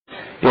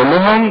يقول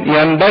لهم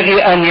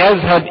ينبغي ان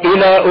يذهب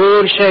الى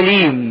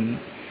اورشليم،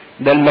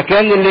 ده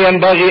المكان اللي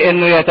ينبغي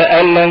انه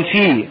يتألم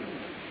فيه،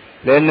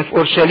 لان في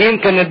اورشليم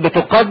كانت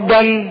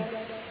بتقدم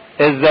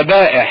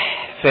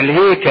الذبائح في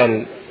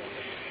الهيكل،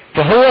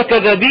 فهو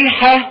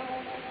كذبيحة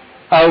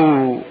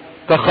او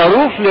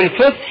كخروف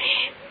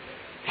للفصح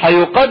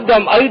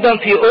هيقدم ايضا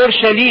في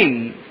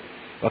اورشليم،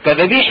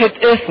 وكذبيحة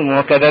اثم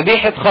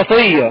وكذبيحة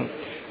خطية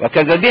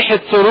وكذبيحة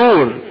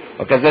سرور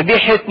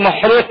وكذبيحة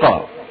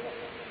محرقة.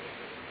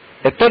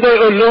 ابتدى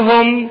يقول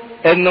لهم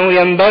انه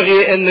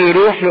ينبغي انه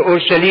يروح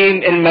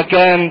لاورشليم،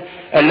 المكان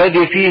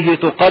الذي فيه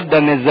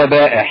تقدم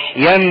الذبائح،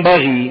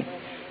 ينبغي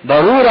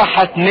ضرورة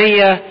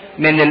حتمية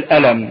من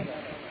الألم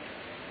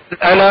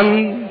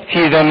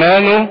في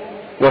زمانه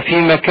وفي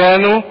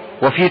مكانه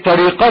وفي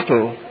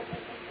طريقته.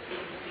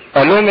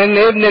 قال لهم ان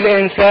ابن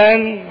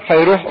الانسان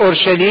هيروح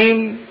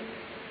اورشليم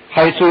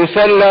حيث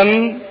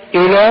يسلم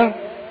الى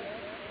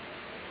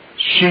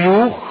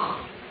شيوخ،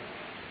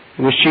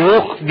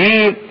 والشيوخ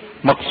دي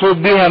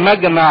مقصود بها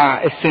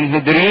مجمع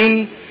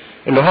السنهدرين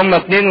اللي هم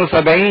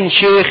 72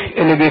 شيخ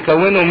اللي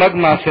بيكونوا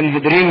مجمع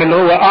سنهدرين اللي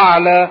هو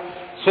اعلى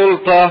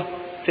سلطة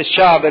في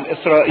الشعب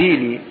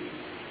الاسرائيلي،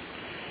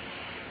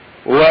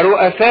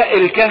 ورؤساء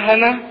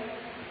الكهنة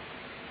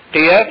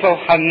قيافة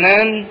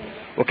وحنان،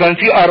 وكان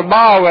في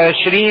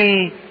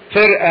 24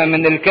 فرقة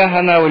من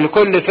الكهنة،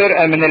 ولكل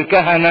فرقة من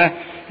الكهنة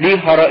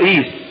ليها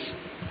رئيس،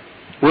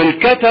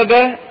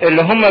 والكتبة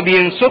اللي هم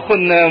بينسخوا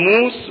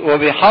الناموس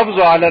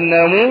وبيحافظوا على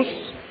الناموس،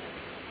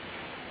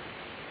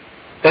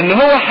 ان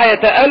هو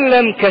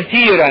هيتألم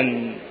كثيرا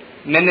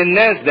من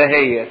الناس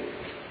دهيت.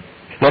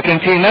 لكن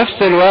في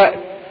نفس الوقت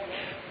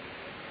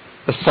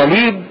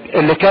الصليب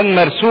اللي كان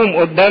مرسوم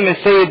قدام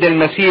السيد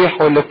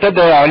المسيح واللي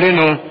ابتدى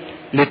يعلنه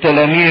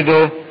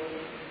لتلاميذه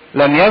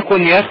لم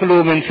يكن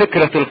يخلو من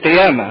فكرة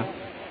القيامة،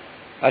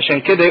 عشان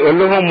كده يقول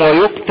لهم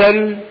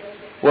ويقتل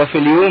وفي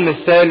اليوم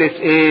الثالث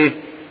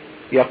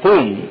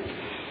يقوم.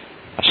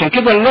 عشان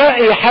كده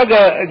نلاقي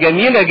حاجة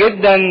جميلة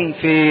جدا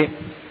في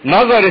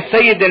نظر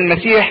السيد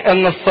المسيح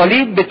ان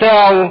الصليب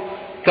بتاعه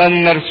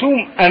كان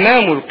مرسوم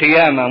امامه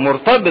القيامة،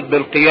 مرتبط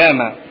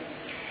بالقيامة،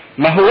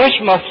 ما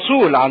هوش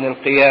مفصول عن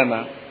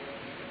القيامة.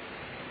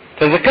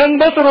 فاذا كان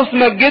بطرس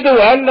مجده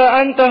وقال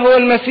له انت هو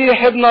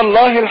المسيح ابن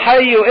الله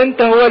الحي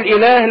وانت هو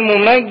الاله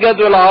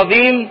الممجد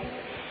والعظيم،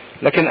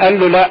 لكن قال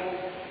له لا،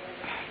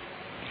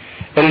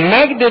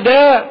 المجد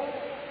ده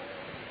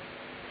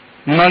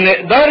ما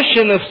نقدرش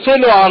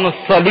نفصله عن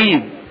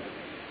الصليب،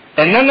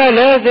 اننا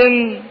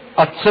لازم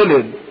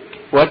اتصلب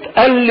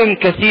واتألم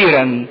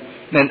كثيرا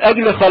من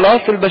اجل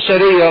خلاص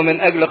البشرية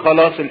ومن اجل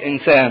خلاص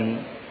الانسان،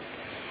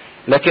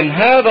 لكن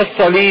هذا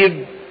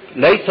الصليب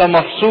ليس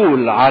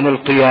مفصول عن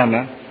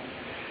القيامة.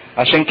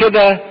 عشان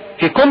كده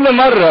في كل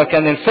مرة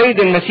كان السيد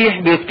المسيح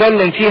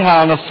بيتكلم فيها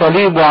عن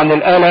الصليب وعن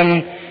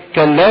الألم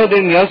كان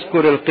لازم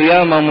يذكر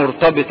القيامة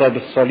مرتبطة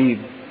بالصليب.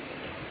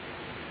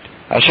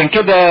 عشان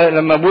كده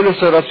لما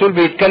بولس الرسول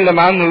بيتكلم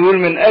عنه يقول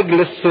من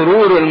اجل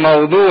السرور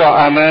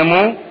الموضوع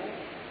امامه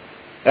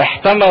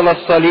احتمل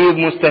الصليب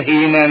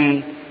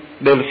مستهينا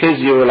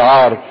بالخزي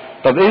والعار.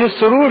 طب ايه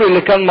السرور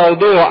اللي كان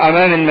موضوع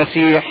امام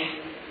المسيح؟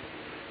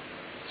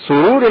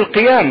 سرور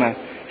القيامة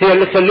هي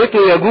اللي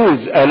خلته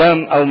يجوز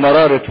الام او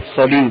مرارة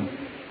الصليب.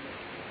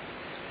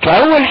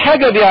 فاول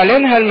حاجة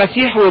بيعلنها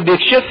المسيح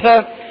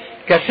وبيكشفها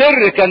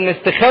كسر كان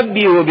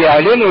مستخبي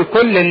وبيعلنه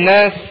لكل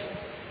الناس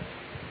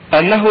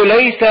انه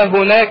ليس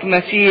هناك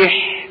مسيح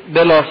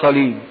بلا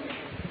صليب.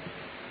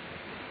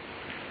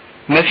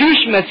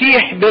 مفيش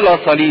مسيح بلا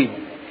صليب.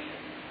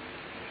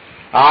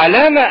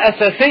 علامة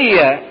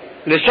اساسية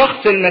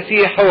لشخص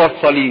المسيح هو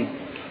الصليب،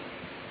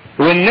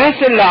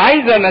 والناس اللي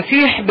عايزة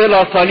مسيح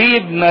بلا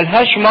صليب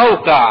ملهاش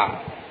موقع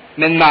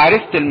من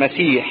معرفة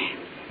المسيح.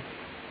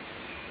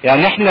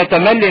 يعني احنا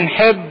تملي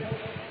نحب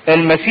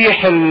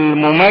المسيح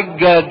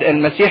الممجد،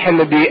 المسيح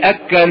اللي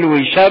بيأكل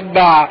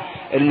ويشبع،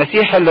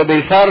 المسيح اللي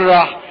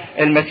بيفرح،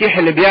 المسيح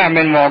اللي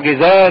بيعمل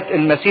معجزات،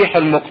 المسيح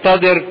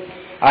المقتدر.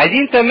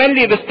 عايزين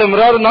تملي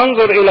باستمرار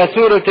ننظر الى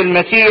صورة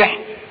المسيح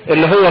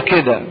اللي هو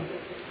كده،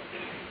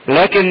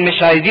 لكن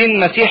مش عايزين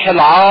مسيح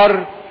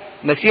العار،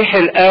 مسيح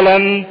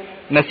الألم،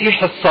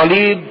 مسيح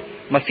الصليب،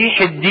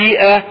 مسيح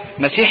الضيقة،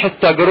 مسيح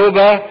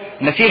التجربة،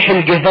 مسيح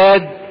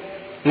الجهاد.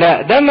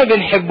 لا، ده ما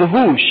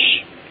بنحبهوش،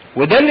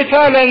 وده اللي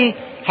فعلا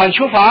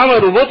هنشوف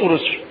عمله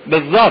بطرس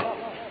بالظبط.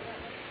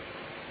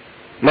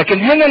 لكن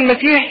هنا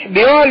المسيح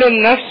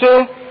بيعلن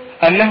نفسه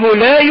انه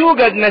لا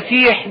يوجد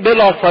مسيح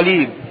بلا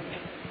صليب،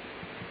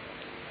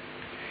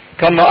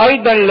 كما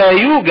ايضا لا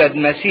يوجد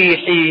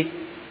مسيحي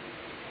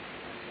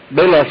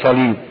بلا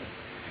صليب.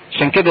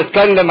 عشان كده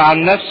اتكلم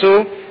عن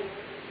نفسه،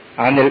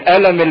 عن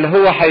الالم اللي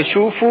هو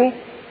هيشوفه،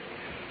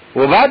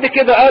 وبعد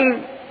كده قال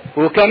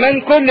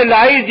وكمان كل اللي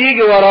عايز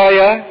يجي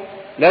ورايا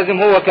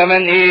لازم هو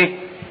كمان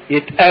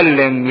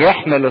يتألم،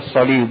 يحمل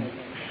الصليب.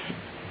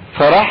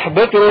 فراح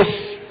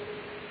بطرس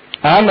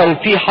عمل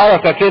فيه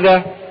حركة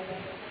كده،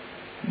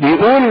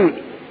 بيقول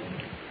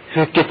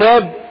في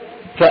الكتاب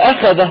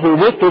فأخذه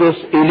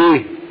بطرس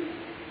إليه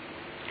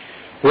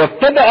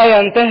وابتدأ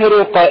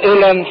ينتهر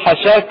قائلا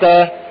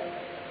حشاك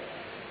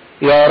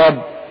يا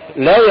رب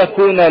لا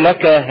يكون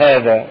لك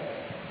هذا.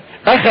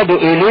 اخذوا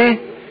اليه،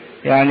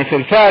 يعني في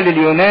الفعل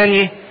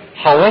اليوناني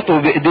حوطوا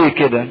بايديه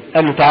كده،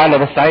 قال له تعالى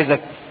بس عايزك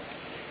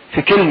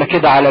في كلمة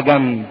كده على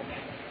جنب،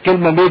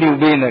 كلمة بيني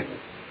وبينك.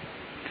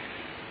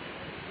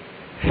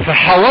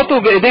 فحوطوا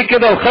بايديه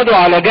كده وخدوا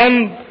على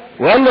جنب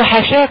وقال له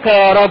حشاك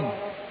يا رب،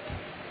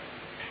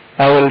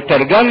 او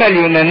الترجمة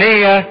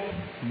اليونانية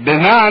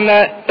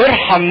بمعنى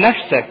ارحم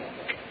نفسك،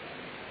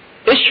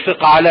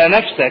 اشفق على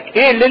نفسك.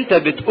 ايه اللي انت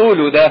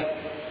بتقوله ده؟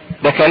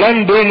 ده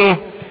كلام بينه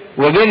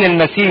وبين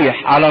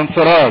المسيح على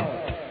انفراد،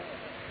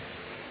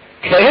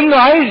 كأنه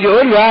عايز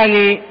يقول له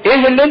يعني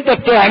ايه اللي انت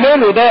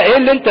بتعمله ده، ايه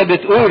اللي انت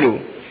بتقوله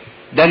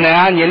ده، انا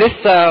يعني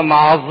لسه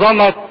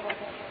معظمك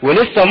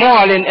ولسه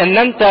معلن ان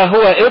انت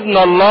هو ابن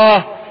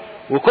الله،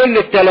 وكل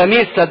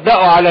التلاميذ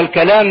صدقوا على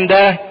الكلام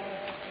ده،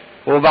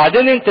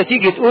 وبعدين انت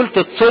تيجي تقول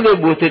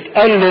تتصلب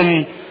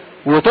وتتألم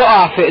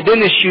وتقع في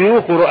ايدين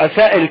الشيوخ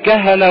ورؤساء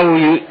الكهنة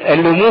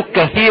ويألموك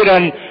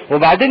كثيرا،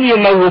 وبعدين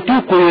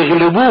يموتوك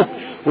ويغلبوك،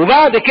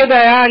 وبعد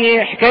كده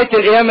يعني حكاية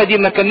القيامة دي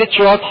ما كانتش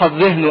واضحة في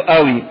ذهنه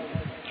قوي.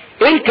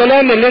 ايه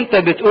الكلام اللي انت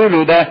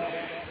بتقوله ده؟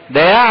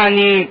 ده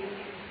يعني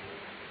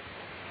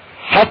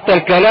حتى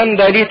الكلام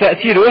ده ليه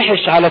تأثير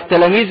وحش على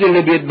التلاميذ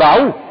اللي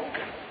بيتبعوك،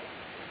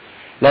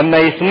 لما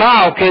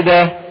يسمعوا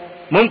كده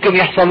ممكن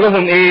يحصل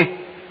لهم ايه؟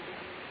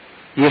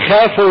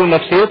 يخافوا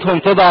ونفسيتهم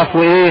تضعف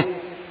وايه؟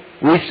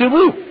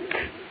 ويسيبوك.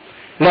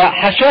 لا،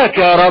 حشاك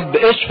يا رب،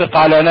 اشفق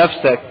على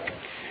نفسك.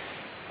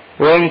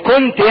 وان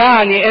كنت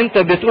يعني انت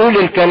بتقول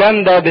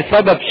الكلام ده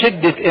بسبب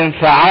شدة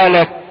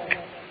انفعالك،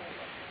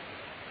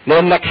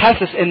 لانك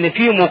حاسس ان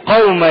في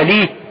مقاومة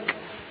ليك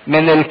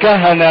من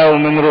الكهنة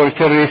ومن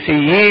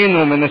الفريسيين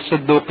ومن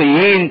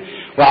الصدوقيين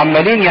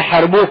وعمالين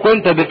يحاربوك،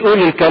 وانت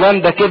بتقول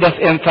الكلام ده كده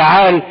في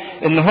انفعال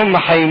ان هم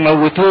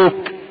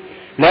هيموتوك.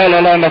 لا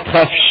لا لا، ما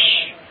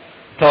تخافش،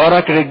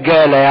 وراك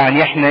رجالة،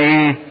 يعني احنا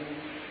ايه؟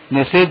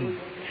 نسد،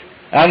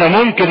 انا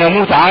ممكن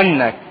اموت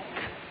عنك،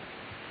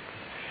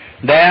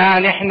 ده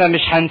يعني احنا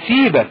مش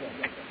هنسيبك،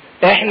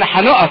 احنا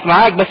هنقف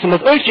معاك، بس ما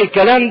تقولش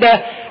الكلام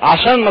ده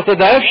عشان ما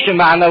تضعفش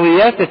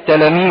معنويات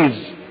التلاميذ.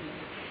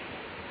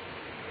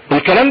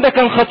 الكلام ده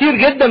كان خطير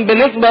جدا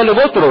بالنسبة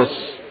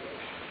لبطرس.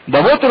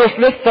 ده بطرس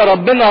لسه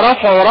ربنا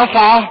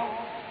رفعه،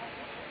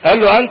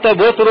 قال له انت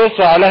بطرس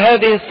وعلى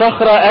هذه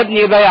الصخرة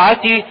ابني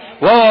بيعتي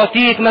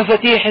واعطيك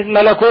مفاتيح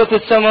ملكوت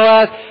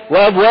السماوات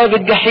وابواب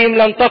الجحيم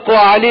لن تقوى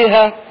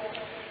عليها.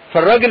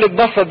 فالراجل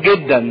اتبسط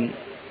جدا،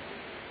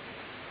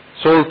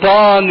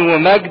 سلطان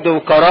ومجد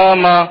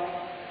وكرامة،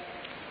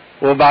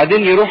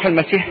 وبعدين يروح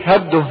المسيح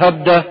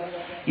هبده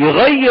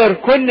يغير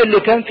كل اللي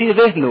كان في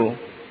ذهنه،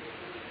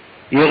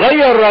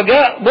 يغير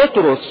رجاء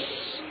بطرس.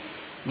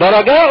 ده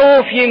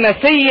رجاؤه في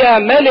مسيا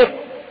ملك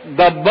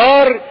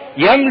جبار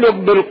يملك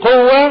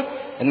بالقوة،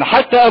 ان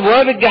حتى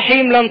ابواب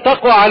الجحيم لن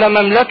تقوى على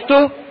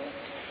مملكته،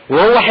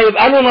 وهو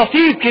هيبقى له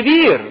نصيب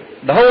كبير،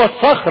 ده هو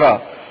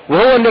الصخرة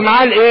وهو اللي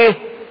معاه الايه؟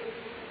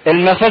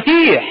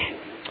 المفاتيح.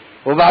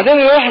 وبعدين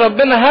يروح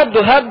ربنا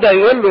هبده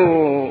يقول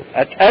له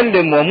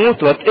اتألم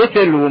واموت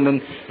واتقتل، ومن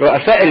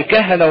رؤساء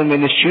الكهنة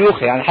ومن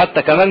الشيوخ، يعني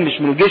حتى كمان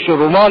مش من الجيش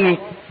الروماني.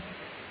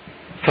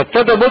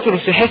 فابتدى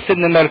بطرس يحس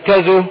ان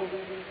مركزه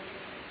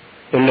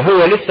اللي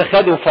هو لسه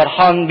خده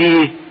فرحان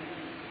بيه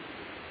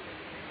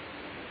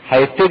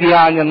هيبتدي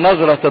يعني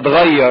النظرة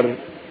تتغير،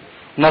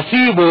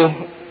 نصيبه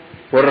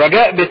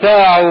والرجاء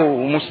بتاعه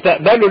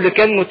ومستقبله اللي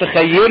كان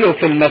متخيله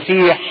في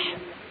المسيح،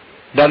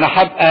 ده انا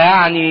هبقى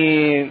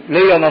يعني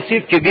ليا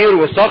نصيب كبير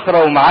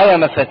وصخرة ومعايا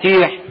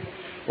مفاتيح.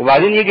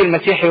 وبعدين يجي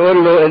المسيح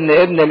يقول له ان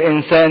ابن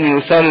الانسان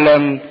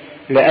يسلم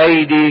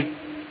لايدي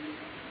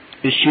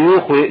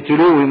الشيوخ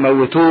ويقتلوه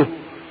ويموتوه،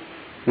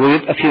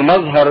 ويبقى في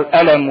مظهر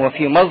ألم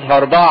وفي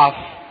مظهر ضعف.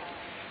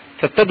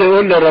 فابتدى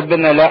يقول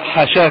لربنا لا،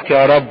 حاشاك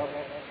يا رب،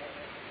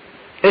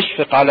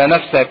 اشفق على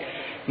نفسك،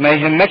 ما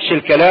يهمكش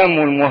الكلام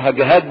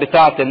والمواجهات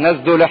بتاعت الناس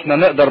دول، احنا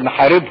نقدر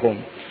نحاربهم.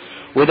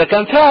 وده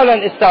كان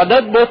فعلا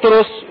استعداد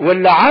بطرس،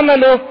 واللي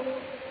عمله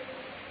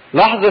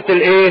لحظة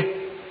الايه؟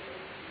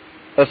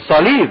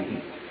 الصليب،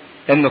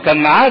 انه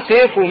كان معاه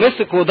سيف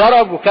ومسك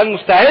وضرب وكان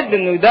مستعد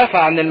انه يدافع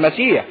عن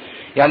المسيح.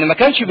 يعني ما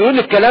كانش بيقول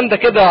الكلام ده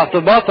كده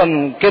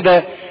اعتباطا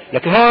كده،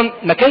 لكن هو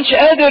ما كانش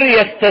قادر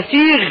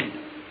يستسيغ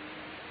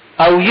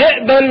او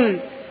يقبل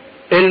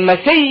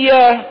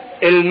المسيا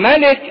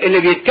الملك اللي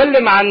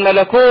بيتكلم عن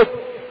ملكوت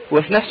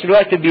وفي نفس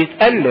الوقت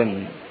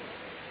بيتألم،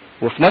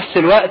 وفي نفس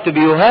الوقت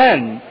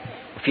بيهان،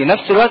 وفي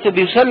نفس الوقت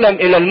بيسلم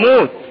الى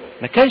الموت.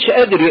 ما كانش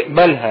قادر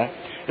يقبلها،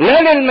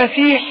 لا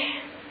للمسيح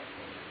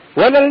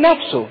ولا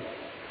لنفسه،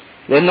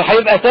 لانه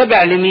هيبقى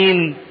تابع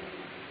لمين؟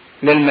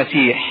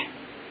 للمسيح.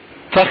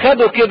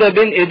 فخده كده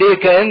بين ايديه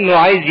كأنه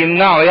عايز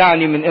يمنعه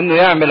يعني من انه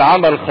يعمل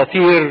عمل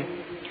خطير،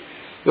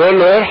 يقول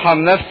له ارحم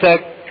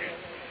نفسك،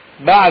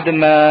 بعد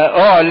ما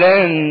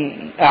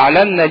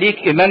اعلنا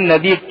ليك ايماننا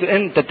بيك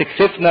انت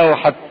تكسفنا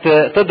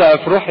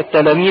وهتضعف روح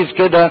التلاميذ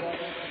كده،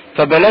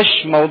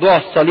 فبلاش موضوع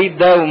الصليب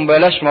ده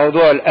وبلاش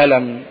موضوع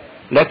الالم.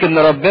 لكن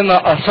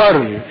ربنا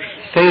اصر،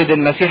 سيد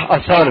المسيح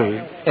اصر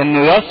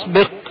انه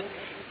يسبق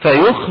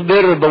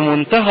فيخبر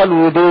بمنتهى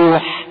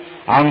الوضوح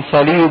عن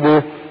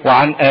صليبه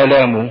وعن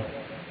آلامه.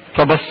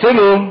 فبص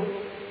له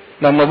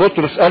لما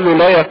بطرس قال له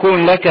لا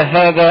يكون لك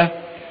هذا،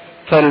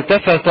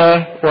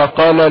 فالتفت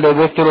وقال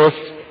لبطرس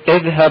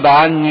اذهب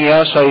عني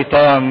يا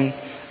شيطان،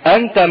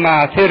 أنت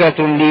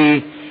معثرة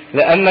لي،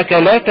 لأنك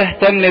لا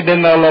تهتم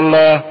بما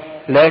لله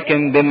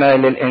لكن بما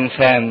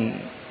للإنسان.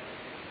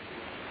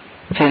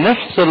 في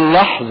نفس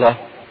اللحظة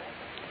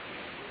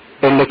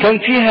اللي كان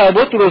فيها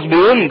بطرس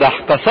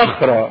بيمدح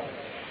كصخرة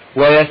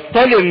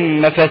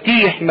ويستلم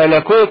مفاتيح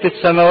ملكوت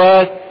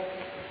السماوات،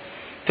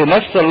 في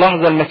نفس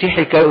اللحظة المسيح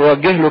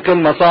يوجه له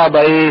كلمة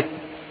صعبة، ايه؟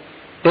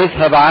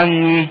 اذهب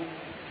عني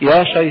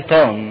يا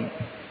شيطان.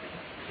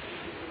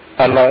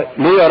 الله،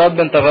 ليه يا رب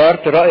انت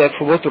غيرت رأيك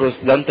في بطرس؟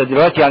 ده انت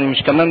دلوقتي يعني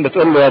مش كمان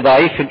بتقول له يا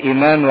ضعيف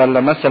الايمان ولا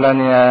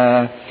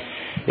مثلا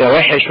يا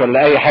وحش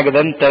ولا اي حاجة،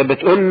 ده انت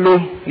بتقول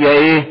له يا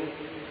ايه؟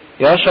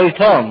 يا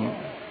شيطان.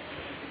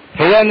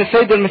 هي ان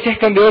السيد المسيح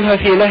كان بيقولها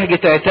في لهجة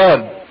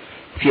عتاب،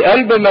 في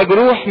قلب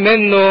مجروح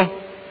منه،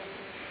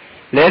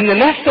 لان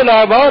نفس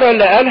العبارة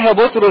اللي قالها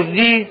بطرس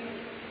دي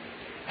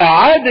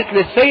اعادت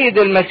للسيد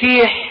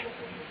المسيح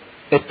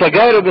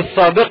التجارب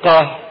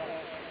السابقة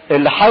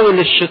اللي حاول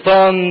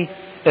الشيطان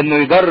انه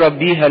يجرب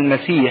بيها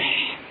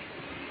المسيح.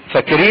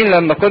 فاكرين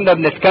لما كنا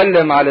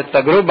بنتكلم على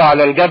التجربة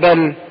على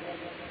الجبل،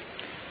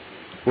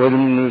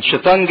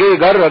 والشيطان جه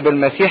يجرب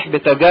المسيح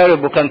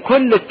بتجارب، وكان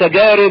كل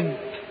التجارب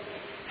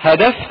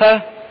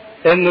هدفها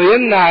انه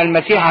يمنع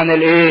المسيح عن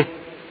الايه؟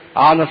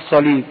 عن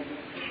الصليب.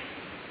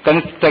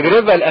 كانت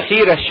التجربة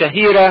الاخيرة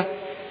الشهيرة،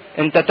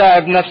 انت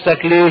تعب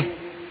نفسك ليه؟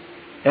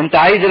 انت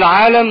عايز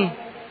العالم؟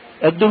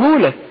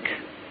 اديهولك،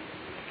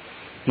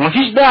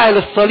 مفيش داعي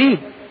للصليب،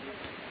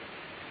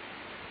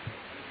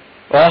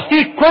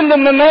 واعطيك كل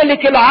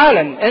ممالك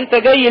العالم، انت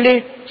جاي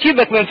ليه؟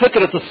 سيبك من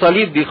فكرة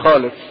الصليب دي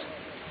خالص.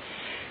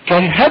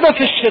 كان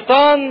هدف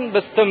الشيطان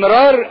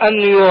باستمرار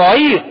ان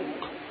يعيق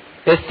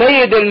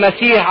السيد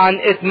المسيح عن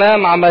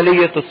اتمام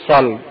عملية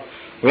الصلب.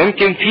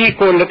 ويمكن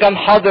فيكم اللي كان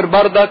حاضر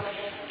بردك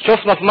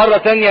شفنا في مرة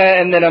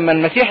تانية ان لما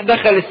المسيح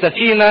دخل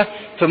السفينة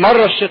في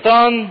مرة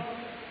الشيطان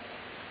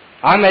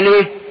عمل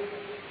ايه؟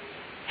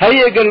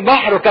 هيج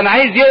البحر، وكان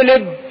عايز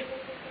يقلب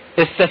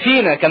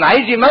السفينة، كان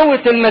عايز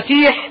يموت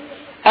المسيح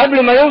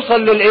قبل ما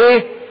يوصل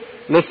للايه؟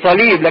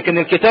 للصليب. لكن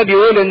الكتاب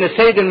يقول ان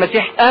السيد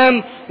المسيح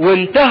قام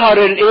وانتهر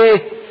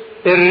الايه؟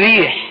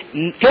 الريح.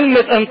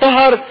 كلمة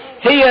انتهر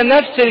هي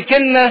نفس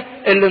الكلمة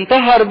اللي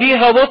انتهر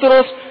بيها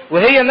بطرس،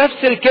 وهي نفس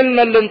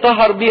الكلمة اللي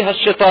انتهر بيها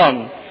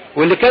الشيطان،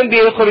 واللي كان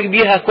بيخرج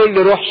بيها كل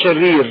روح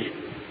شرير.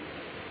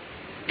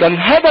 كان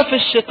هدف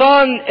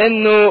الشيطان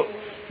انه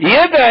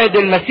يبعد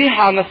المسيح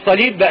عن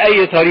الصليب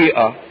بأي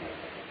طريقة،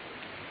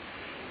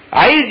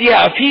 عايز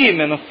يعفيه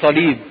من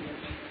الصليب.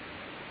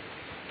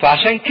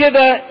 فعشان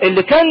كده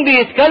اللي كان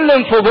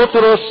بيتكلم في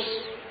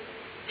بطرس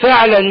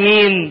فعلا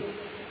مين؟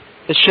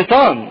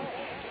 الشيطان.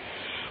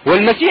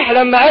 والمسيح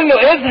لما قال له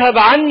اذهب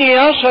عني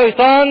يا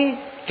شيطان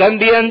كان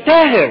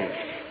بينتهر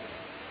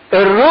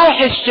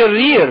الروح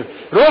الشرير،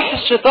 روح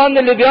الشيطان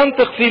اللي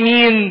بينطق في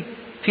مين؟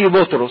 في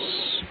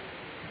بطرس.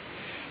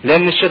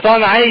 لان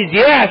الشيطان عايز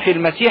يعفي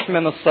المسيح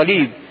من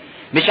الصليب،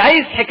 مش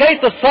عايز حكاية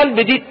الصلب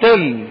دي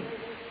تتم.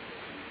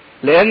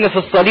 لان في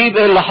الصليب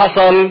ايه اللي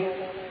حصل؟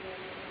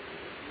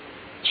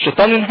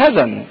 الشيطان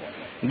انهزم،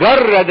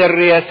 جرد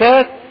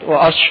الرياسات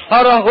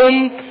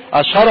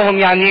واشهرهم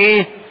يعني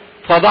ايه؟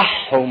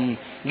 فضحهم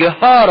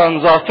جهارا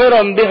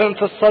ظافرا بهم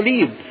في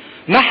الصليب.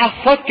 محى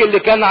الصك اللي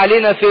كان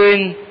علينا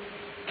فين؟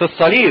 في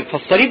الصليب.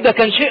 فالصليب ده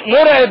كان شيء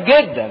مرعب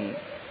جدا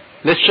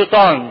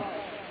للشيطان.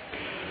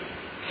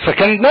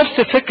 فكان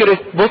نفس فكرة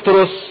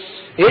بطرس،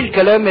 ايه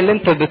الكلام اللي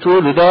انت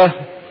بتقوله ده؟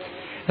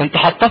 انت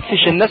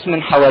هتطفش الناس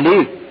من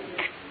حواليك،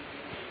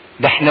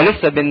 ده احنا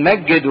لسه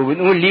بنمجد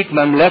وبنقول ليك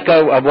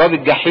مملكة وابواب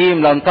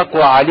الجحيم لن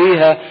تقوى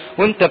عليها،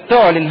 وانت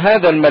بتعلن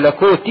هذا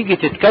الملكوت تيجي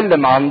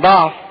تتكلم عن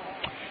ضعف؟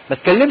 ما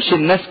تكلمش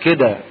الناس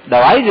كده. لو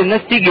عايز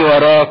الناس تيجي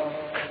وراك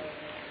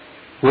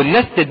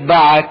والناس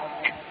تتبعك،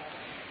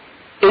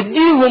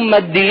 اديهم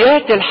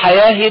ماديات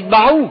الحياة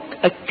يتبعوك،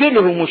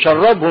 اكلهم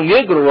وشربهم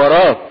يجروا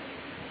وراك،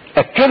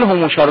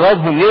 اكلهم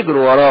وشربهم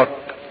يجروا وراك.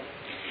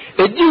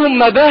 اديهم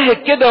مباهج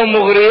كده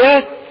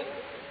ومغريات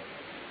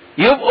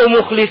يبقوا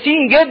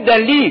مخلصين جدا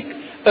ليك،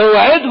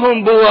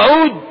 اوعدهم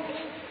بوعود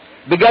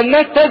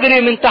بجنات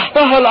تجري من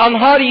تحتها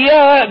الانهار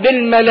يا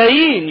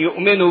بالملايين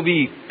يؤمنوا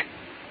بيك.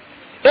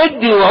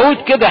 ادي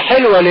وعود كده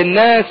حلوة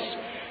للناس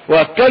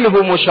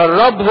واكلهم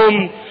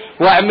وشربهم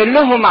واعمل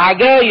لهم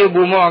عجائب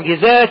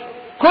ومعجزات،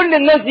 كل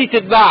الناس دي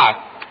تتبعك.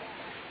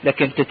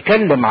 لكن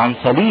تتكلم عن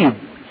صليب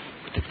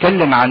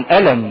وتتكلم عن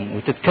ألم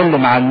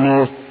وتتكلم عن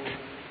موت،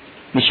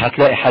 مش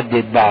هتلاقي حد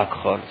يتبعك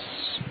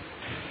خالص.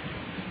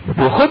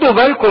 وخدوا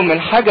بالكم من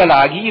الحاجة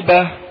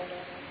العجيبة،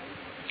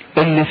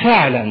 ان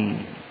فعلا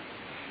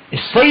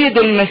السيد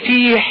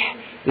المسيح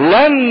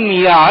لم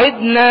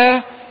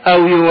يعدنا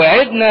او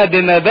يوعدنا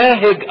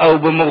بمباهج او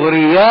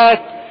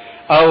بمغريات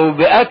او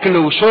باكل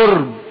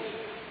وشرب.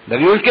 ده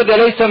بيقول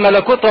كده ليس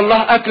ملكوت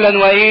الله اكلا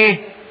وايه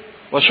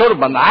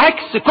وشربا،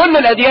 عكس كل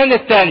الاديان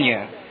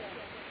التانية.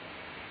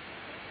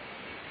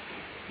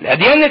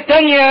 الاديان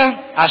التانية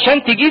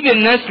عشان تجيب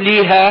الناس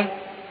ليها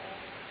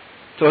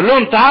تقول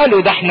لهم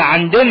تعالوا ده احنا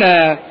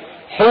عندنا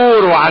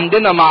حور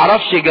وعندنا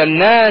معرفش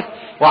جنات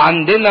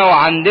وعندنا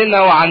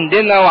وعندنا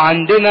وعندنا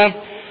وعندنا.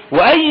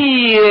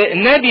 واي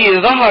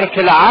نبي ظهر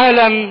في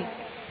العالم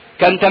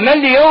كان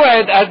تملي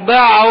يوعد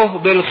اتباعه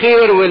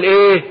بالخير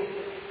والايه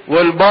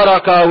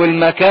والبركة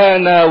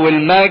والمكانة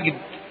والمجد.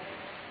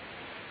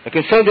 لكن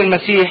السيد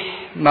المسيح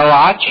ما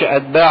وعدش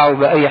اتباعه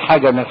باي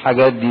حاجة من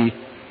الحاجات دي.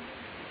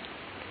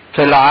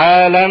 في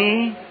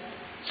العالم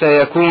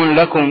سيكون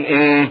لكم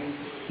ايه؟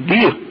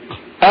 ضيق،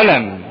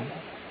 ألم،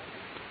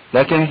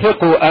 لكن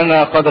ثقوا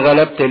انا قد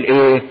غلبت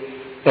الايه؟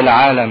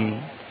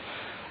 العالم.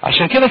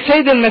 عشان كده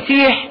السيد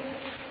المسيح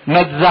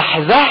ما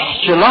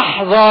تزحزحش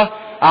لحظة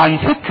عن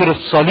فكر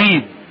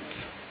الصليب،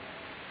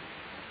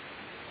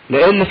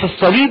 لان في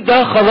الصليب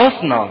ده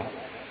خلصنا،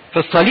 في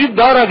الصليب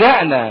ده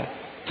رجعنا،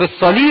 في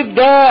الصليب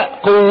ده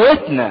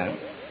قوتنا.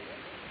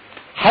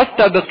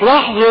 حتى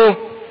بتلاحظوا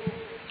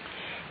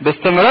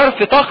باستمرار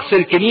في طقس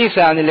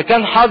الكنيسة، يعني اللي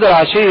كان حاضر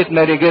عشية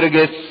ماري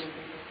جرجس،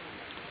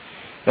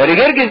 ماري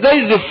جرجس ده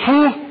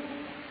يزفوه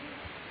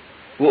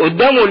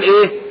وقدامه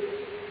الايه؟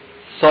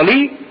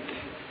 صليب.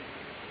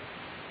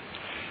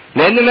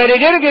 لان ماري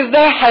جرجس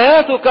ده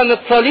حياته كانت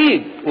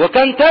صليب،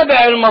 وكان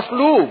تابع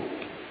المصلوب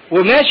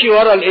وماشي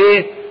ورا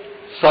الايه؟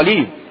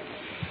 صليب.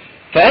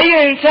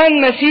 فاي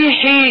انسان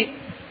مسيحي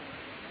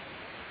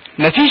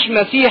مفيش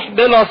مسيح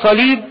بلا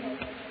صليب،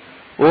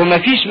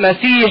 ومفيش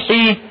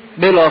مسيحي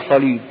بلا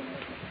صليب.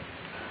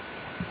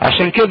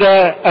 عشان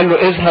كده قال له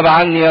اذهب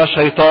عني يا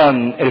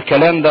شيطان،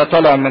 الكلام ده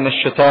طلع من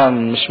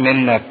الشيطان مش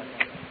منك.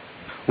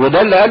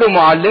 وده اللي قاله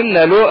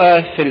معلمنا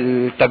لوقا في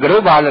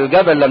التجربة على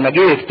الجبل لما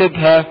جه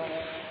يكتبها،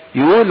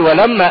 يقول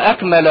ولما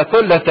اكمل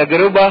كل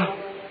تجربة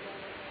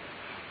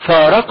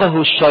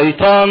فارقه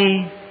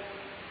الشيطان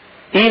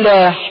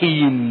الى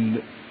حين.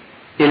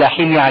 الى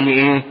حين يعني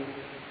ايه؟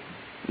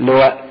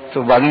 لوقت،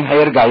 وبعدين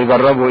هيرجع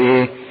يجربه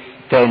ايه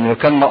تاني.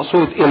 وكان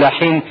مقصود الى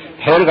حين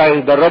هيرجع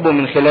يجربه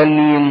من خلال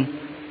مين؟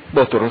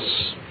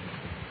 بطرس.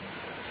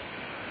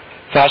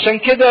 فعشان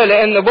كده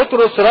لان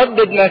بطرس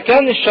ردد ما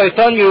كان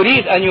الشيطان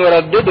يريد ان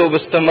يردده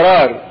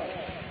باستمرار،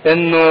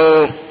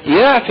 انه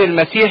يعفي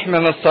المسيح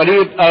من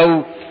الصليب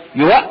او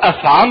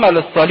يوقف عمل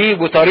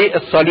الصليب وطريق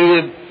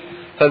الصليب،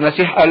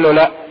 فالمسيح قال له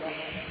لا،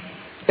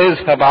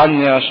 اذهب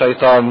عني يا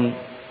شيطان.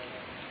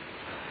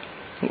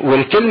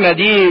 والكلمة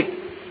دي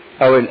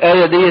او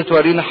الآية دي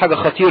تورينا حاجة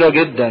خطيرة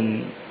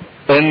جدا،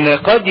 ان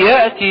قد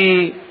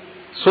يأتي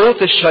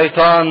صوت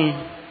الشيطان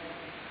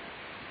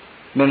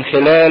من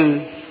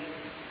خلال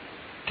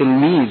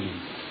تلميذ،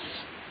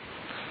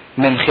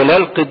 من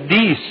خلال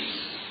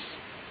قديس.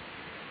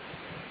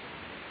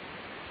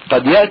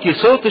 قد يأتي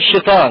صوت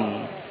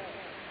الشيطان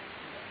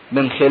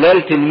من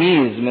خلال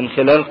تلميذ، من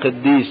خلال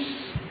قديس.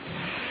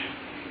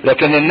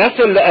 لكن الناس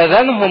اللي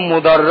اذانهم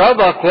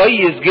مدربة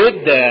كويس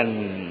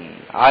جدا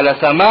على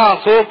سماع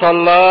صوت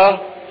الله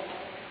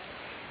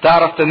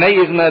تعرف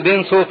تميز ما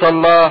بين صوت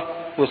الله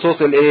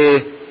وصوت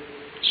الايه؟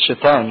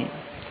 الشيطان.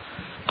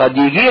 قد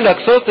يجي لك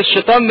صوت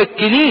الشيطان من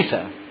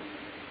الكنيسة،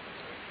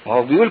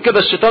 وهو بيقول كده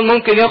الشيطان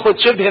ممكن ياخد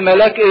شبه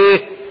ملاك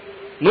ايه؟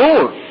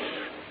 نور.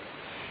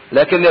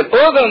 لكن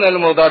الاذن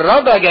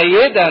المدربة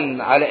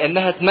جيدا على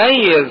انها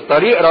تميز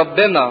طريق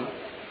ربنا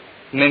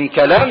من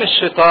كلام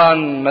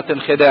الشيطان ما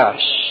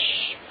تنخدعش،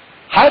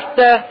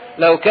 حتى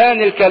لو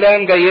كان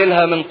الكلام جاي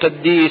لها من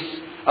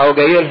قديس او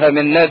جاي لها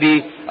من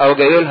نبي او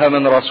جاي لها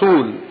من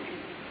رسول.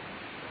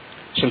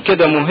 عشان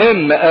كده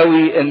مهم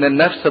قوي ان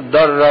النفس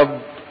تدرب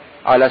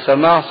على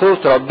سماع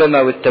صوت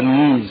ربنا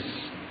والتمييز.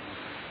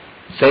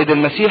 السيد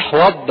المسيح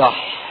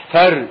وضح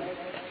فرق،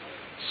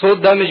 الصوت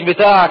ده مش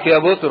بتاعك يا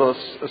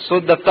بطرس،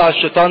 الصوت ده بتاع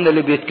الشيطان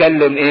اللي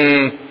بيتكلم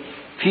ايه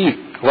فيك،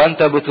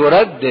 وانت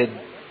بتردد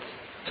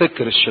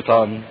فكر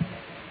الشيطان.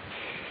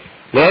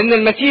 لان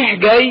المسيح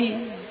جاي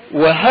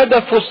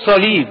وهدفه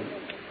الصليب،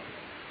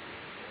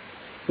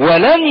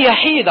 ولن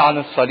يحيد عن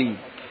الصليب.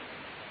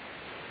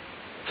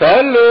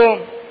 فقال له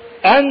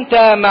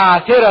انت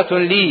معثرة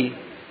لي.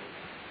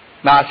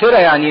 معثرة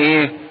يعني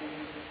ايه؟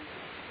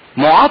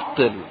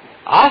 معطل،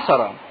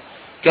 عثرة.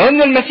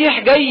 كأن المسيح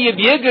جاي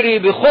بيجري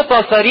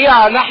بخطى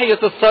سريعة ناحية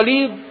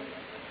الصليب،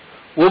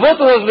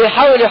 وبطرس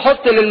بيحاول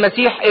يحط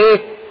للمسيح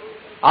ايه؟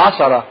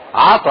 عثرة،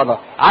 عطلة،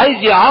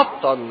 عايز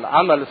يعطل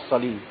عمل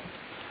الصليب.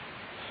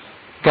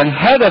 كان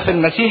هدف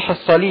المسيح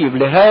الصليب،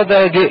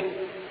 لهذا جئت،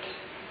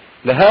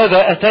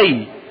 لهذا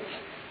اتيت،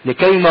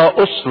 لكي ما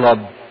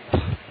اصلب.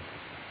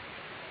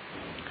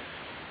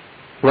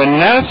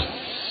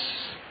 والنفس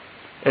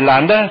اللي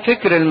عندها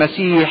فكر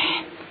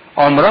المسيح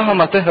عمرها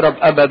ما تهرب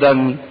ابدا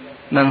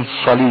من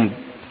الصليب.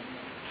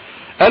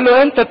 قال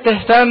له انت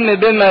بتهتم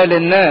بما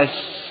للناس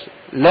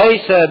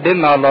ليس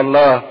بما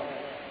لله.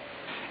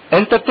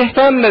 انت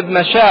بتهتم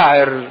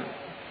بمشاعر،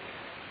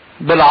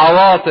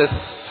 بالعواطف.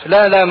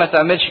 لا ما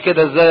تعملش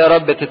كده، ازاي يا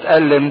رب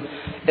تتألم،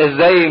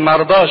 ازاي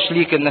مرضاش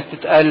ليك انك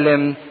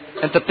تتألم.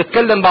 انت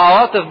بتتكلم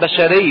بعواطف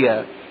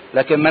بشرية،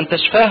 لكن ما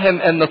انتش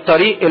فاهم ان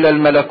الطريق الى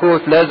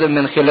الملكوت لازم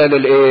من خلال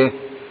الايه؟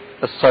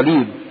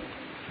 الصليب.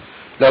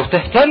 لو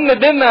تهتم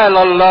بما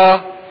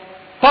لله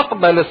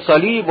تقبل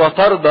الصليب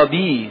وترضى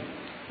بيه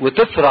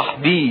وتفرح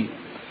بيه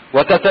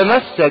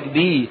وتتمسك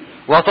بيه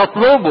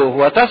وتطلبه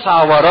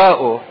وتسعى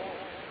وراءه.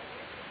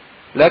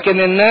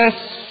 لكن الناس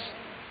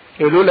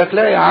يقولوا لك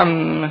لا يا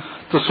عم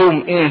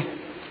تصوم ايه،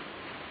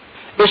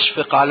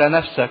 اشفق على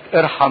نفسك،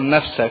 ارحم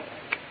نفسك،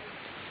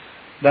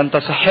 ده انت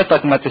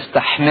صحتك ما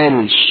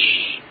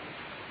تستحملش.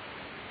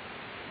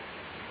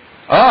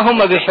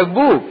 هم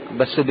بيحبوك،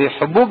 بس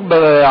بيحبوك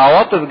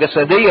بعواطف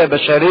جسدية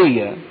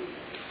بشرية،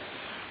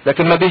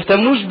 لكن ما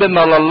بيهتموش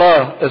بما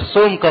لله.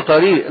 الصوم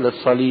كطريق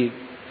للصليب.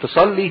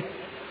 تصلي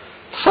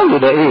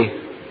ده ايه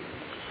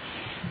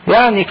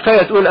يعني؟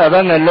 كفاية تقول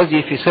ابانا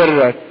الذي في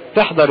سرك،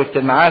 تحضر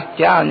اجتماعات،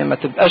 يعني ما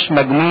تبقاش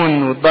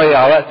مجنون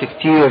وتضيع وقت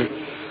كتير.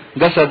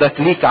 جسدك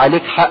ليك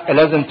عليك حق،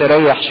 لازم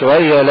تريح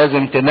شوية،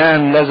 لازم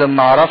تنام، لازم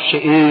معرفش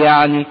ايه،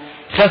 يعني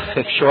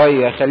خفف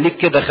شوية، خليك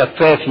كده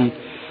خفافي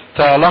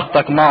في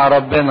علاقتك مع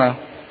ربنا.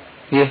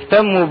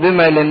 يهتموا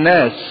بما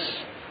للناس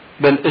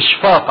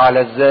بالاشفاق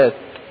على الذات،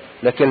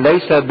 لكن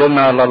ليس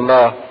بما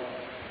لله.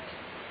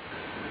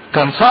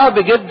 كان صعب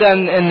جدا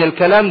ان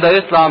الكلام ده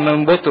يطلع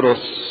من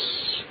بطرس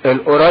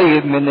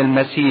القريب من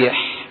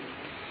المسيح،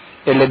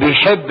 اللي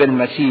بيحب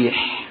المسيح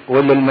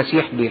واللي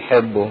المسيح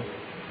بيحبه.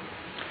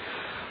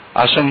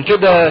 عشان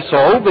كده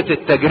صعوبة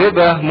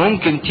التجربة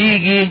ممكن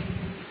تيجي،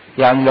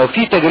 يعني لو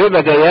في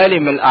تجربة جايالي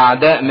من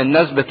الاعداء، من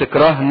ناس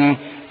بتكرهني،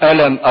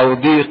 ألم او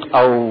ضيق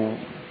او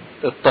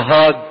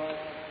اضطهاد،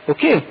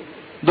 اوكي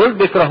دول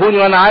بيكرهوني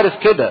وانا عارف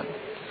كده.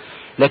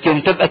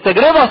 لكن تبقى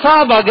التجربة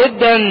صعبة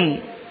جدا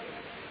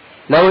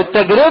لو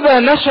التجربة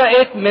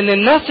نشأت من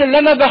الناس اللي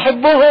انا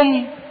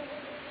بحبهم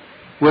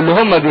واللي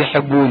هم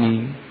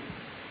بيحبوني.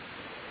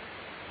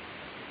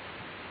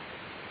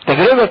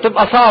 التجربة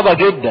بتبقى صعبة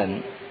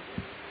جدا،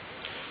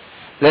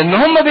 لان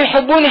هم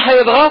بيحبوني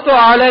هيضغطوا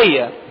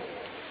عليا،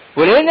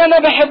 ولان انا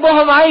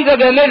بحبهم عايز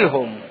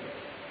اجاملهم.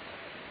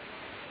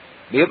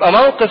 بيبقى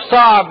موقف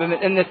صعب من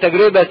ان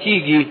التجربة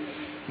تيجي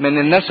من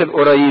الناس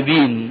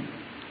القريبين.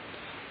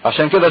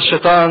 عشان كده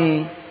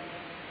الشيطان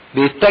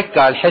بيتك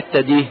على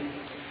الحتة دي،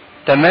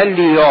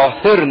 تملي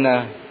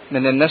يعثرنا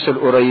من الناس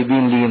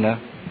القريبين لينا.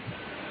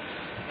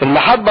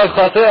 المحبة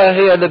الخاطئة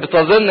هي اللي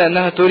بتظن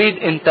انها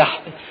تريد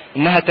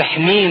انها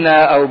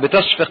تحمينا او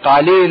بتشفق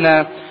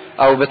علينا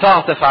او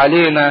بتعطف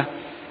علينا،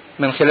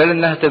 من خلال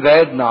انها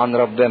تبعدنا عن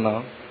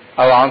ربنا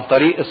او عن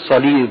طريق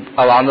الصليب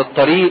او عن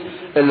الطريق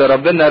اللي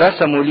ربنا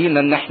رسمه لينا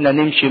ان احنا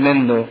نمشي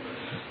منه.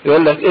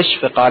 يقول لك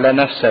اشفق على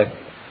نفسك.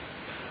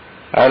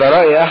 على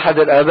رأي احد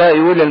الاباء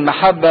يقول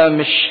المحبة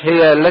مش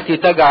هي التي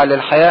تجعل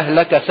الحياة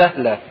لك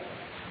سهلة،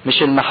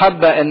 مش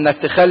المحبة انك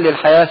تخلي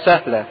الحياة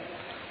سهلة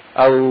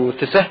او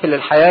تسهل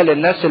الحياة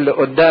للناس اللي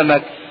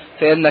قدامك،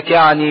 في انك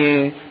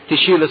يعني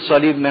تشيل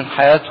الصليب من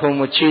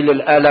حياتهم وتشيل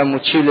الألم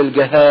وتشيل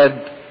الجهاد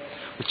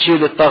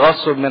وتشيل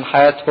التغصب من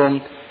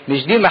حياتهم.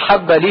 مش دي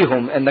محبة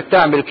ليهم انك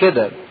تعمل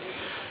كده،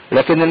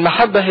 لكن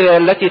المحبة هي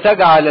التي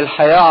تجعل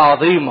الحياة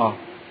عظيمة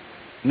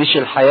مش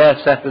الحياة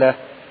سهلة.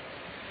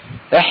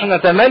 احنا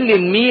تملي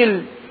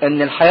نميل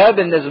ان الحياة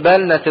بالنسبة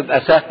لنا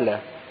تبقى سهلة،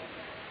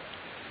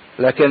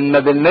 لكن ما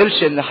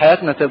بنميلش ان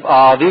حياتنا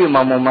تبقى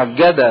عظيمة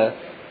ممجدة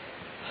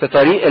في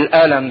طريق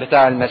الألم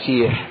بتاع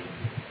المسيح.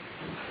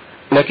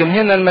 لكن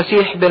هنا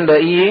المسيح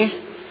بنلاقيه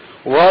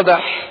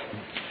واضح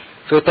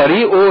في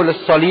طريقه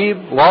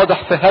للصليب،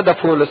 واضح في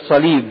هدفه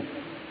للصليب،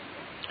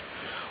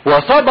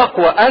 وسبق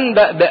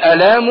وأنبأ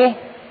بآلامه،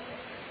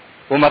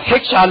 وما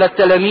ضحكش على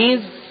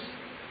التلاميذ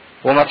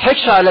وما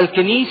ضحكش على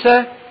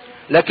الكنيسة،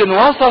 لكن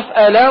وصف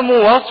آلامه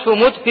وصف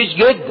مدهش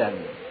جدا.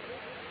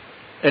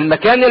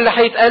 المكان اللي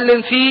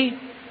هيتألم فيه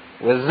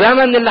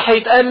والزمن اللي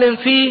هيتألم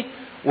فيه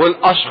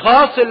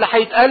والأشخاص اللي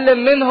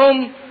هيتألم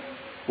منهم،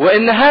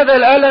 وإن هذا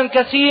الألم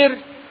كثير،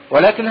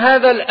 ولكن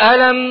هذا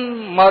الألم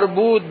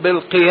مربوط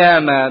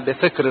بالقيامة،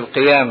 بفكر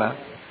القيامة.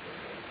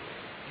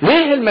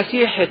 ليه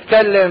المسيح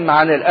اتكلم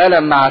عن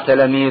الألم مع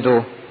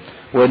تلاميذه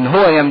وإن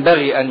هو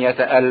ينبغي أن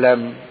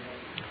يتألم؟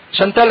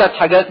 عشان 3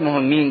 حاجات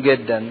مهمين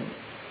جدا.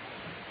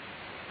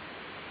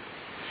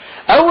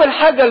 أول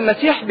حاجة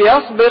المسيح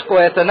بيسبق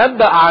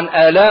ويتنبأ عن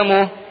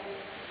آلامه،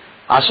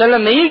 عشان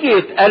لما يجي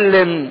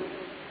يتألم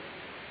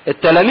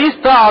التلاميذ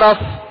تعرف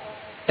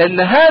ان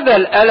هذا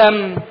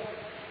الألم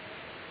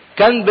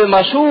كان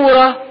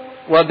بمشورة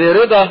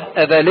وبرضا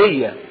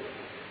أزلية.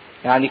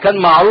 يعني كان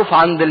معروف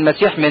عند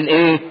المسيح من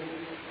ايه؟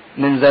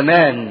 من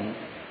زمان،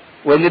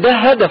 وان ده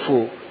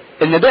هدفه،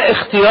 ان ده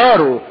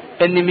اختياره،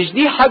 ان مش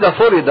دي حاجة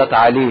فرضت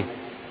عليه.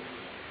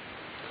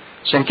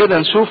 عشان كده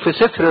نشوف في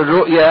سفر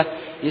الرؤيا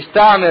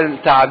يستعمل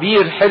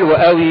تعبير حلو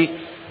قوي،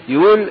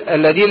 يقول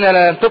الذين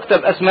لم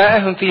تكتب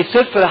اسمائهم في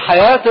سفر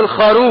حياة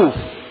الخروف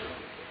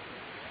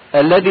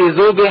الذي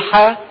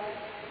ذبح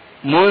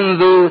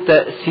منذ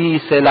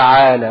تأسيس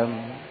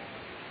العالم.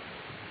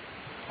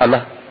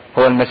 الله،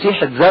 هو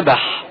المسيح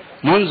اتذبح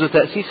منذ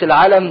تأسيس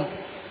العالم؟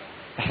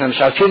 احنا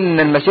مش عارفين ان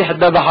المسيح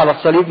اتذبح على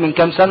الصليب من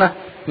كام سنة؟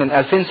 من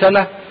 2000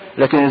 سنة.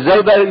 لكن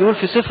ازاي بقى يقول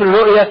في سفر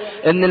الرؤيا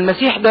ان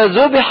المسيح ده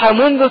ذبح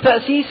منذ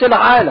تأسيس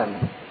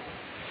العالم؟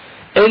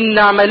 ان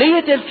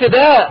عملية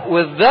الفداء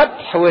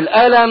والذبح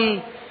والألم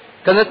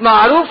كانت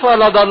معروفة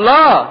لدى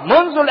الله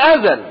منذ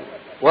الأزل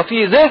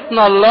وفي ذهن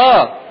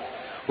الله،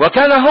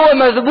 وكان هو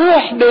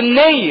مذبوح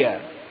بالنية.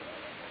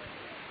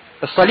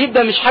 الصليب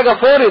ده مش حاجة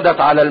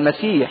فرضت على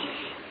المسيح،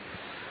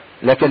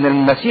 لكن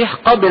المسيح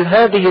قبل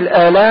هذه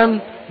الآلام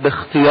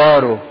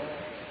باختياره.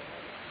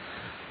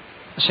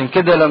 عشان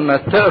كده لما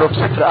تقروا في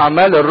سفر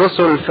أعمال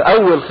الرسل في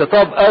أول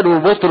خطاب قاله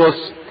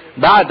بطرس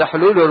بعد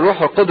حلول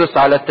الروح القدس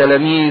على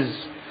التلاميذ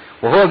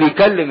وهو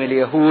بيكلم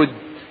اليهود،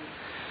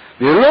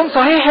 بيقول لهم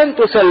صحيح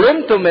انتوا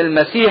سلمتم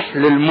المسيح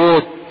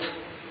للموت،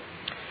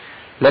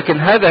 لكن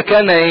هذا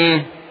كان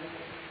ايه؟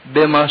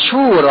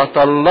 بمشورة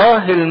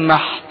الله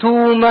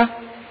المحتومة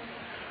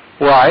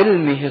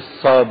وعلمه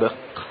السابق.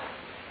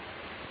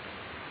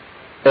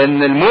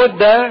 ان الموت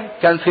ده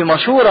كان في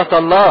مشورة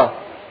الله،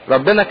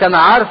 ربنا كان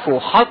عارفه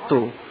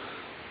وحطه،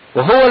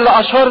 وهو اللي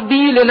اشار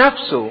بيه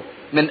لنفسه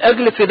من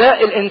اجل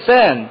فداء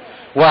الانسان،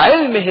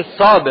 وعلمه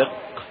السابق،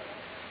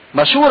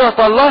 مشورة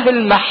الله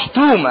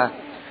المحتومة.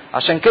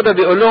 عشان كده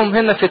بيقول لهم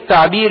هنا في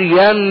التعبير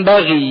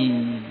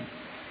ينبغي،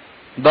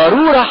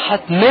 ضرورة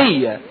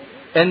حتمية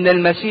ان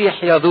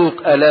المسيح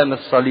يذوق آلام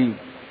الصليب.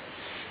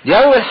 دي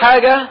اول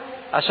حاجة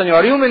عشان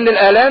يوريهم ان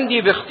الآلام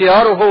دي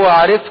باختياره، هو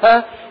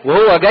عارفها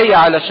وهو جاي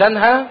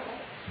علشانها.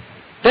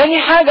 تاني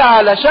حاجة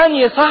علشان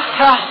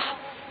يصحح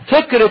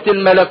فكرة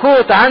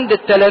الملكوت عند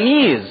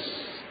التلاميذ،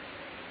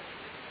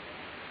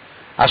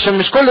 عشان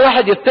مش كل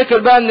واحد يفتكر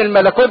بقى ان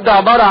الملكوت ده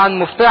عبارة عن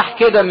مفتاح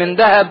كده من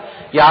ذهب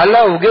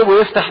يعلقه في جيبه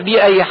ويفتح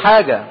بيه اي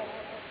حاجة.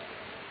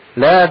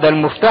 لا، ده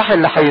المفتاح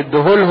اللي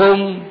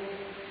هيديهولهم،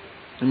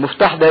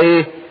 المفتاح ده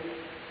ايه؟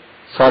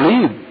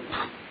 صليب.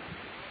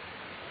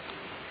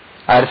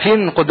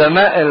 عارفين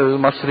قدماء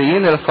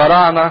المصريين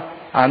الفراعنة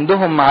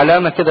عندهم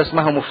علامة كده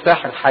اسمها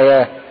مفتاح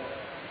الحياة،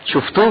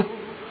 شفتوه؟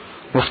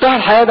 مفتاح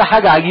الحياة ده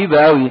حاجة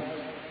عجيبة قوي،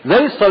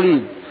 زي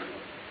الصليب،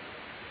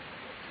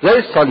 زي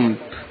الصليب.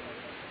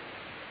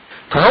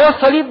 فهو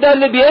الصليب ده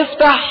اللي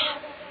بيفتح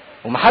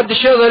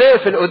ومحدش يقدر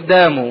يقفل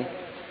قدامه،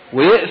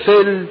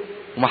 ويقفل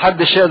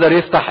ومحدش يقدر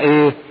يفتح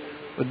ايه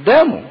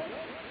قدامه.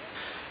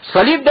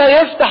 الصليب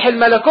ده يفتح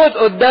الملكوت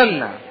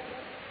قدامنا،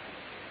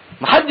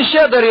 محدش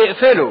يقدر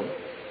يقفله.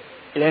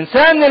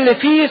 الانسان اللي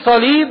فيه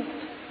صليب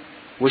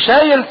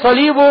وشايل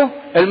صليبه،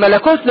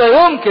 الملكوت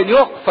لا يمكن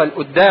يقفل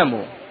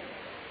قدامه.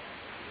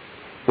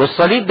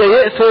 والصليب ده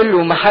يقفل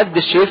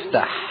ومحدش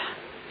يفتح.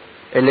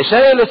 اللي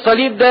شايل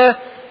الصليب ده،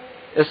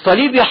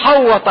 الصليب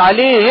يحوط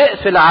عليه،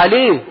 يقفل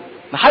عليه،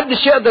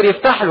 محدش يقدر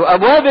يفتح له.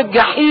 ابواب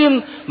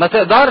الجحيم ما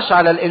تقدرش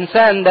على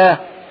الانسان ده.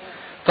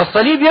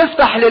 فالصليب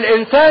يفتح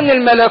للانسان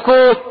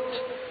الملكوت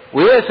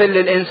ويقفل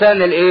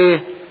للانسان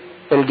الايه؟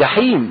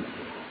 الجحيم.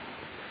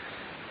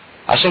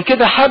 عشان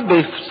كده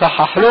حب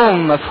يصحح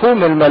لهم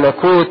مفهوم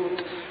الملكوت،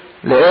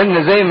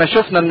 لان زي ما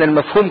شفنا ان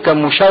المفهوم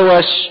كان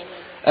مشوش.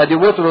 ادي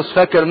بطرس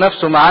فاكر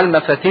نفسه مع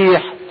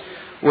المفاتيح،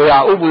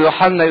 ويعقوب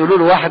ويوحنا يقولوا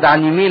له واحد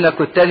عن يمينك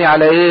والتاني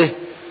على ايه؟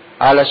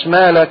 على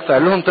شمالك.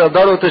 فقال لهم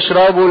تقدروا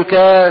تشربوا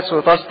الكاس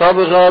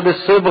وتصطبغوا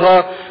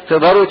بالصبغة،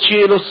 تقدروا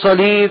تشيلوا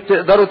الصليب،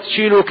 تقدروا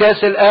تشيلوا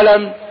كاس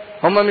الألم.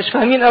 هم مش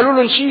فاهمين، قالوا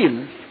له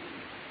نشيل.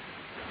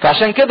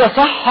 فعشان كده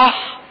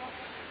صحح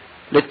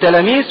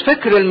للتلاميذ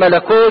فكر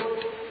الملكوت،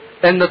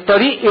 ان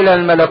الطريق الى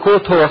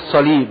الملكوت هو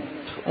الصليب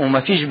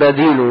ومفيش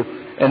بديله،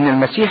 ان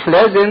المسيح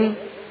لازم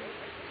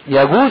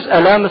يجوز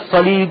آلام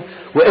الصليب،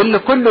 وان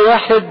كل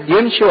واحد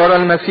يمشي ورا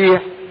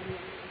المسيح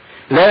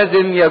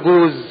لازم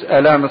يجوز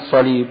آلام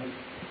الصليب.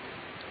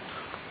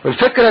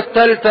 والفكرة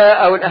الثالثة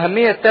او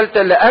الاهمية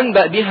الثالثة اللي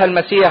انبأ بها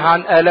المسيح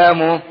عن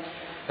آلامه،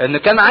 انه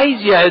كان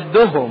عايز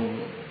يعدهم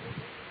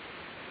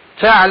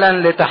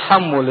فعلا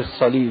لتحمل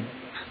الصليب،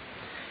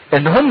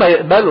 ان هم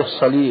يقبلوا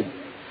الصليب.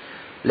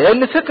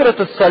 لان فكرة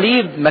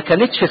الصليب ما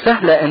كانتش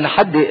سهلة ان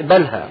حد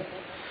يقبلها،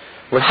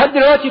 ولحد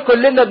دلوقتي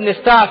كلنا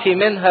بنستعفي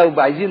منها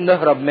وعايزين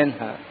نهرب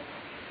منها.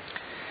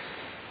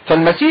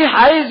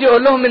 فالمسيح عايز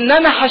يقول لهم ان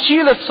انا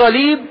هشيل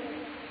الصليب،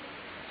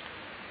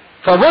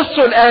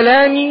 فبصوا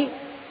لآلامي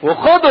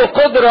وخدوا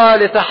قدرة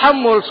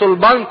لتحمل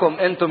صلبانكم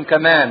انتم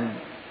كمان.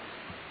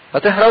 ما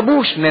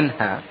تهربوش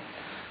منها،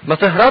 ما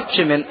تهربش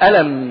من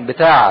ألم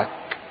بتاعك.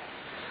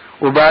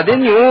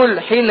 وبعدين يقول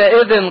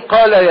حينئذ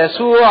قال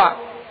يسوع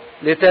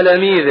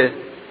لتلاميذه،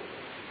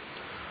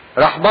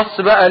 راح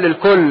بص بقى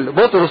للكل.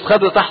 بطرس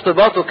خده تحت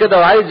باطه كده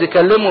وعايز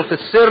يكلمه في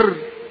السر،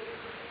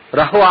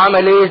 راح هو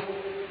عمل ايه؟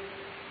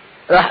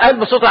 راح قال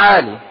بصوت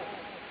عالي،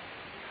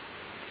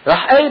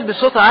 راح قايل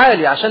بصوت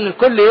عالي عشان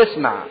الكل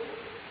يسمع.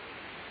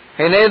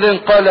 حينئذ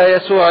قال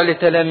يسوع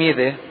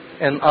لتلاميذه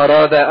ان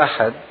اراد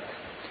احد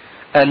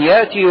ان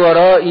ياتي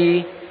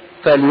ورائي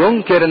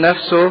فلينكر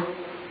نفسه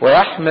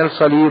ويحمل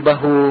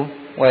صليبه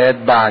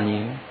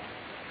ويتبعني.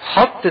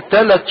 حط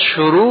 3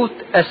 شروط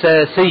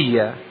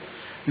اساسية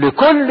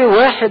لكل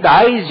واحد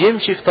عايز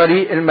يمشي في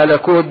طريق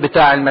الملكوت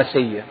بتاع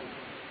المسيح.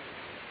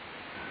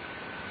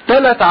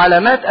 3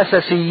 علامات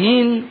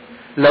اساسيين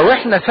لو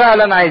احنا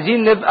فعلا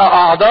عايزين نبقى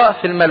اعضاء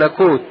في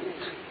الملكوت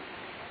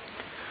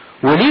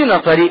ولينا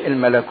طريق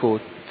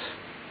الملكوت.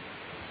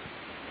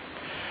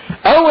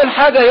 اول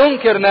حاجة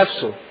ينكر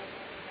نفسه.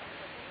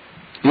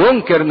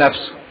 ينكر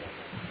نفسه.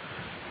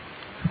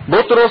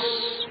 بطرس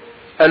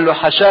قال له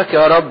حشاك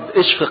يا رب،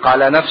 اشفق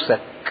على نفسك،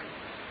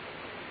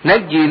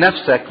 نجي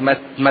نفسك،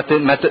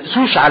 ما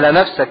تقسوش على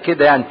نفسك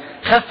كده، يعني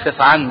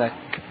خفف عنك.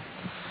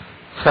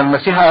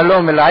 فالمسيح قال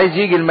لهم اللي عايز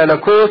يجي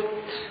الملكوت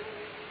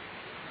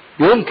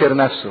ينكر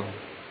نفسه،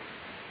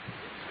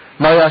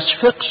 ما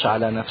يشفقش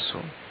على نفسه.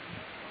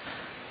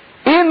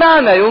 ايه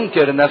معنى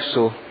ينكر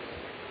نفسه؟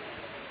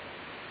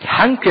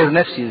 هنكر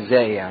نفسي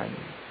ازاي يعني؟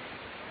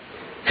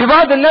 في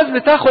بعض الناس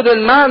بتاخد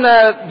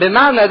المعنى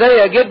بمعنى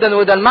ضيق جدا،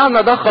 وده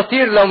المعنى ده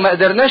خطير. لو ما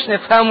قدرناش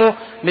نفهمه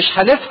مش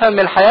هنفهم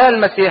الحياة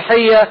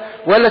المسيحية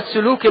ولا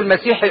السلوك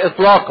المسيحي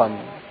اطلاقا،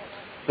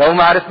 لو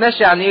ما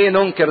عرفناش يعني ايه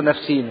ننكر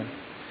نفسينا.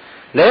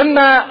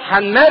 لإما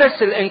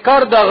هنمارس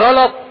الانكار ده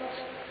غلط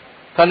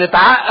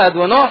فنتعقد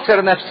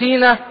ونعصر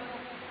نفسينا،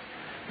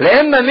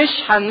 لإما مش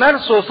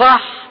هنمارسه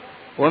صح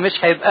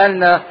ومش هيبقى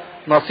لنا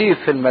نصيب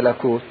في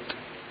الملكوت.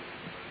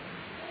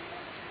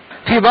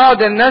 في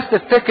بعض الناس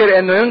تفتكر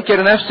انه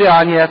ينكر نفسه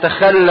يعني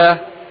يتخلى،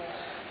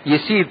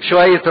 يسيب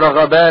شوية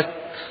رغبات،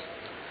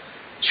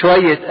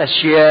 شوية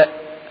اشياء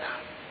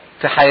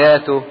في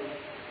حياته،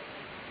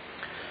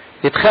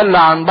 يتخلى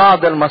عن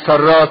بعض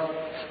المسرات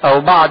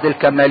او بعض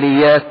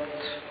الكماليات.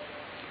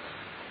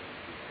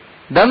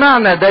 ده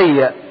معنى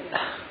ضيق،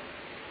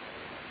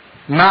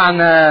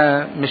 معنى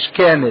مش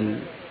كامل.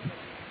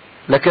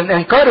 لكن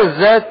انكار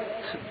الذات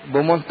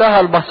بمنتهى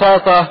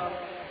البساطة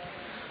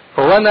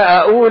هو انا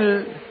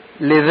اقول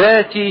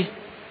لذاتي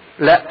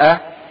لا،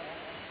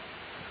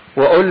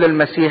 واقول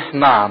للمسيح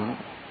نعم.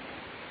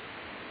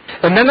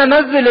 ان انا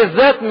انزل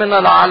الذات من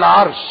على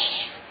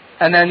العرش،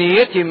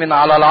 انانيتي من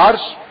على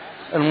العرش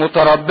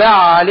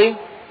المتربعة عليه،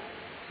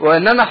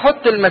 وان انا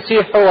احط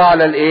المسيح هو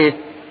على الايه؟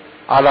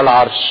 على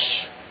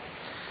العرش.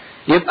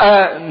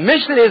 يبقى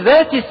مش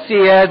لذاتي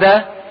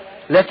السيادة،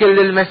 لكن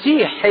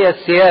للمسيح هي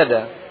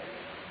السيادة.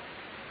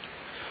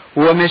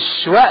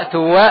 ومش وقت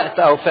ووقت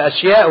او في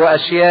اشياء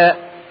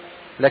واشياء،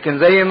 لكن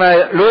زي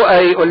ما لوقا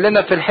يقول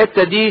لنا في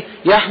الحتة دي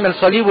يحمل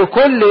صليبه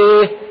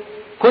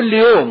كل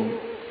يوم.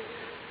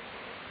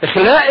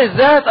 اخلاء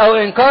الذات او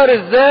انكار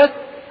الذات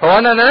هو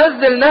انا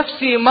انزل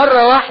نفسي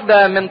مرة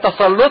واحدة من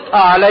تسلطها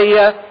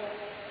عليا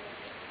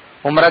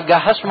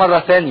ومرجعهاش مرة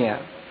ثانية،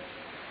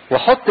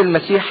 وحط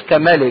المسيح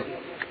كملك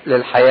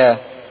للحياة.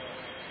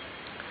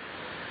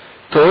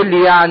 تقول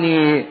لي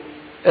يعني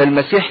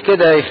المسيح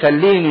كده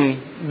يخليني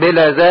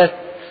بلا ذات،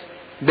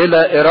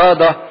 بلا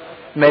ارادة،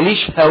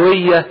 ماليش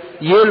هوية،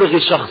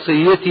 يلغي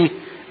شخصيتي،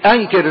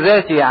 انكر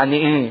ذاتي؟ يعني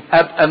ايه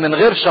ابقى من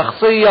غير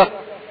شخصية؟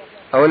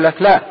 اقول لك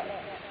لا،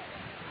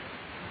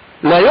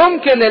 لا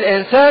يمكن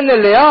الانسان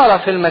اللي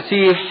يعرف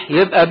المسيح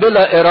يبقى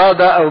بلا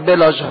ارادة او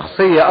بلا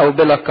شخصية او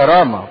بلا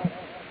كرامة.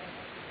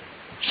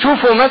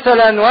 شوفوا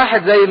مثلا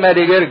واحد زي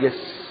ماري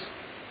جرجس.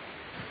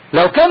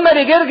 لو كان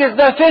ماري جرجس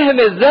ده فهم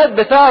الذات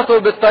بتاعته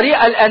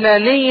بالطريقة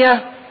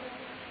الانانية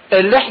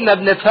اللي احنا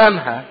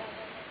بنفهمها،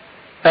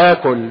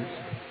 اكل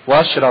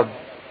واشرب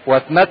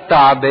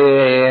واتمتع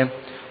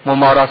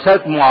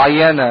بممارسات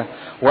معينة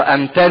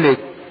وامتلك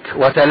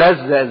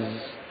وتلذذ،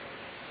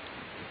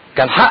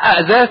 كان حقق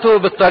ذاته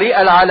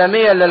بالطريقة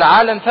العالمية اللي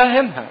العالم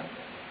فهمها،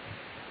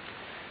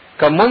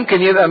 كان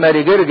ممكن يبقى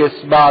ماري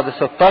جرجس بعد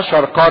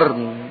 16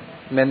 قرن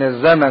من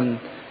الزمن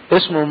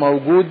اسمه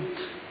موجود،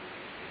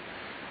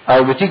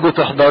 او بتيجوا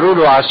تحضروا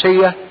له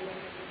عشية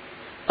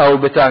او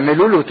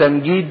بتعملوا له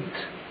تمجيد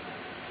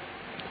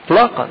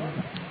اطلاقا.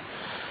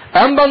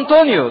 أنبا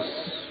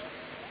أنطونيوس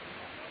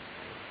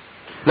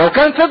لو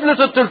كان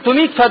فضلت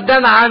 300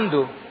 فدان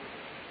عنده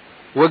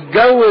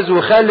واتجوز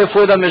وخلف،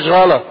 وده مش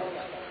غلط،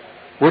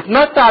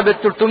 واتمتع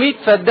 300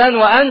 فدان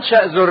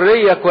وانشأ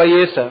ذرية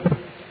كويسة،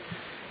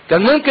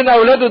 كان ممكن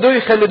اولاده دول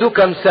يخلدوه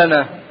كم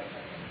سنة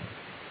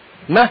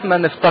مهما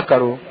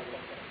نفتكروا؟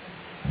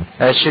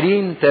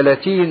 20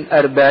 30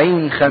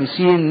 40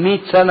 50 100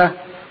 سنة،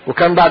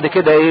 وكان بعد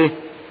كده ايه؟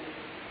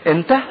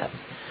 انتهى.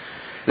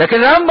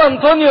 لكن أنبا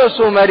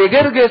أنطونيوس وماري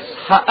جرجس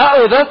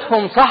حققوا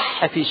ذاتهم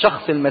صح في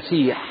شخص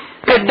المسيح،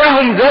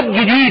 اداهم ذات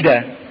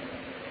جديدة،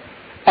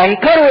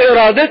 انكروا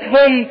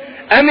ارادتهم،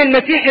 ام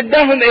المسيح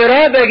اداهم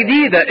ارادة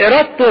جديدة،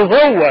 ارادته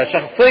هو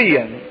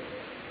شخصيا.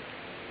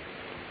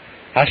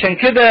 عشان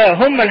كده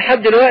هم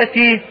لحد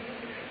دلوقتي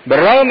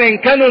بالرغم ان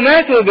كانوا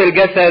ماتوا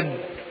بالجسد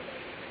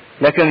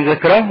لكن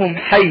ذكرهم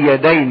حية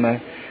دايما،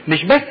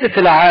 مش بس في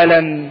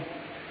العالم،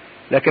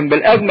 لكن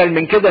بالاجمل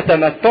من كده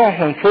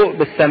تمتعهم فوق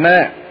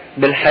بالسماء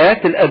بالحياة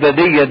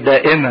الابدية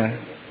الدائمة.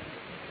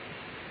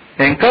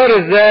 انكار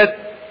الذات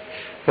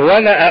هو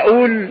انا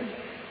اقول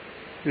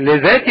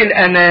لذاتي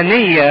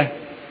الانانية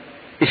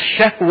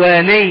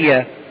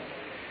الشهوانية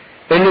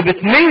اللي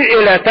بتميل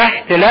الى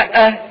تحت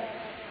لا،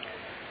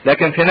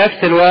 لكن في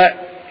نفس الوقت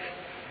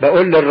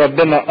بقول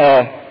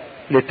لربنا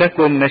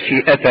لتكن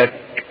مشيئتك،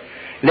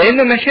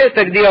 لان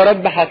مشيئتك دي يا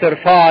رب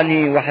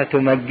هترفعني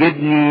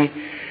وهتمجدني،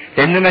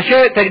 لان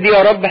مشيئتك دي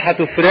يا رب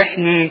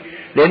هتفرحني،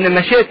 لان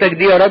مشيئتك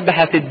دي يا رب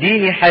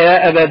هتديني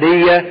حياة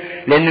ابدية،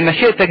 لان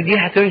مشيئتك دي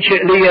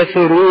هتنشئ لي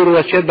سرور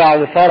وشبع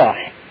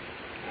وفرح.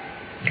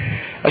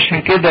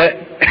 عشان كده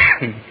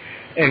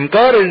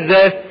انكار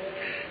الذات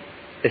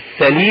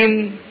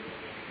السليم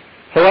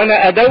هو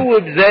انا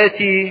ادوب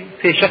ذاتي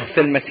في شخص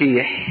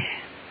المسيح،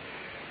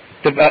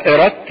 تبقى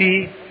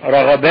ارادتي،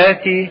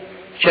 رغباتي،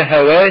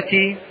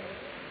 شهواتي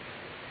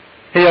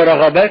هي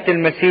رغبات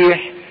المسيح،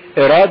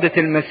 ارادة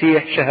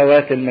المسيح،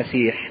 شهوات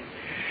المسيح.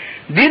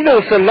 دي اللي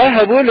وصل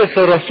لها بولس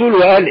الرسول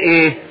وقال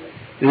ايه؟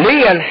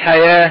 لي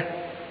الحياة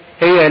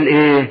هي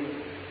الايه؟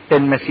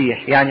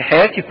 المسيح. يعني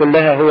حياتي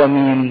كلها هو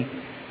مين؟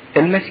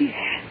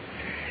 المسيح.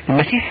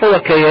 المسيح هو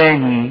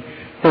كياني،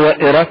 هو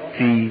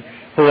ارادتي،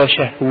 هو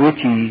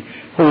شهوتي،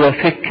 هو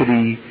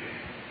فكري،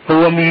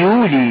 هو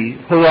ميولي،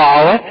 هو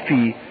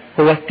عواطفي،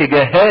 هو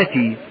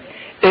اتجاهاتي.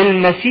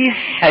 المسيح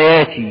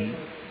حياتي،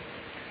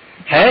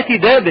 حياتي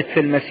دابت في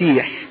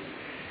المسيح،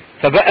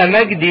 فبقى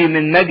مجدي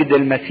من مجد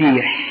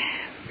المسيح،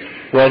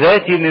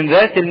 وذاتي من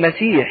ذات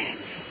المسيح،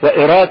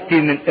 وارادتي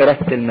من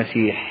ارادة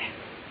المسيح.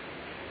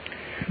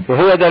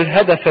 وهو ده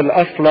الهدف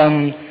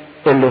الاصلا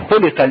اللي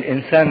خلق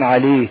الانسان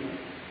عليه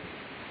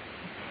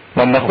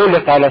لما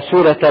خلق على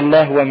صورة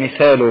الله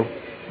ومثاله،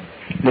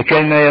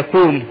 لكي ما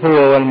يكون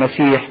هو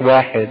والمسيح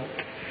واحد.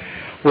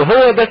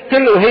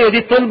 وهي دي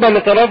الطلبة اللي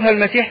طلبها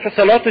المسيح في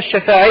صلاته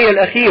الشفاعية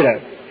الأخيرة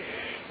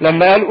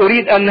لما قال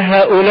أريد أن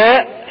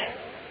هؤلاء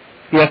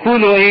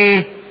يكونوا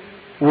إيه؟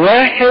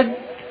 واحد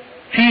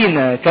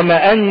فينا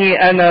كما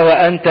أني أنا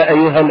وأنت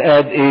أيها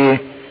الآب إيه؟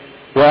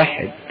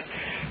 واحد.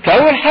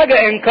 فأول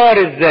حاجة إنكار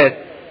الذات،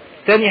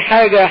 تاني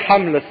حاجة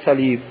حمل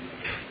الصليب.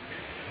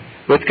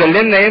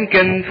 واتكلمنا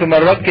يمكن في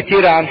مرات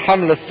كتيرة عن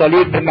حمل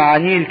الصليب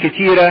بمعانيه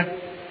الكتيرة،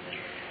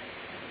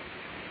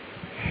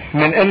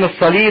 من ان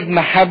الصليب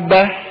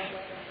محبة،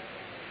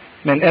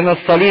 من ان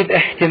الصليب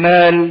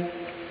احتمال،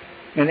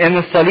 من ان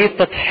الصليب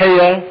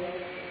تضحية،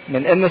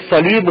 من ان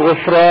الصليب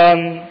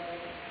غفران.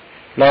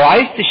 لو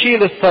عايز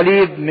تشيل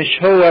الصليب،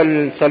 مش هو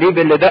الصليب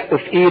اللي دقه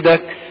في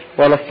ايدك،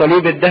 ولا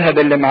الصليب الذهب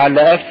اللي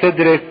معلقاه في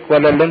صدرك،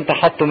 ولا اللي انت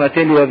حاطه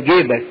ماتيليا في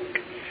جيبك،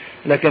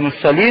 لكن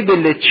الصليب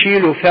اللي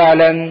تشيله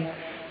فعلا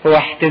هو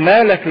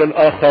احتمالك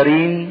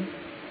للآخرين،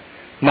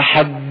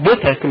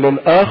 محبتك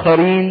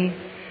للآخرين،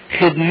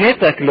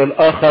 خدمتك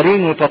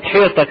للآخرين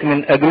وتضحيتك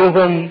من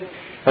أجلهم،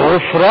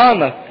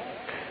 غفرانك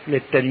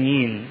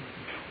للتانيين.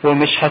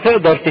 ومش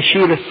هتقدر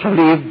تشيل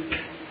الصليب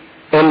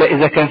إلا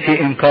إذا كان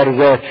في إنكار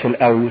ذات في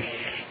الأول،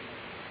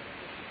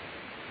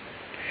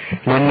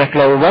 لأنك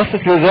لو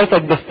باصت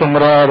لذاتك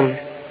باستمرار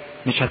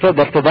مش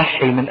هتقدر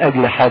تضحي من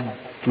أجل حد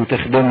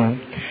وتخدمه،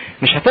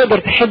 مش هتقدر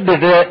تحب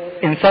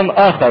إنسان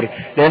آخر،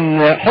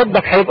 لأن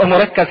حبك هيبقى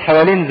مركز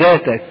حوالين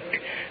ذاتك.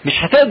 مش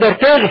هتقدر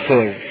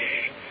تغفر،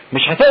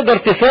 مش هتقدر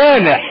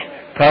تسامح،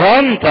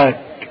 كرامتك،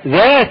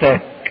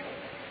 ذاتك.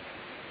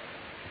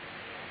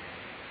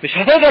 مش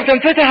هتقدر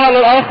تنفتح على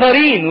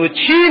الآخرين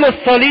وتشيل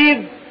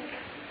الصليب،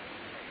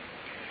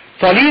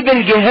 صليب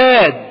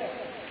الجهاد،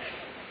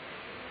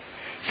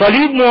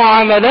 صليب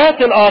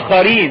معاملات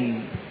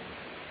الآخرين.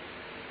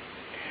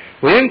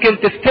 ويمكن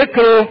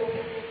تفتكروا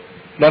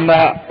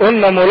لما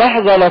قلنا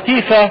ملاحظة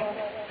لطيفة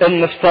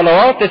ان في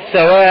صلوات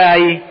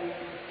السواعي،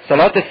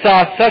 صلاة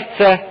الساعة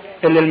 6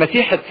 اللي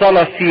المسيح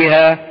اتصلى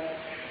فيها،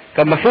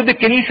 كان المفروض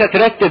الكنيسة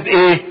ترتب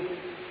ايه؟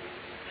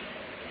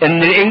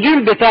 ان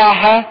الانجيل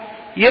بتاعها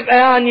يبقى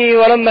يعني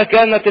ولما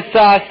كانت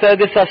الساعة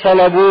 6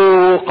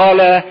 صلبوه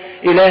قال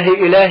الهي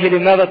الهي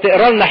لماذا،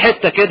 تقرا لنا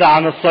حتة كده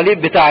عن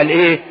الصليب بتاع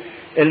الايه؟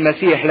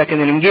 المسيح.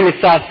 لكن الانجيل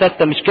الساعة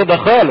 6 مش كده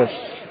خالص.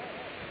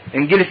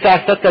 انجيل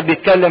الساعة 6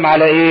 بيتكلم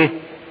على ايه؟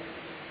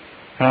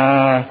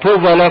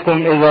 طوبى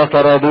لكم اذا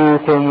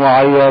طردوكم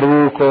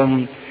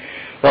وعيروكم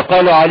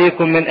وقالوا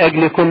عليكم من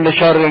اجل كل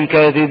شر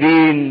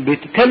كاذبين.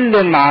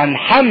 بيتكلم عن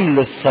حمل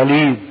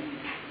الصليب،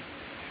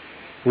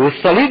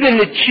 والصليب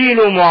اللي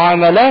تشيله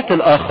معاملات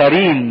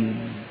الاخرين،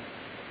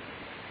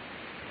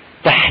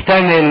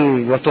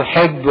 تحتمل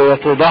وتحب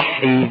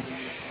وتضحي.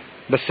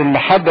 بس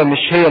المحبة مش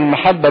هي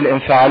المحبة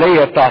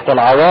الانفعالية بتاعت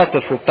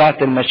العواطف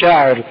وبتاعت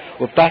المشاعر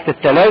وبتاعت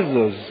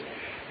التلذذ،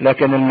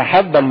 لكن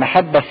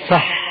المحبة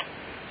الصح.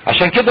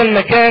 عشان كده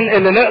المكان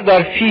اللي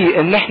نقدر فيه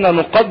ان احنا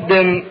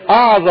نقدم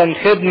اعظم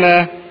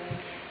خدمة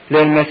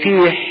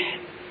للمسيح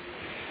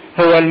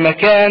هو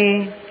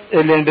المكان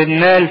اللي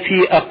بننال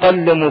فيه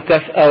اقل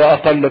مكافأة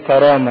واقل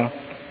كرامة،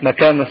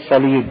 مكان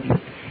الصليب.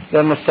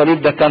 لان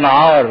الصليب ده كان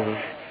عار،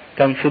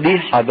 كان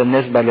فضيحة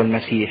بالنسبة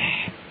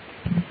للمسيح.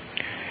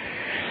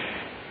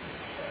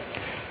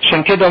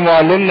 عشان كده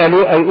معلمنا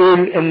لوقا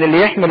يقول ان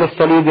اللي يحمل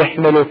الصليب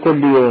يحمله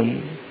كل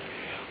يوم.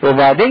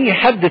 وبعدين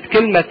يحدد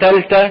كلمة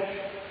ثالثة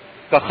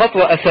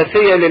كخطوة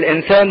اساسية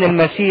للانسان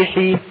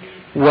المسيحي: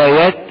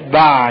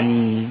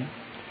 ويتبعني.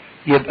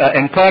 يبقى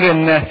انكار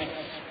النفس،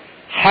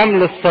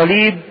 حمل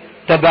الصليب،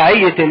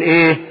 تبعية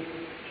الايه؟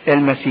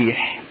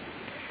 المسيح.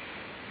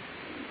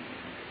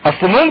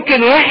 اصل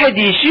ممكن واحد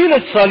يشيل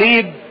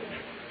الصليب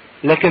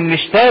لكن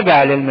مش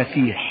تابع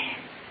للمسيح.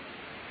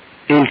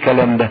 ايه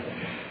الكلام ده؟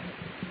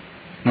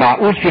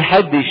 معقول في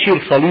حد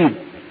يشيل صليب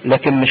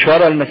لكن مش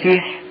ورا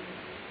المسيح؟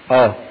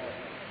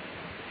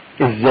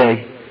 ازاي؟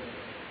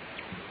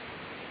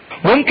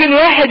 ممكن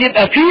واحد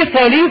يبقى فيه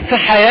صليب في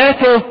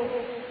حياته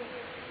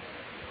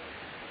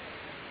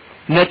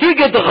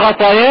نتيجة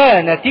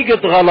خطاياه،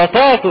 نتيجة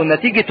غلطاته،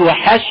 نتيجة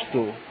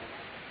وحشته.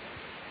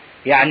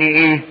 يعني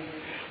ايه؟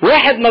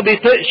 واحد ما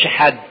بيطقش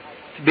حد،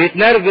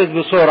 بيتنرفز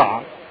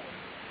بسرعة،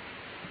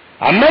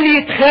 عمال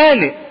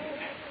يتخانق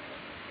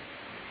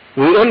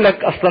ويقول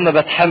لك اصلا انا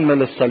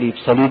بتحمل الصليب.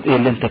 صليب ايه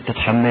اللي انت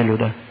بتتحمله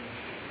ده؟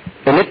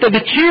 اللي انت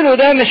بتشيله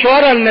ده مش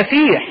ورا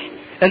المسيح.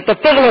 انت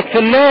بتغلط في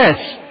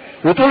الناس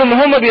وتقول ان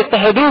هما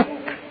بيضطهدوك،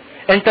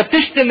 انت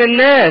بتشتم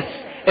الناس،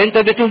 انت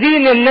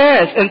بتهين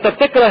الناس، انت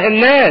بتكره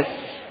الناس،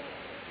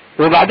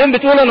 وبعدين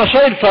بتقول انا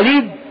شايل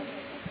صليب.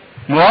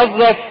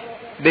 موظف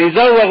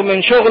بيزوغ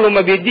من شغله،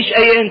 ما بيديش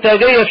اي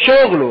انتاجية في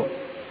شغله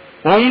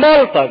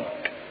ومبلطج،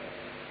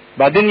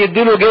 بعدين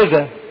يديله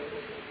جزا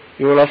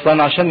يقول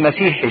اصلا عشان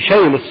مسيحي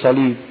شايل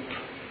الصليب.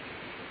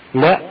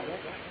 لا،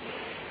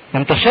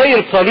 انت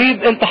شايل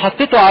صليب انت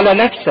حطيته على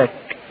نفسك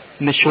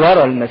مش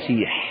ورا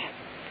المسيح.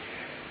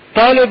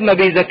 طالب ما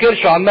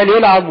بيذاكرش وعمال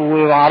يلعب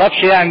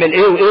ومعرفش يعمل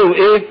ايه وايه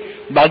وايه،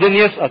 بعدين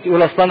يسقط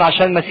يقول اصلا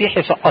عشان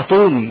مسيحي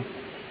سقطوني.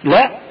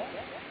 لا،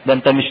 ده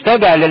انت مش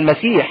تابع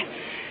للمسيح،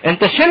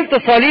 انت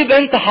شلت صليب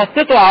انت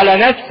حطيته على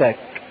نفسك.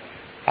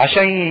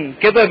 عشان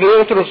كده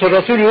بطرس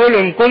الرسول يقول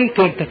ان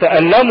كنتم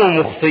تتألموا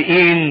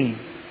مخطئين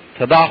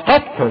فده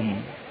عقابكم.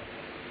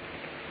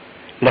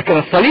 لكن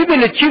الصليب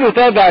اللي تشيله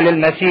تابع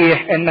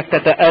للمسيح انك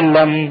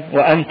تتألم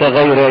وانت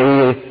غير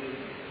ايه؟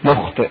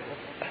 مخطئ.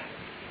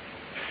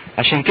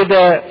 عشان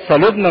كده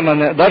صليبنا ما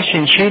نقدرش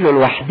نشيله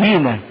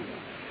لوحدينا،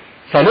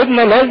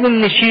 صليبنا لازم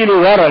نشيله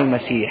ورا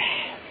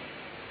المسيح،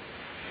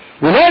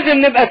 ولازم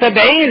نبقى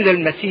تابعين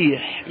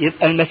للمسيح،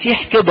 يبقى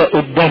المسيح كده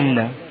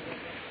قدامنا.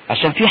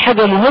 عشان في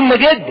حاجة مهمة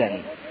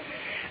جدا،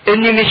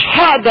 اني مش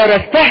هقدر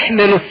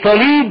استحمل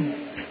الصليب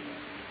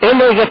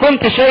الا اذا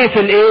كنت شايف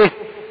الايه؟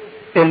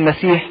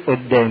 المسيح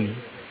قدامي.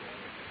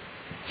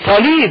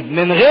 صليب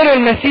من غير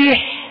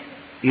المسيح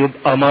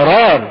يبقى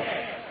مرار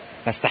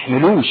ما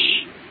استحملوش،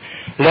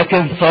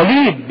 لكن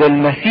صليب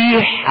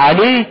بالمسيح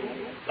عليه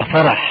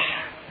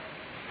فرح.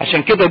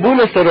 عشان كده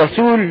بولس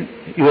الرسول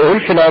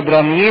يقول في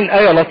العبرانيين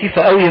آية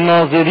لطيفة قوي: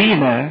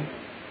 ناظرين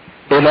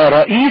الى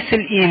رئيس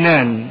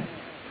الايمان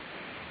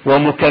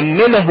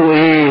ومكمله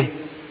ايه؟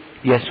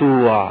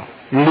 يسوع.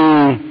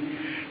 ليه؟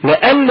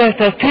 لئلا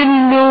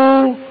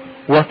تكلوا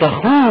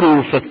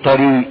وتخوروا في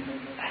الطريق.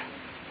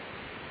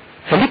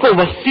 خليكوا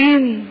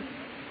باصين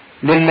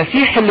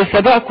للمسيح اللي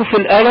سبقكوا في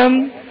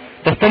الألم،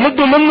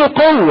 تستمدوا منه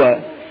قوة،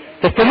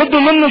 تستمدوا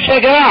منه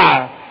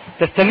شجاعة،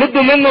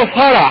 تستمدوا منه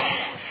فرح.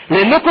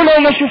 لانكم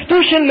لو ما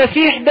شفتوش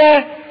المسيح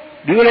ده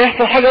بيقول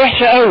هيحصل حاجة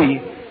وحشة قوي.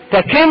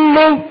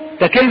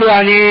 تكلوا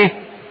يعني ايه؟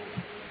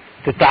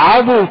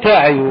 تتعبوا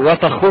وتعيوا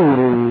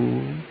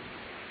وتخوروا،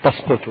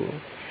 تسقطوا.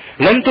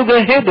 لن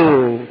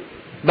تجاهدوا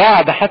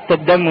بعد حتى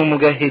الدم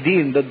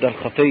مجاهدين ضد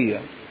الخطية.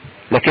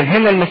 لكن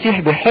هنا المسيح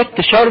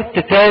بيحط شرط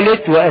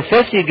ثالث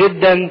واساسي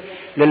جدا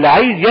للي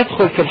عايز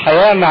يدخل في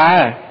الحياة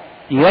معاه: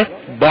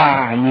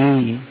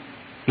 يتبعني.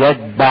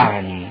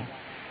 يتبعني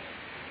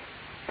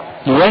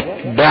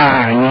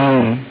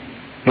يتبعني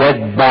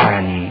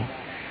يتبعني.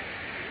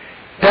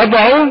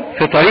 تبعه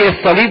في طريق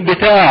الصليب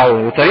بتاعه،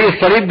 وطريق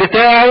الصليب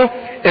بتاعه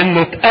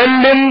انه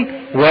تألم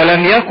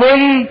ولم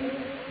يكن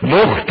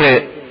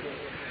مخطئ.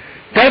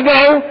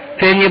 تبعه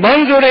في اني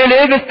بنظر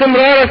اليه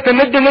باستمرار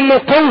استمد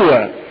منه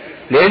قوة،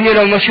 لاني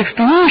لو ما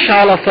شفتهوش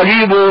على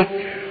صليبه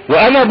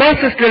وانا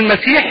باصص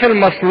للمسيح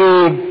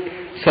المصلوب،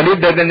 الصليب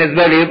ده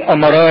بالنسبة لي يبقى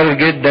مرار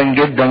جدا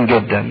جدا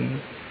جدا.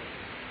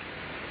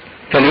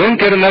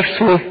 فلينكر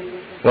نفسه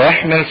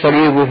ويحمل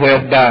صليبه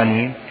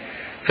ويتبعني،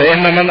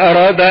 فإن من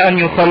أراد أن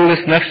يخلص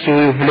نفسه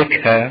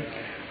يهلكها،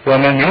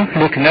 ومن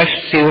يهلك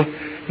نفسه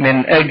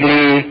من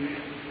أجلي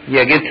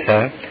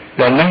يجدها.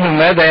 لأنه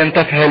ماذا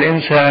ينتفع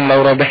الإنسان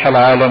لو ربح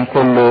العالم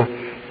كله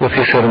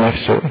وخسر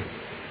نفسه؟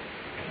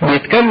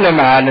 بيتكلم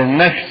عن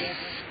النفس،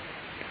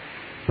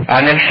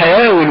 عن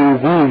الحياة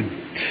والوجود.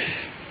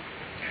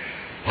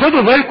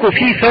 خدوا بالكم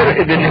في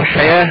فرق بين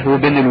الحياة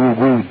وبين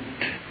الوجود.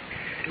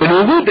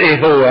 الوجود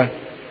ايه هو؟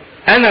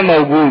 انا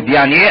موجود.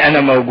 يعني ايه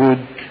انا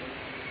موجود؟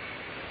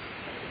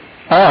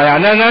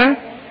 يعني انا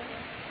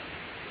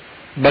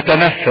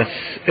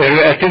بتنفس،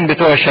 الرئتين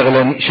بتوعي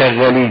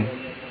شغالين،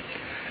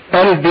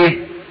 قلبي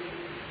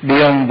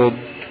بينبض،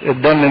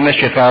 الدم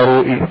ماشي في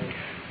عروقي،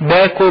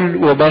 باكل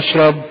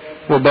وبشرب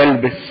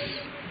وبلبس.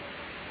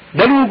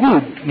 ده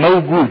الوجود،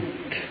 موجود.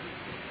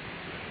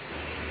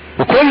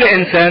 وكل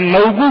انسان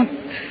موجود.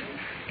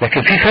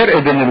 لكن في فرق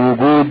بين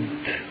الوجود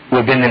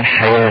وبين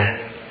الحياة.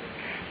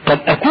 قد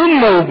اكون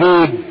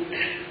موجود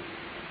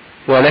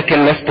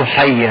ولكن لست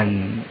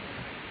حيا.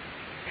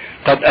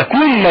 قد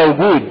اكون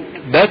موجود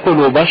باكل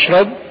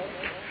وبشرب،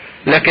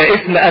 لك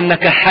اسم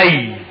انك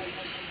حي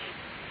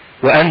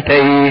وانت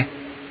ايه؟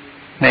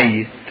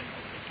 ميت.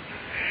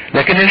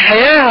 لكن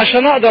الحياة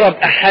عشان اقدر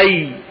ابقى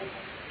حي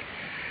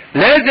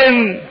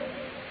لازم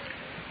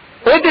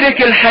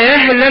ادرك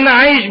الحياة اللي انا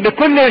عايش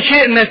بكل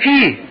شيء ما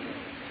فيه،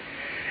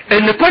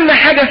 ان كل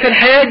حاجة في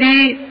الحياة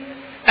دي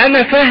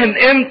انا فاهم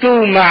قيمته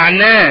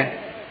ومعناه.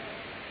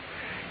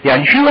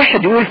 يعني في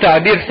واحد يقول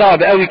تعبير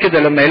صعب قوي كده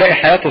لما يلاقي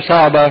حياته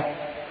صعبة،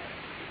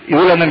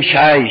 يقول انا مش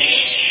عايش.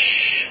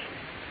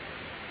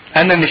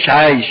 انا مش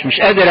عايش،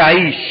 مش قادر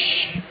اعيش،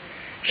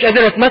 مش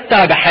قادر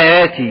اتمتع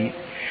بحياتي،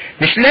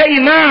 مش لاقي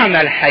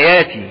معنى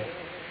لحياتي،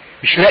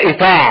 مش لاقي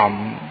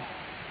طعم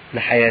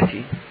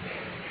لحياتي.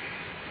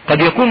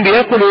 قد يكون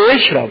بياكل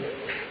ويشرب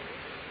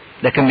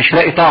لكن مش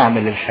لاقي طعم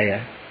للحياة،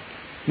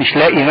 مش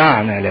لاقي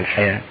معنى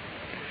للحياة.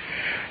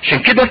 عشان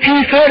كده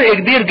في فرق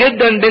كبير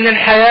جدا بين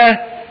الحياة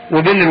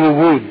وبين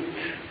الوجود.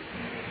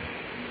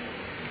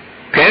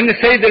 كأن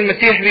السيد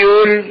المسيح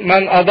بيقول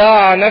من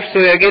أضاع نفسه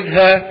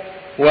يجدها،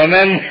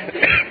 ومن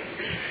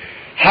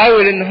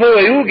حاول ان هو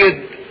يوجد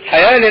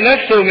حياة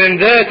لنفسه من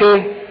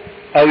ذاته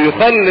او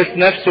يخلص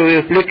نفسه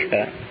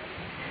ويهلكها.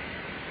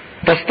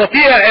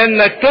 تستطيع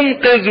انك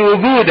تنقذ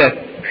وجودك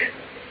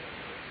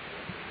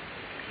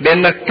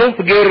بانك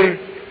تهجر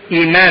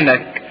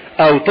ايمانك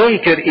او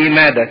تنكر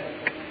ايمانك.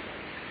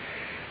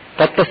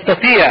 قد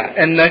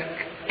تستطيع انك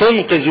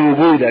تنقذ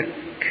وجودك،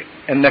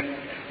 انك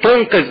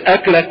تنقذ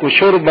اكلك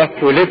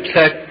وشربك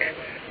ولبسك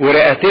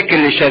ورئتك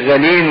اللي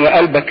شغالين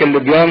وقلبك اللي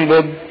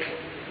بينبض.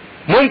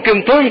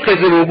 ممكن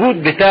تنقذ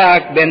الوجود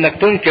بتاعك بانك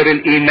تنكر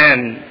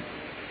الايمان.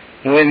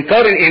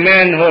 وانكار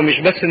الايمان هو مش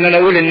بس ان انا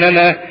اقول ان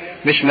انا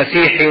مش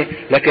مسيحي،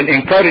 لكن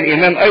انكار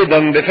الايمان ايضا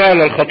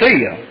بفعل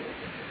الخطية،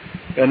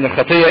 لان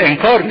الخطية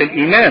انكار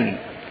للايمان.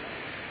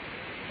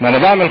 ما انا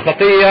بعمل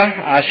خطية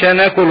عشان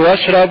اكل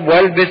واشرب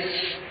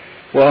والبس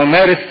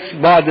وامارس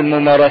بعض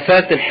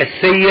الممارسات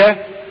الحسية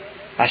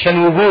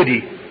عشان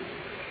وجودي.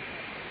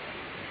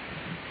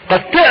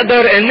 قد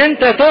تقدر ان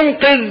انت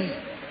تنقذ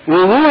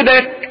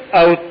وجودك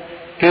او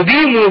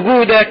تديم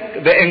وجودك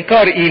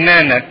بانكار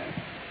ايمانك،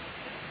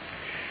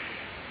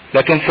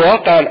 لكن في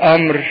واقع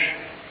الامر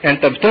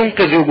انت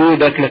بتنقذ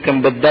وجودك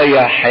لكن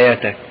بتضيع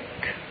حياتك،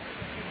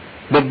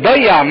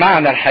 بتضيع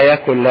معنى الحياة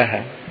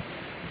كلها.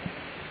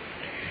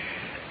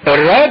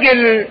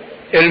 الراجل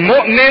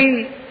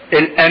المؤمن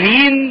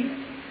الامين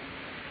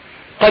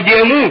قد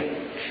يموت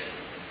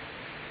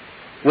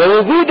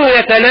ووجوده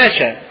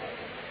يتلاشى،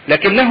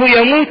 لكنه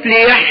يموت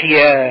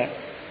ليحيا.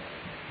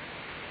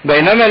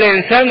 بينما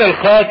الانسان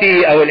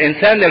الخاطئ او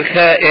الانسان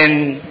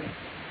الخائن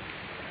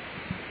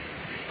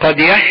قد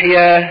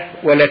يحيا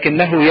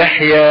ولكنه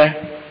يحيا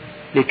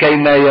لكي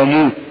ما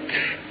يموت.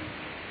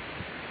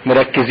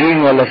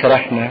 مركزين ولا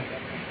سرحنا؟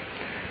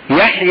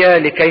 يحيا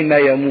لكي ما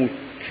يموت.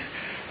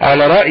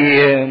 على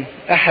رأي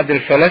احد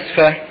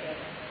الفلاسفة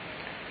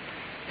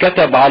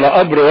كتب على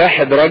قبر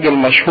واحد راجل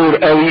مشهور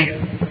قوي،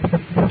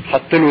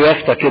 حط له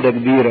يافطة كده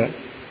كبيرة،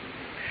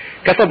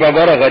 كتب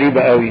عبارة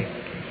غريبة قوي.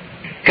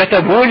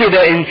 كتب ولد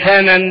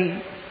انسانا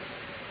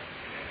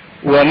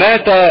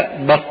ومات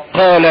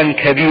بقالا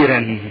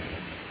كبيرا.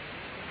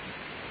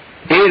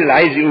 ايه اللي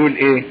عايز يقول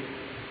ايه؟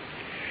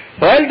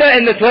 وقال ده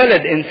ان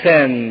اتولد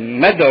انسان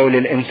مدعو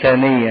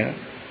للانسانية،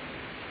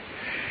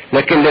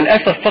 لكن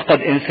للأسف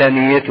فقد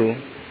انسانيته،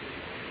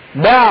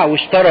 باع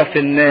واشترى في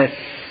الناس،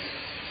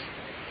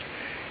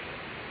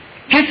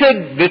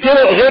 كسب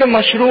بطرق غير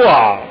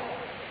مشروعة.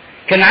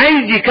 كان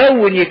عايز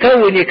يكون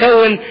يكون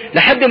يكون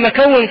لحد ما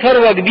كون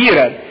ثروة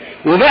كبيرة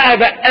وبقى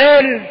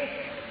بقال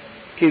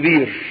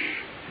كبير.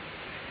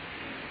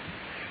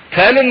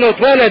 قال انه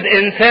اتولد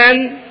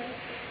انسان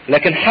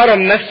لكن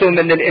حرم نفسه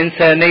من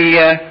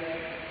الانسانية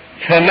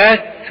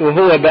فمات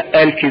وهو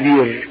بقال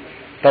كبير.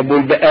 طب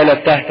والبقالة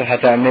بتاعته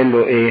هتعمل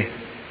له ايه؟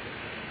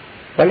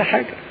 ولا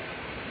حاجة.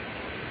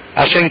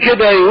 عشان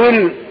كده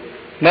يقول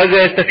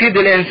ماذا يستفيد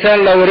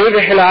الانسان لو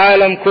ربح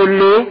العالم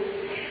كله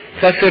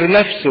خسر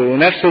نفسه،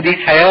 ونفسه دي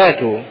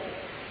حياته.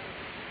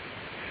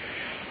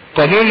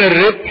 قانون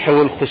الربح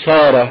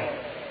والخسارة.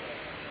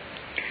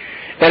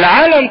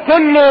 العالم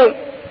كله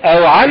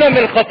او عالم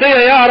الخطية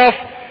يعرف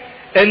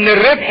ان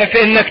الربح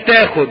في انك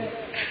تاخد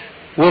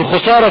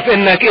والخسارة في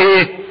انك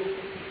ايه؟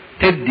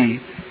 تدي.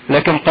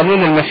 لكن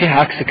قانون المسيح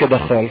عكس كده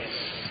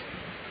خالص.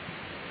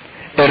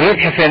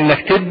 الربح في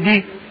انك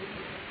تدي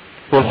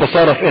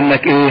والخسارة في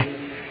انك ايه؟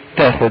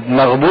 تاخد.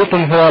 مغبوط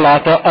هو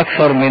العطاء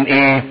اكثر من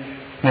ايه؟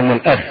 من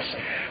الاخذ.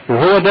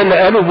 وهو ده اللي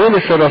قاله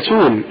بولس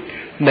الرسول،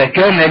 ما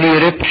كان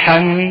لي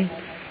ربحا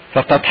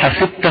فقد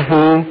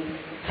حسبته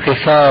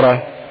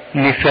خسارة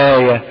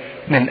نفاية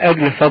من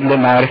اجل فضل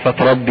معرفة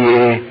ربي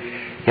ايه؟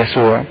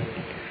 يسوع.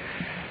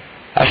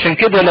 عشان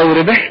كده لو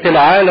ربحت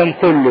العالم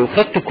كله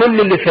وخدت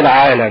كل اللي في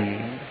العالم،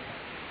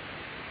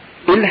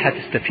 ايه اللي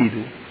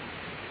هتستفيده؟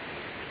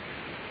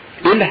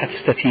 ايه اللي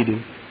هتستفيده؟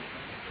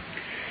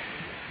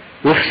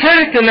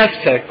 وخسرت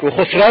نفسك.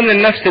 وخسران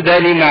النفس ده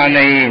ليه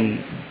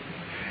معنيين.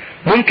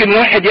 ممكن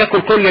واحد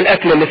ياكل كل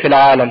الاكل اللي في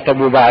العالم،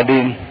 طب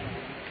وبعدين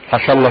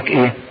حصل لك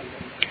ايه؟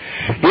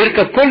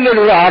 يركب كل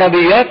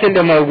العربيات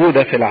اللي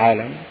موجودة في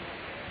العالم،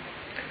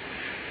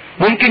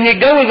 ممكن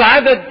يتجوز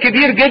عدد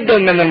كبير جدا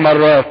من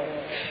المرات،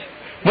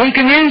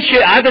 ممكن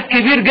ينشئ عدد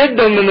كبير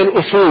جدا من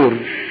القصور،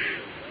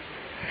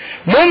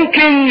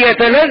 ممكن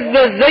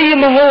يتلذذ زي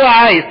ما هو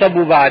عايز. طب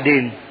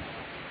وبعدين؟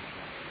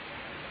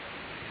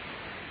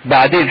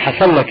 بعدين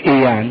حصل لك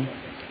ايه يعني؟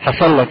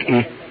 حصل لك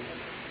ايه؟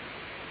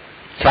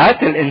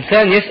 ساعات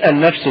الانسان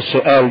يسأل نفسه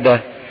السؤال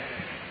ده،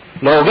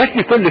 لو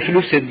جاتني كل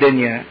فلوس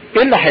الدنيا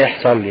ايه اللي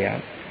هيحصل لي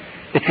يعني؟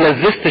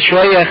 اتلذذت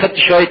شوية، خدت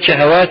شوية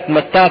شهوات،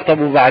 متعت، طب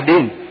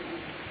وبعدين؟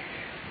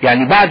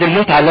 يعني بعد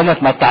المتعة اللي انا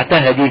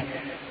اتمتعتها دي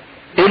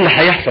ايه اللي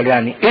هيحصل؟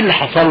 يعني ايه اللي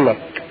حصل لك؟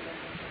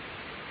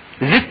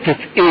 زدت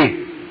في ايه؟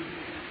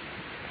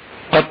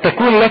 قد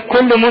تكون لك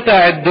كل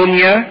متع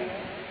الدنيا،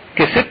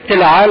 كسبت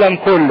العالم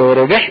كله،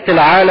 ربحت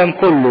العالم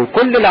كله،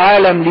 كل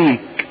العالم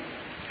ليك،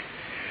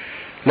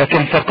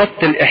 لكن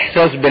فقدت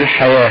الاحساس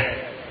بالحياة.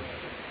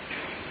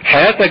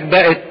 حياتك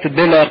بقت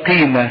بلا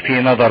قيمة في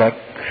نظرك،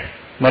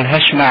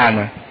 ملهاش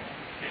معنى.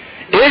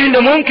 ايه اللي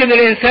ممكن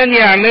الانسان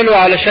يعمله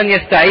علشان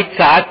يستعيد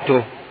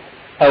سعادته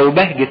او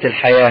بهجة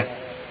الحياة؟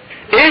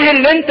 ايه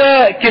اللي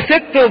انت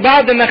كسبته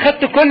بعد ما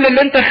خدت كل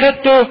اللي انت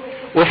خدته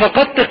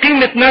وفقدت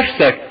قيمة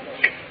نفسك؟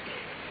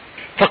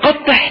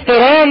 فقدت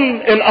احترام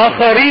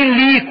الاخرين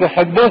ليك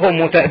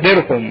وحبهم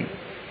وتقديرهم،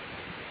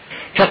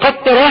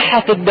 فقدت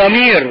راحة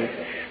الضمير،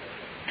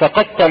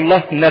 فقدت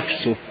الله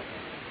نفسه.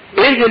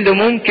 ايه اللي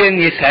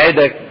ممكن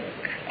يسعدك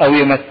او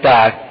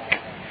يمتعك؟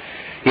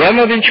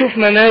 ياما بنشوف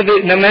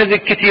نماذج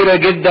كتيرة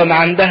جدا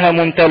عندها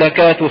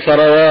ممتلكات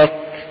وثروات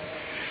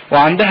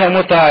وعندها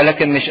متع،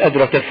 لكن مش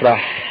قادرة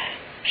تفرح،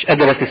 مش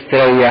قادرة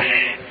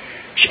تستريح،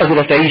 مش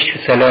قادرة تعيش في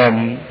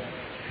سلام.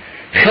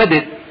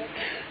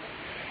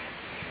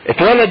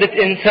 اتولدت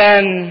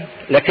انسان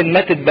لكن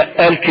ماتت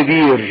بقال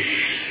كبير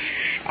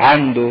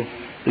عنده،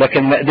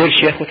 لكن ما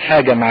قدرش ياخد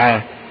حاجة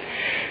معاه.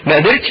 ما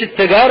قدرتش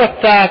التجارة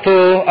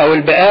بتاعته او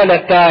البقالة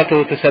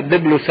بتاعته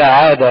تسبب له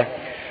سعادة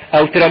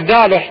او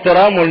ترجع له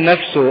احترامه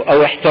لنفسه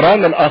او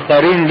احترام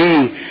الاخرين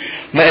ليه.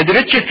 ما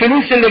قدرتش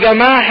الفلوس اللي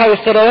جمعها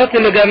والثروات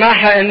اللي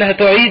جمعها انها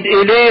تعيد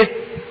اليه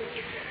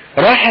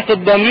راحة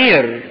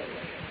الضمير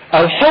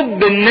او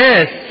حب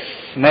الناس.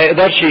 ما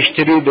يقدرش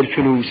يشتريه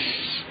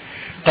بالفلوس.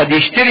 قد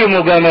يشتري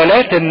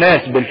مجاملات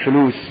الناس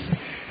بالفلوس،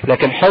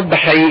 لكن حب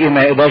حقيقي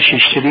ما يقدرش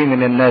يشتريه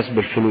من الناس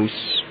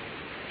بالفلوس.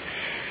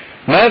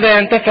 ماذا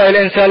ينتفع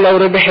الانسان لو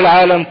ربح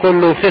العالم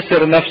كله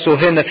وخسر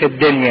نفسه هنا في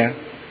الدنيا،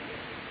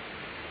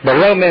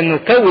 بالرغم انه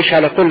كوش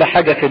على كل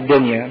حاجة في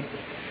الدنيا،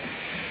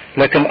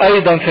 لكن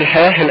ايضا في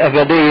الحياة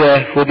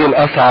الابدية ودي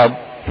الاصعب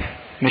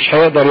مش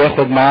هيقدر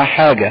ياخد معاه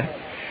حاجة.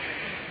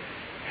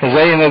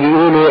 زي ما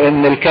بيقولوا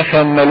ان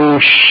الكفن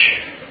ملوش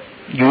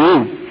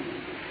جيوب.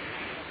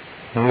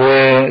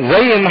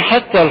 وزي ما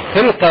حتى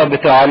الخلقة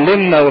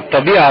بتعلمنا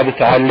والطبيعة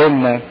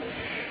بتعلمنا،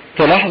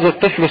 تلاحظوا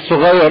الطفل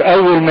الصغير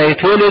اول ما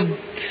يتولد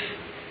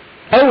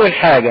اول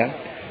حاجة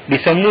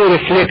بيسموه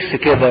ريفلكس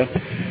كده،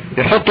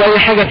 يحط اي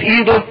حاجة في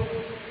ايده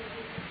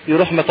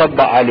يروح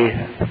مطبق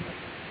عليها،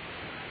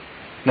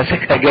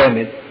 مسكها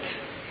جامد،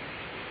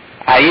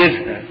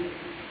 عايزها،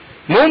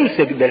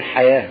 ممسك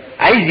بالحياة،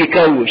 عايز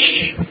يكوش.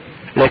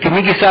 لكن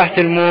يجي ساعة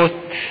الموت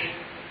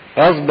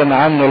غصبا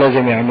عنه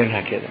لازم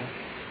يعملها كده،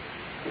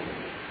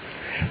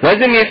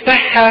 لازم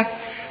يفتحها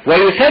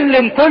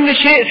ويسلم كل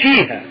شيء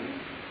فيها.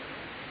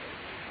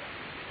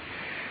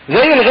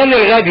 زي الغني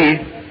الغبي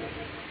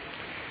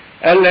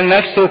قال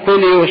لنفسه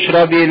كلي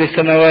واشربي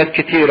لسنوات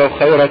كتيرة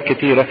وخيرات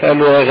كتيرة، فقال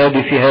له يا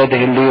غبي في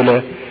هذه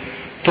الليلة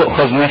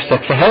تؤخذ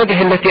نفسك،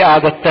 فهذه التي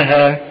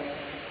أعددتها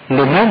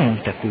لمن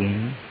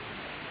تكون؟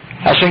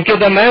 عشان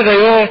كده ماذا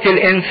يعطي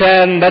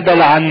الإنسان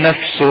بدل عن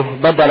نفسه،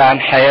 بدل عن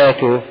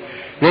حياته؟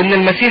 لأن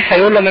المسيح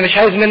هيقول له أنا مش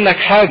عايز منك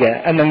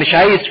حاجة، أنا مش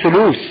عايز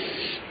فلوس،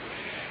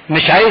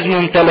 مش عايز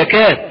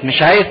ممتلكات،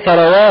 مش عايز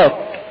ثروات،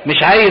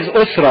 مش عايز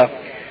أسرة،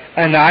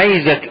 أنا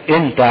عايزك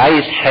أنت،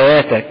 عايز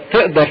حياتك.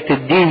 تقدر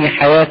تديني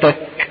حياتك؟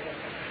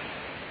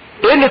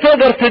 إيه اللي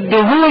تقدر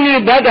تدهوني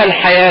بدل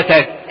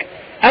حياتك؟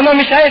 أنا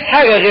مش عايز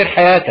حاجة غير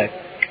حياتك،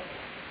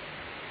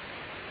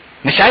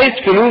 مش عايز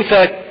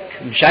فلوسك،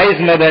 مش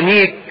عايز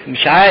مبانيك،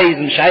 مش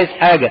عايز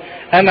حاجة،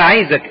 أنا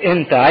عايزك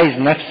أنت، عايز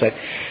نفسك.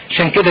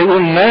 عشان كده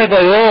يقول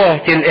ماذا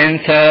يعطي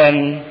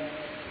الإنسان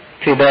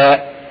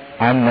فداء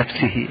عن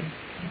نفسه.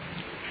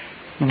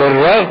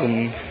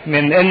 بالرغم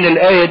من ان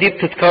الآية دي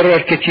بتتكرر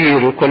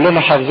كتير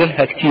وكلنا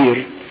حافظينها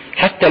كتير،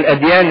 حتى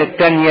الأديان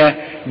التانية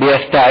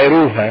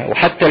بيستعيروها،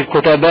 وحتى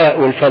الكتباء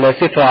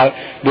والفلاسفة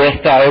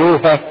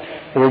بيستعيروها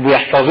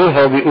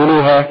وبيحفظوها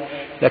وبيقولوها،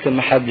 لكن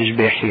محدش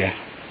بيحياها،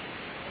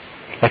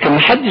 لكن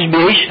محدش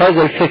بيعيش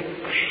هذا الفكر.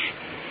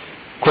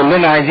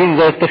 كلنا عايزين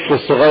زي الطفل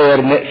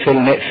الصغير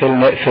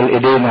نقفل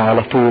ايدينا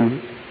على طول.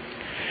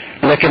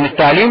 لكن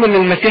التعليم اللي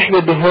المسيح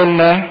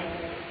بيديهولنا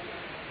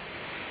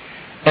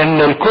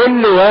ان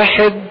لكل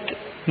واحد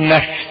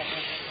نفس،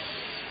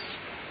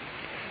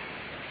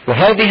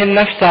 وهذه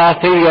النفس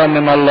عطية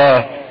من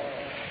الله.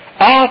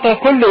 اعطى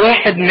كل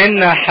واحد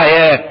منا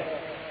حياة،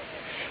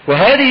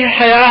 وهذه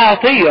الحياة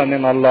عطية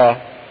من الله.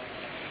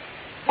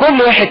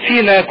 كل واحد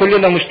فينا،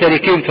 كلنا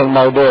مشتركين في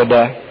الموضوع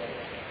ده.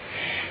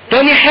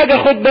 تاني حاجة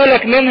خد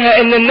بالك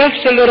منها ان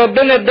النفس اللي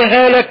ربنا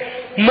اداها لك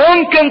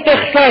ممكن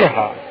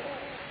تخسرها،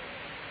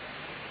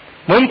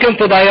 ممكن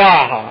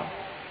تضيعها.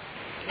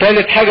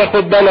 ثالث حاجة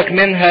خد بالك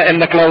منها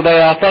انك لو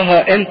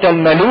ضيعتها انت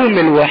الملوم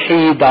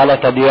الوحيد على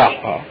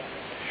تضييعها،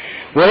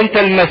 وانت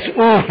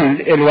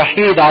المسؤول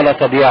الوحيد على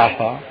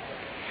تضييعها.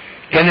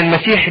 كان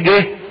المسيح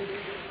جه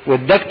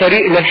واداك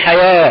طريق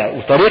للحياة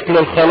وطريق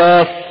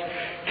للخلاص،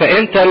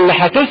 فانت اللي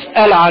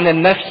هتسأل عن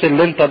النفس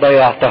اللي انت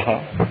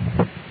ضيعتها.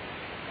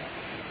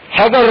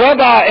 الحاجة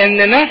الرابعة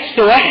ان نفس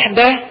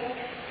واحدة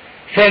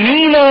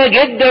ثمينة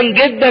جدا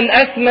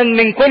جدا، اثمن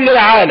من كل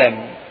العالم،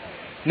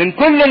 من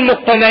كل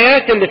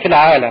المقتنيات اللي في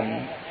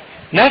العالم.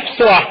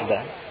 نفس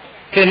واحدة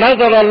في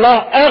نظر الله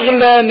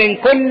اغلى من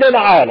كل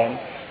العالم.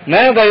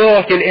 ماذا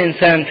يعطي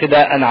الانسان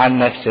فداء عن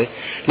نفسه؟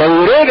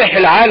 لو ربح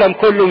العالم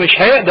كله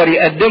مش هيقدر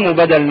يقدمه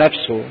بدل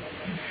نفسه.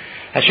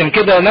 عشان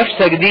كده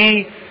نفسك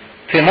دي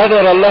في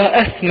نظر الله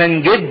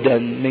اثمن جدا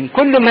من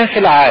كل ما في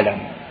العالم.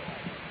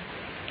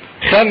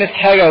 خامس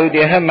حاجة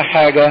ودي اهم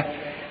حاجة،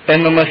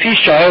 انه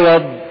مفيش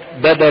عوض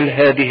بدل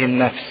هذه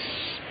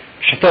النفس.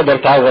 مش هتقدر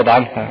تعوض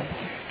عنها،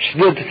 مش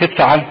هتقدر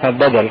تدفع عنها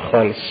بدل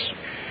خالص.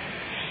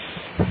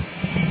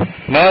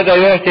 ماذا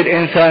يعطي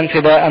الانسان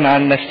فداء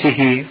عن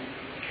نفسه؟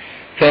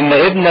 فان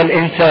ابن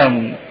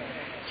الانسان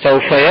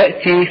سوف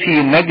يأتي في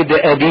مجد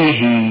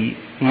ابيه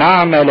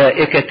مع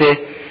ملائكته،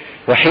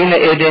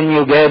 وحينئذ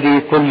يجازي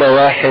كل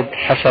واحد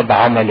حسب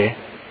عمله.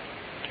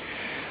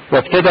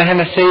 وابتدى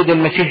هنا السيد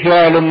المسيح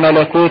يعلن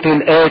ملكوته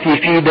الآتي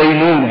في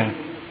دينونة،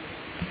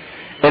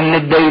 ان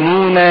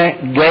الدينونة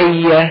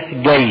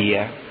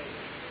جاية.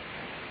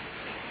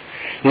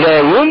 لا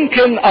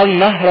يمكن ان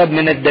نهرب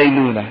من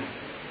الدينونة.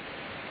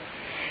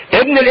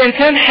 ابن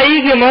الانسان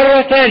هيجي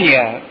مرة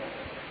تانية،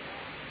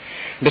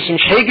 بس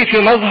مش هيجي في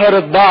مظهر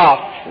الضعف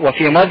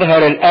وفي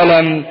مظهر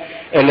الألم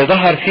اللي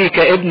ظهر فيه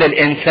كابن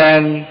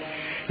الانسان،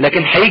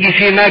 لكن هيجي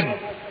في مجد،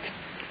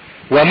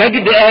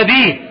 ومجد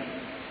ابيه،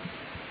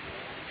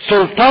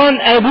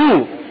 سلطان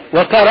ابوه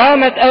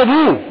وكرامة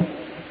ابوه،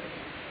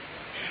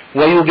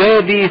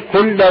 ويجازي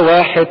كل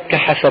واحد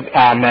كحسب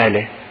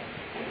اعماله.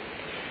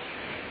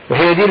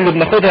 وهي دي اللي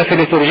بناخدها في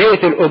ليتورجية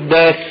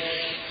القداس،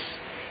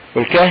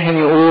 والكاهن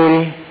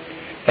يقول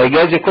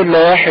هيجازي كل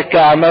واحد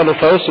كاعماله،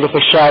 فيصرخ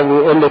الشعب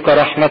ويقول له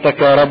كرحمتك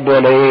يا رب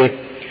ولا ايه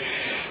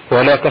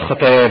ولا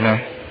كخطايانا.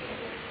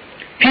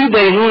 في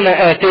دينونة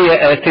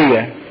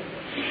آتية،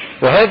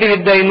 وهذه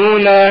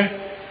الدينونة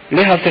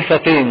لها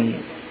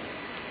صفتين.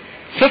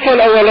 الصفة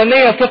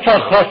الأولانية صفة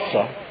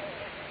خاصة،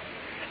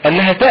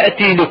 أنها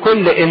تأتي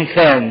لكل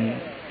إنسان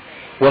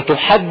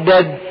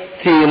وتحدد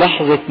في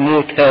لحظة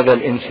موت هذا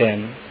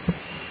الإنسان.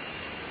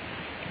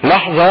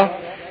 لحظة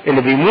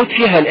اللي بيموت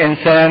فيها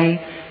الإنسان،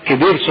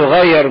 كبير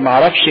صغير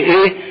معرفش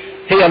إيه،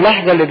 هي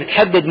اللحظة اللي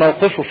بتحدد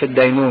موقفه في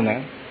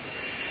الدينونة.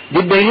 دي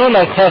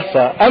الدينونة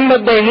الخاصة. أما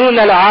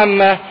الدينونة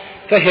العامة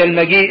فهي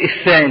المجيء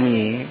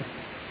الثاني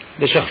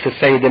لشخص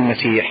السيد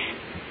المسيح.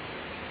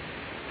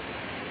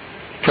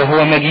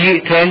 فهو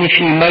مجيء ثاني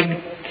في مجد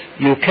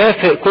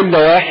يكافئ كل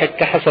واحد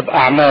كحسب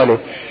أعماله،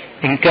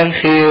 إن كان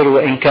خير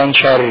وإن كان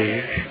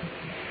شر.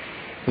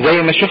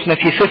 زي ما شفنا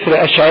في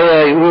سفر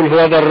أشعياء يقول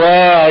هوذا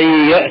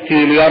الراعي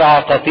يأتي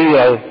ليرعى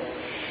قطيعه،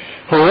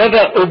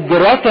 هوذا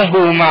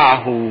أجرته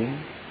معه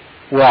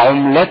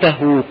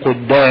وعملته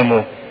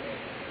قدامه.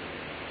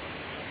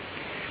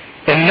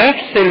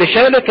 النفس اللي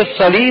شالت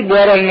الصليب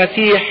ورا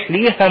المسيح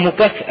ليها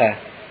مكافأة.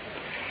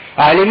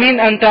 عالمين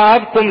أن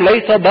تعبكم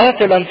ليس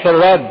باطلا في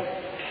الرب.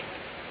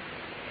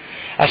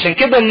 عشان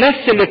كده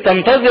النفس اللي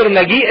بتنتظر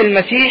مجيء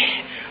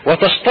المسيح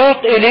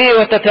وتشتاق إليه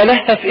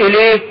وتتلهف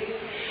إليه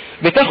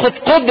بتاخد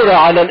قدرة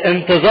على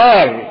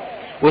الانتظار،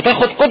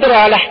 وتاخد قدرة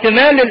على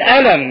احتمال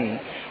الألم،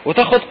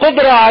 وتاخد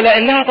قدرة على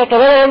انها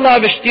تتطلع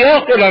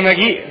باشتياق الى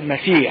مجيء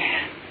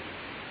المسيح.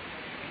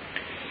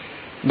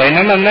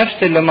 بينما النفس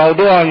اللي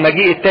موضوع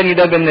المجيء التاني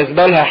ده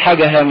بالنسبة لها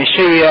حاجة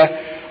هامشية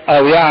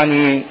او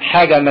يعني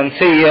حاجة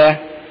منسية،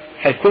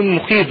 هيكون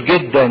مخيف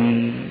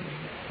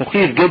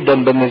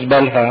جدا بالنسبة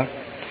لها.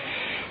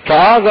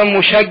 فاعظم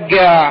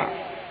مشجع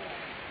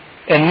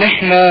ان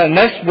احنا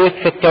نثبت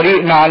في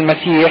الطريق مع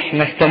المسيح،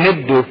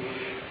 نستمده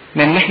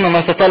من ان احنا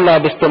نتطلع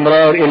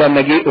باستمرار الى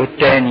مجيئه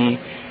التاني،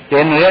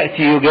 لانه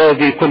يأتي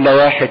يجازي كل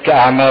واحد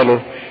كأعماله.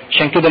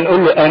 عشان كده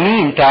نقول له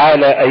امين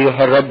تعالى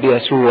ايها الرب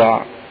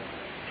يسوع.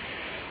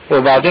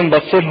 وبعدين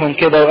بص لهم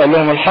كده وقال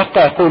لهم الحق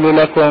اقول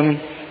لكم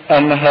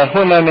ان ها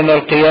هنا من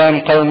القيام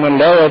قوم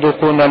لا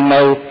يذوقون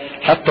الموت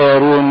حتى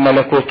يرون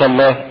ملكوت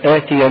الله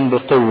آتيا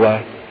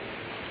بقوة،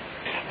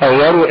 او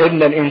يروا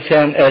ابن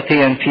الانسان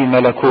آتيا في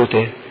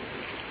ملكوته.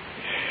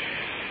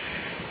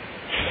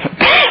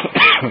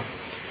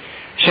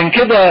 عشان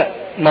كده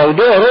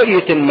موضوع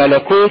رؤية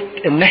الملكوت،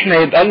 ان احنا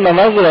يبقى لنا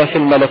نظرة في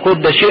الملكوت،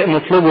 ده شيء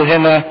مطلوبه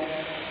هنا.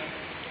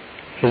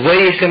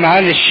 زي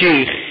سمعان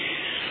الشيخ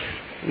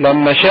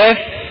لما شاف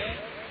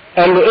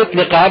قال له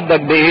اطلق عبدك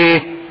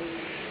بايه؟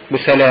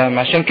 بسلام.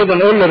 عشان كده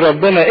نقول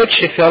لربنا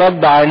اكشف يا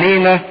رب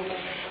علينا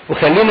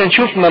وخلينا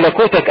نشوف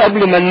ملكوتك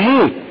قبل ما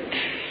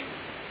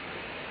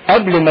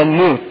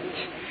نموت،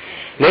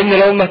 لان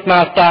لو ما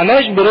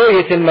تمتعناش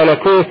برؤية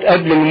الملكوت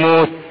قبل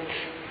الموت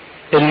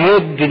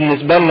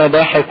بالنسبة لنا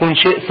ده هيكون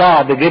شيء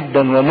صعب جدا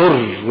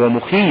ومر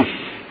ومخيف.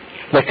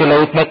 لكن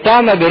لو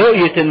اتمتعنا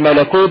برؤية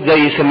الملكوت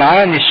زي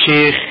سمعان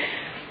الشيخ،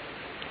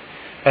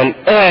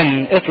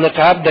 الآن اطلق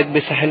عبدك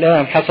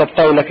بسلام حسب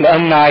قولك،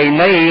 لأن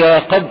عيني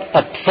قد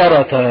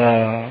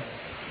أبصرتا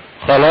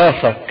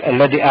خلاصك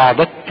الذي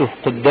أعددته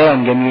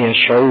قدام جميع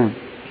الشعوب.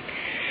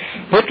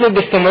 نطلب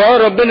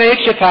باستمرار ربنا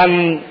يكشف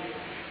عن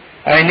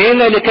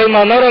عينينا لكي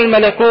ما نرى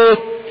الملكوت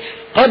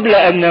قبل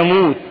ان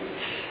نموت،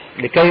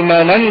 لكي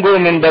ما ننجو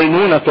من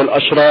دينونة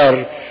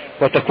الاشرار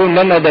وتكون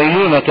لنا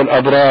دينونة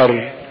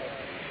الابرار.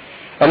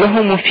 قال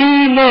لهم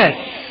وفي ناس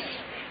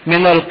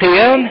من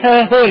القيام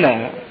ها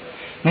هنا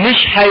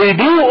مش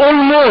هيذوقوا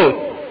الموت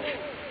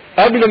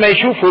قبل ما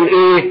يشوفوا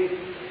الايه؟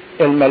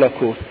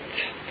 الملكوت.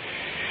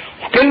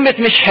 وكلمة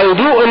مش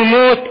هيذوقوا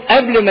الموت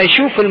قبل ما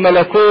يشوفوا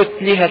الملكوت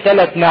ليها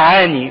 3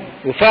 معاني،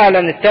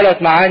 وفعلا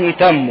ال3 معاني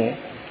تموا.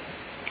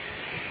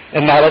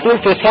 ان على طول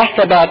في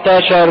اصحاح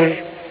 17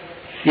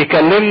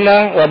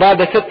 يكلمنا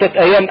وبعد 6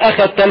 ايام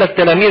اخذ 3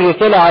 تلاميذ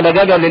وطلع على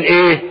جبل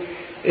الايه؟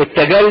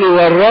 التجلي،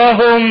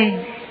 وراهم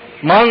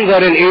منظر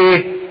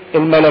الايه؟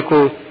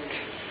 الملكوت.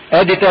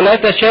 ادي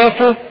 3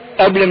 شافوا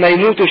قبل ما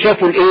يموتوا،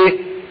 شافوا الايه؟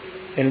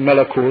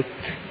 الملكوت.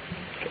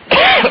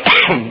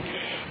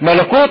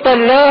 ملكوت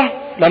الله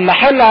لما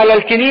حل على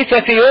الكنيسة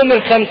في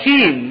يوم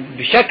 50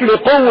 بشكل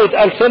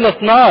قوة ألسنة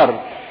نار،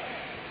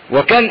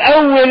 وكان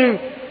اول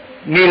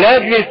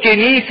ميلاد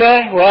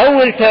للكنيسة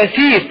واول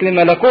تأسيس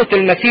لملكوت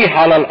المسيح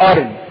على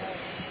الارض.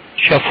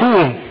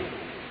 شافوه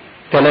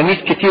تلاميذ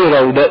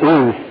كتيرة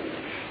ودقوه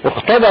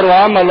واختبروا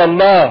عمل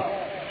الله،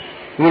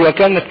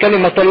 وكانت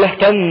كلمة الله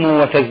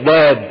تنمو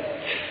وتزداد.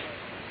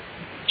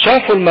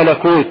 شافوا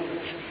الملكوت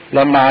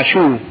لما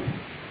عاشوه.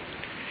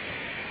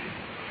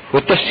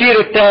 والتفسير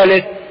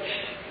الثالث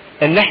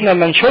ان احنا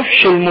ما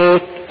نشوفش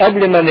الموت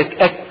قبل ما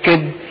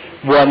نتأكد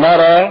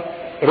ونرى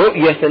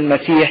رؤية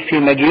المسيح في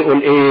مجيئه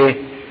الايه؟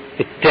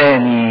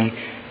 الثاني.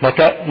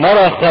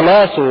 نرى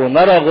خلاصه،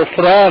 نرى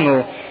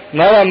غفرانه،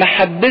 نرى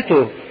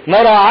محبته،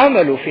 نرى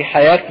عمله في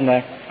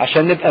حياتنا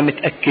عشان نبقى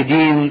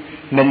متأكدين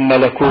من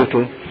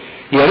ملكوته.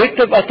 يا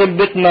ريت تبقى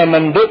طلبتنا ما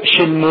ندقش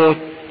الموت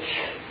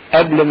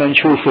قبل ما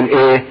نشوف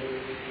الايه؟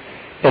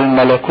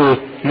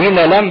 الملكوت.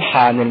 لينا لمحة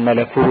عن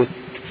الملكوت،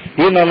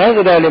 لينا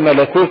نظرة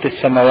لملكوت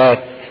السماوات.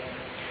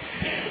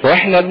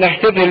 واحنا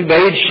بنحتفل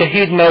بعيد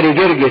الشهيد ماري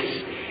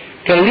جرجس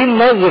كان ليه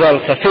النظرة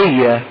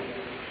الخفية،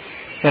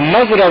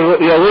 النظرة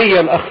الرؤيوية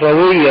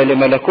الأخروية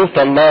لملكوت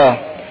الله.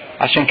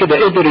 عشان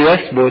كده قدر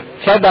يثبت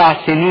 7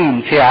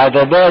 سنين في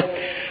عذابات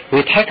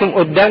ويتحكم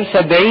قدام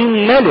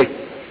 70 ملك.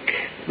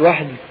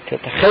 الواحد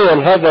تتخيل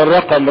هذا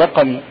الرقم،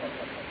 رقم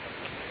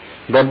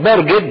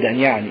جبار جدا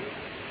يعني.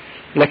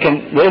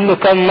 لكن لانه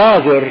كان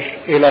ناظر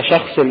الى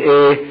شخص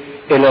الايه؟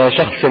 الى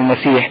شخص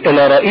المسيح،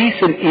 الى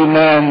رئيس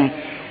الايمان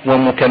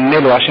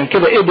ومكمله. عشان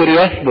كده قدر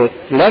يثبت،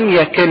 لم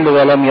يكل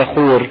ولم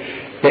يخور،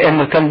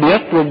 لانه كان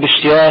بيطلب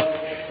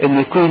باشتياق ان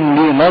يكون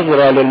له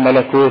نظرة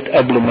للملكوت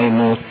قبل ما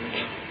يموت.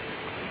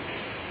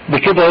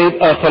 بكده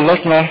يبقى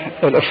خلصنا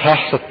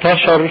الاصحاح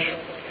 16.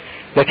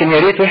 لكن يا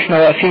ريت واحنا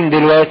واقفين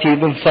دلوقتي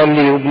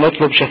بنصلي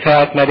وبنطلب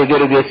شفاعة ماري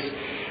جرجس،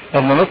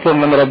 اما نطلب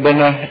من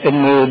ربنا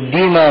انه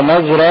يدينا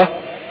نظرة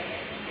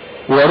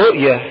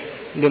ورؤية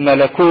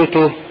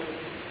لملكوته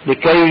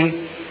لكي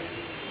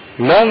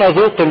لا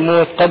نذوق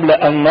الموت قبل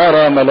ان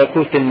نرى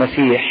ملكوت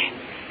المسيح،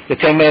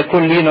 لكي ما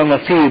يكون لنا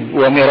نصيب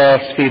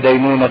وميراث في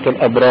دينونة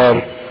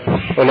الابرار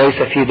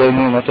وليس في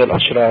دينونة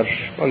الاشرار.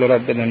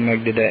 ولربنا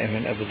المجد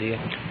دائما ابديا.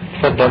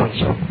 تفضل.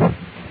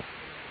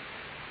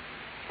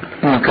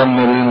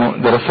 نكمل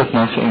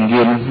دراستنا في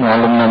انجيل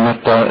معلمنا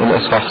متى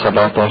الاصحاح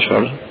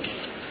 17.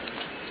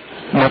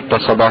 متى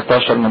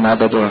 17 من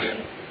عدد 1.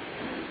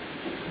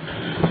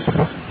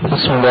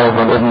 بسم الله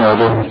والابن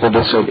والروح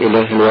القدس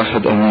الاله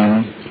الواحد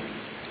امين.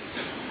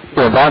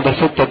 وبعد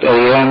 6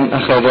 ايام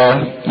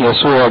اخذ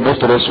يسوع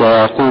بطرس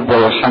ويعقوب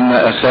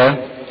ويوحنا اخاه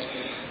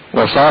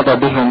وصعد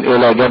بهم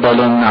الى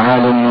جبل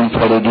عال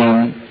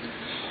منفردين،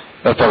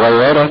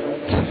 وتغيرت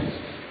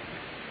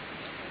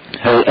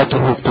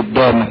هيئته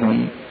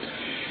قدامهم،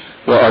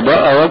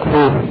 وأضاء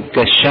وجهه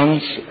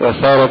كالشمس،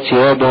 وصارت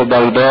ثيابه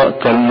بيضاء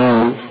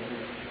كالنور.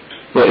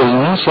 وإذ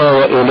موسى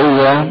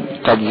وإيليا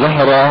قد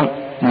ظهر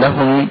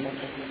لهم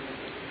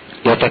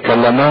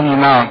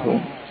يتكلمان معه،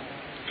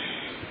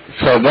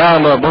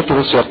 فجعل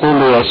بطرس يقول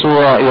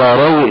ليسوع: يا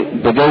ري،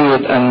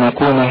 بجيد أن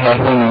نكون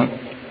هاهنا،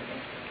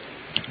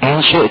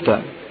 إن شئت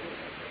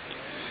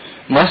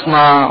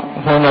نصنع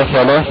هنا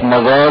 3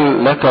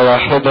 مظال، لك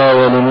 1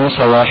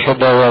 ولموسى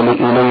 1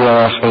 ولإيليا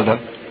 1.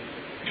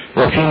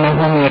 وفيما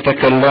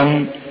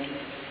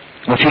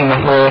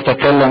هو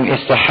يتكلم إذ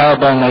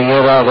سحابة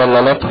نيرة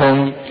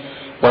ظللتهم،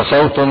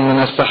 وصوت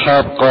من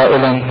السحاب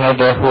قائلا: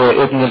 هذا هو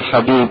ابن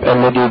الحبيب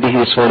الذي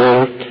به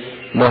سررت،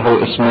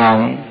 له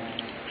اسمعوا.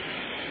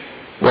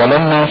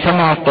 ولما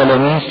سمع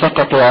التلاميذ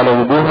سقطوا على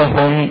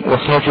وجوههم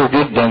وخافوا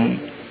جدا.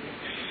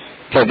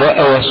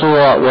 فجاء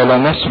يسوع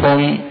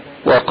ولمسهم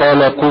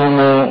وقال: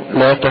 قوموا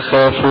لا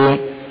تخافوا.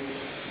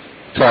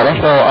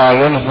 فرفعوا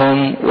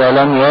أعينهم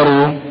ولم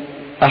يروا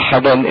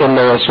أحدا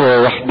إلا يسوع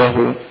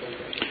وحده.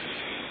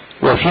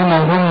 وفيما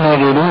هم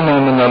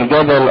نازلون من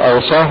الجبل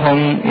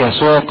أوصاهم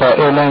يسوع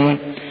قائلا: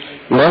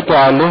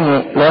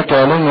 لا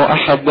تعلموا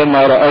أحد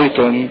بما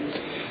رأيتم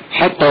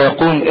حتى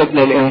يقوم ابن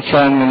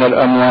الإنسان من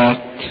الأموات.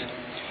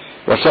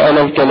 وسأل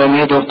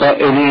التلاميذ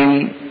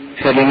قائلين: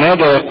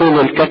 فلماذا يقول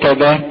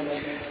الكتبة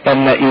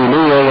أن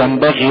إيليا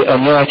ينبغي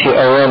أن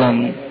يأتي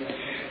أولا.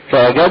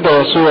 فأجاب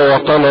يسوع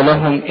وقال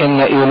لهم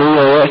إن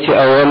إيليا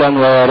يأتي أولا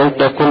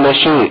ويرد كل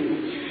شيء،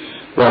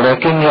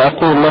 ولكني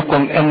أقول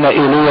لكم إن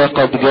إيليا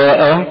قد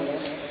جاء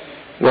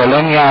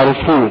ولم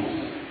يعرفوه،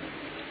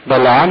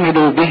 بل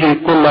عملوا به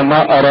كل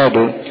ما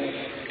أرادوا.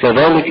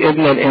 كذلك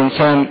ابن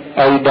الإنسان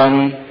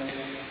أيضا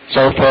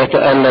سوف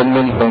يتألم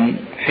منهم.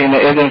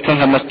 حينئذ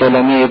فهم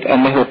التلاميذ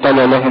أنه قال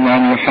لهم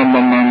عن يوحنا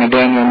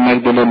المعمدان،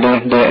 والمجد لله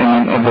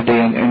دائما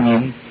أبديا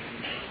آمين.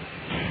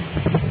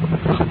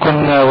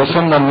 كنا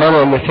وصلنا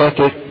المرة اللي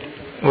فاتت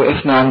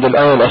وقفنا عند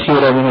الآية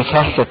الأخيرة من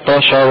إصحاح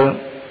 16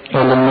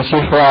 اللي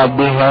المسيح وعد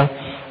بها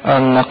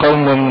أن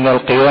قوم من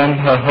القيام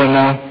ها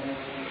هنا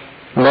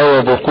لا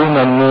يذوقون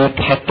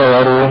الموت حتى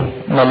يروا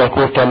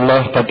ملكوت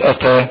الله قد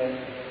أتى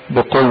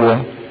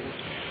بقوة.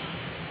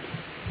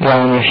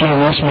 يعني في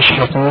ناس مش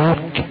هتموت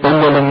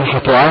إلا لما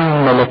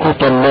هتعاين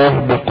ملكوت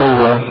الله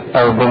بقوة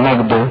أو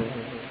بمجده.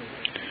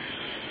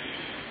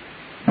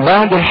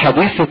 بعد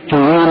الحديث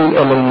الطويل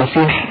اللي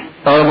المسيح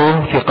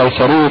قاله في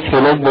قيصرية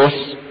فيلبس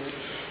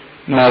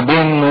ما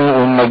بينه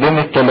وما بين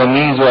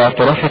التلاميذ،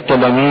 واعتراف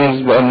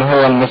التلاميذ بأن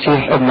هو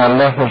المسيح ابن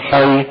الله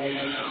الحي،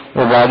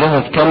 وبعدين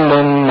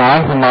اتكلم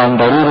معاهم عن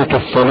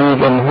ضرورة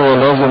الصليب، ان هو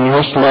لازم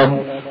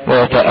يصلب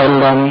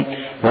ويتألم،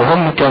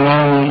 وهم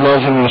كمان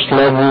لازم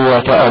يصلبوا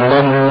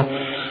ويتألموا،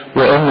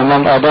 وان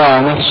من اضاع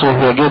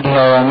نفسه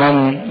يجدها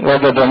ومن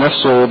وجد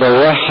نفسه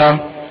يضيعها.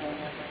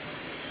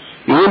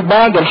 يقول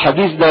بعد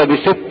الحديث ده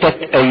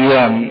ب6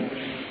 أيام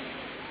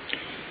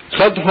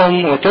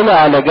خدهم وطلع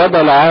على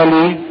جبل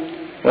عالي،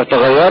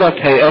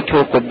 وتغيرت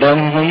هيئته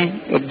قدامهم،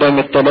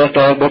 قدام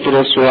ال3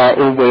 بطرس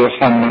ويعقوب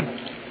ويوحنا.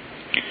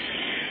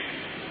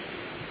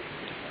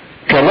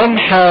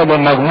 كلمحة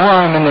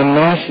بمجموعة من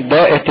الناس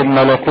داءت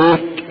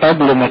الملكوت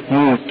قبل ما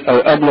تموت او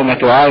قبل ما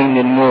تعاين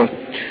الموت،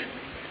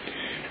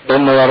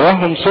 انه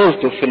وراهم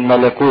صورته في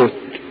الملكوت.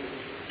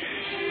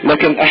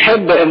 لكن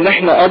احب ان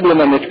احنا قبل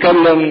ما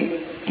نتكلم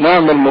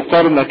نعمل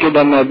مقارنة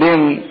كده ما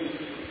بين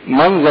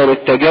منظر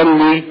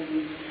التجلي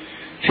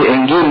في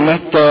انجيل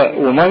متى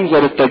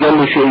ومنظر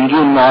التجلي في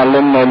انجيل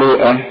معلمنا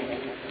لوقا.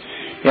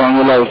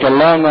 يعني لو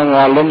طلعنا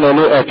معلمنا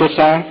لوقا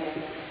 9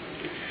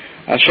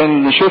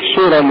 عشان نشوف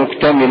صورة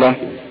مكتملة.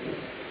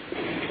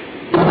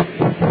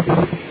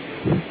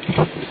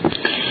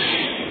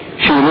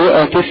 في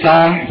لوقا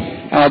 9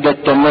 عدد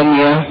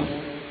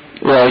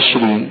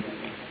 28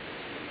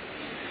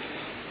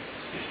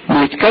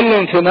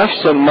 بيتكلم في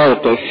نفس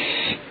الموقف.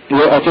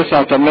 لوقا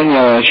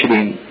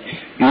 9:28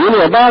 يقول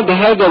وبعد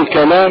هذا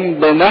الكلام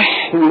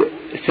بنحو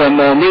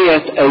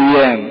 8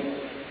 أيام.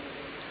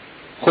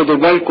 خدوا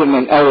بالكم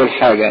من اول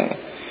حاجة،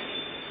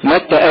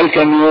 متى قال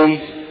كم يوم؟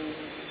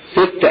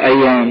 6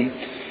 أيام.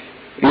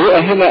 لوقا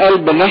هنا قال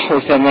بنحو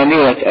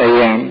 8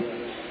 أيام.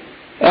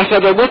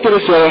 أخذ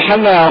بطرس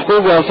ويوحنا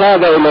يعقوب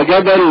وصعد إلى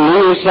جبل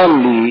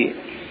ليصلي.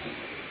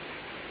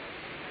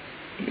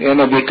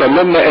 يعني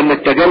بيكلمنا ان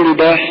التجلي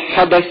ده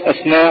حدث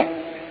اثناء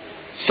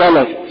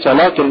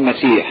صلاة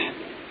المسيح،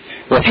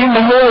 وفيما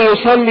هو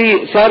يصلي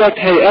صارت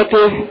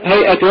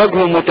هيئة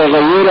وجهه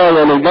متغيرة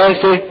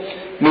ولباسه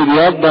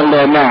مبيضا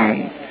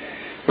لامعا.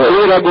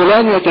 وإذ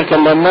رجلان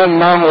يتكلمان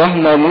معه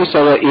وهما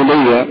موسى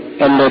وإيليا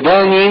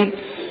اللذان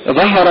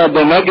ظهر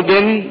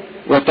بمجد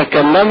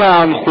وتكلم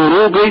عن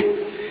خروجه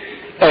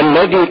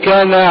الذي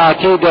كان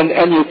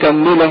عتيدا أن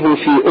يكمله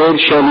في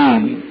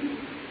أورشليم.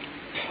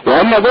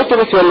 وأما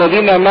بطرس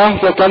والذين معه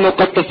فكانوا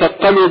قد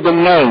تثقلوا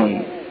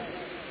بالنوم،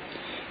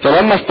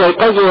 فلما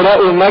استيقظوا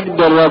رأوا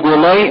مجده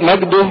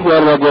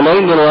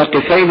والرجلين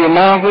الواقفين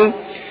معه.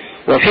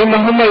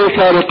 وفيما هما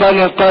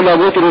يفارقان قال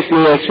بطرس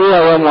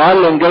ليسوع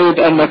ومعلم جيد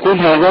أن نكون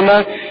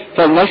هنا،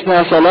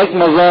 فلنصنع 3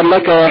 مزار،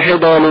 لك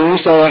 1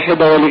 ولموسى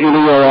 1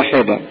 ولإيليا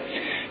 1.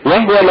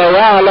 وهو لا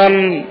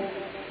يعلم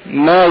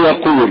ما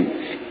يقول.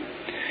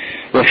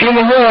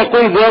 وفيما هو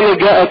يقول ذلك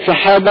جاءت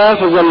سحابة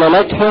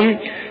فظللتهم،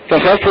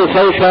 فخافوا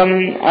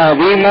خوفا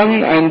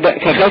عظيما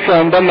فخافوا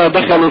عندما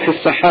دخلوا في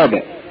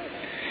السحابة.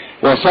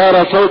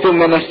 وصار صوت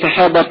من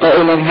السحابة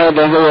قائلا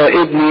هذا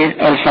هو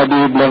ابني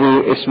الحبيب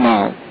له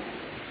اسمعوا.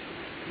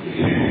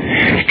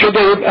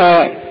 كده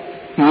يبقى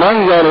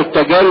منظر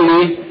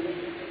التجلي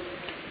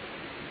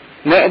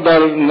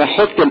نقدر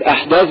نحط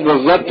الاحداث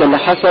بالظبط اللي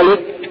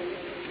حصلت.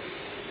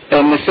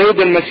 ان السيد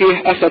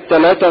المسيح اخذ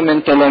 3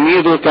 من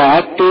تلاميذه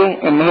كعادته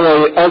ان هو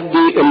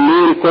يقضي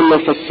الليل كله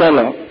في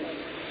الصلاة،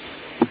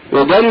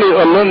 وده اللي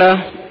يقول لنا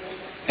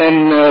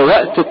ان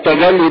وقت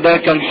التجلي ده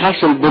كان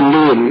حاصل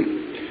بالليل،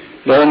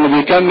 لانه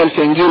بيكمل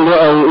في انجيل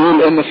لوقا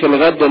ويقول ان في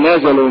الغد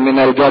نزلوا من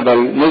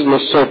الجبل، نزلوا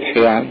الصبح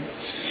يعني.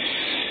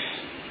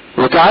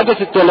 وكعادة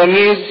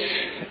التلاميذ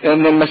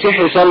ان المسيح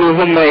يصلي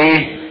وهم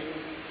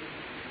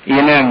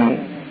يناموا.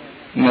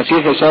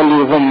 المسيح يصلي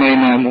وهم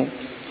يناموا.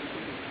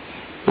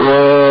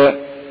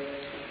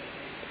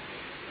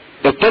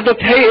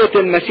 وابتدت هيئة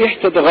المسيح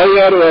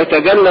تتغير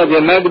ويتجلى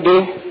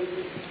بمجده،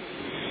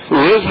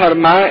 ويظهر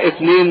معاه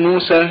 2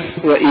 موسى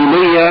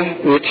وإيليا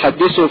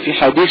ويتحدثوا في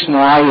حديث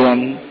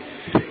معين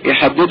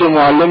يحددوا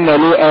معلمنا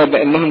لوقا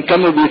بأنهم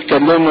كانوا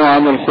بيتكلموا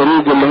عن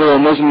الخروج اللي هو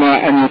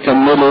مزمع أن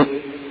يكمله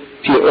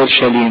في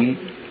اورشليم.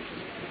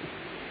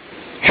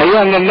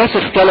 حقيقة ان الناس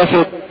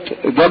اختلفت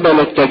جبل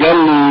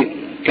التجلي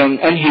كان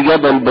انهي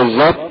جبل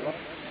بالظبط.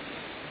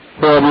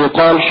 هو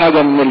بيقال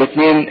حاجة من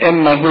الاثنين،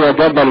 اما هو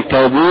جبل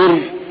طابور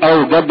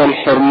او جبل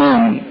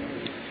حرمون،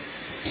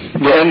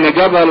 لان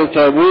جبل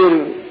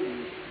طابور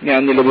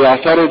يعني اللي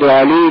بيعترضوا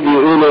عليه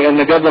بيقولوا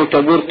ان جبل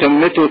طابور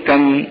قمته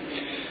كان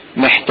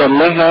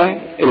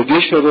محتلها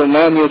الجيش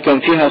الروماني وكان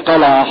فيها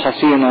قلعة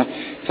حصينة،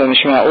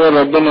 فمش معقول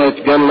ربنا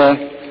يتجلى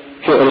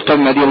فوق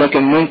القمة دي.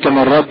 لكن ممكن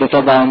الرد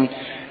طبعا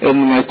ان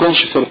ما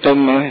يكونش في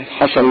القمة،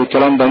 حصل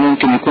الكلام ده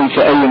ممكن يكون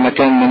في اي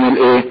مكان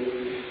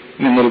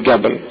من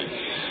الجبل.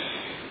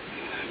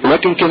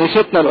 لكن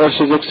كنيستنا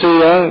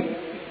الارثوذكسية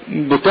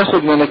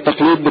بتاخد من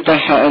التقليد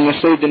بتاعها ان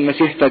السيد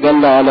المسيح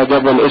تجلى على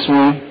جبل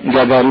اسمه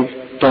جبل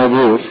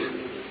طابور.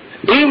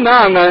 ايه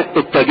معنى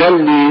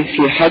التجلي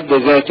في حد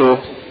ذاته؟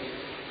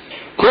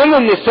 كون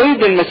ان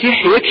السيد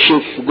المسيح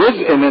يكشف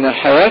جزء من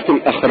الحياة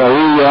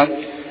الاخروية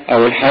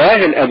او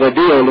الحياة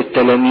الابدية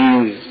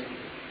للتلاميذ،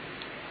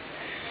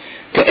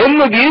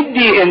 كأنه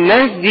بيدي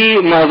الناس دي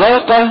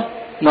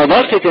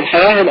مذاقة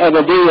الحياة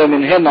الابدية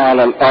من هنا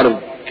على الارض.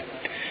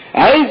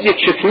 عايز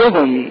يكشف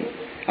لهم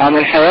عن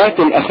الحياة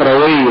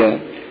الاخروية،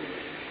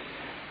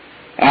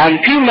 عن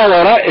فيما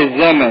وراء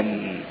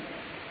الزمن،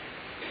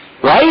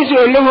 وعايز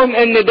يقول لهم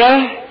ان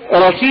ده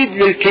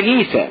رصيد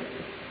للكنيسة.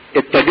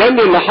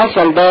 التجلي اللي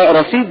حصل ده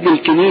رصيد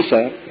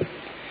للكنيسة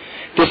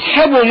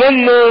تسحبوا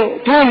منه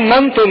طول ما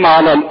انتم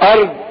على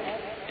الارض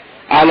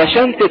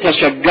علشان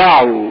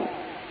تتشجعوا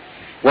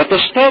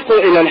وتشتاقوا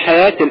الى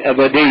الحياة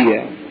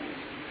الابدية.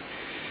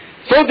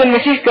 سيد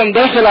المسيح كان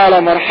داخل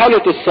على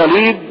مرحلة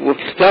الصليب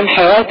وفي ختام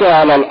حياته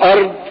على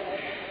الارض،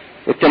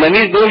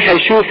 والتلاميذ دول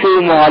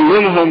هيشوفوا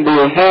معلمهم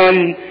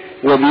بيهان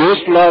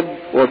وبيصلب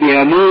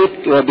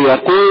وبيموت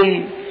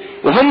وبيقوم،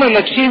 وهم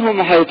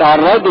نفسيهم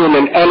هيتعرضوا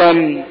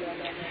للألم.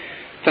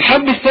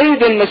 فحب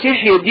السيد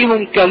المسيح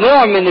يديهم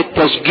كنوع من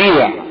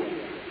التشجيع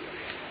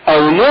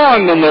او نوع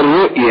من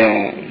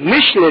الرؤية،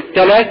 مش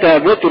للثلاثة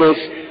بطرس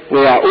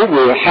ويعقوب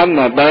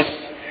ويوحنا بس،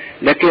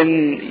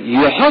 لكن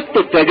يحط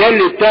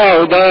التجلي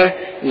بتاعه ده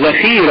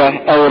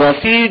ذخيرة او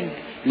رصيد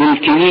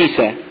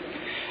للكنيسة،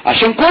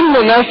 عشان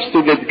كل نفس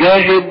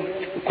بتجاهد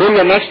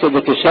وكل نفس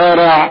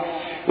بتصارع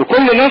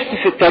وكل نفس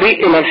في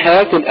الطريق الى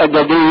الحياة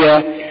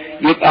الابدية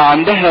يبقى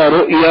عندها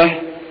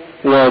رؤية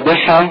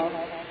واضحة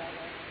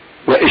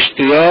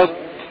واشتياق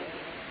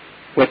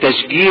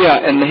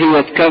وتشجيع ان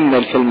هي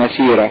تكمل في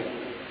المسيرة.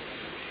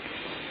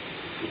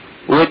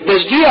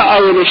 والتشجيع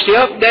او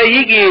الاشتياق ده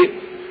يجي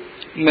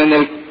من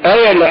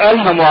الآية اللي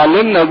قالها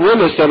معلمنا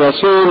بولس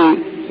الرسول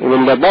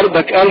واللي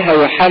برضك قالها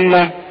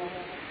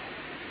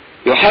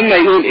يوحنا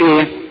يقول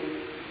ايه؟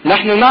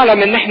 نحن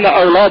نعلم ان احنا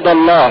اولاد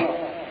الله،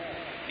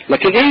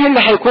 لكن ايه اللي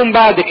هيكون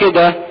بعد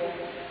كده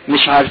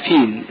مش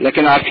عارفين،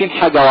 لكن عارفين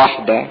حاجة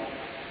واحدة.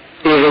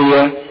 ايه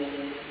هي؟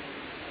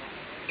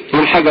 ايه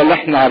الحاجة اللي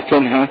احنا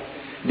عارفينها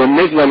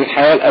بالنسبة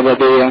للحياة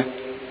الابدية؟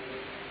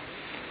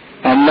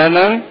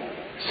 اننا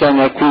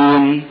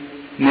سنكون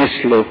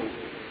مثله،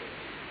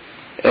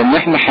 ان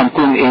احنا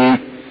هنكون ايه؟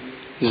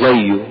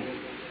 زيه.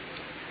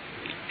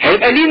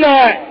 هيبقى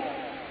لينا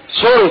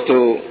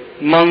صورته،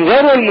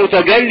 منظره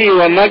المتجلي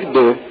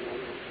ومجده.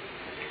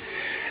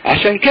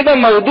 عشان كده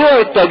موضوع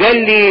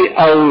التجلي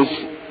او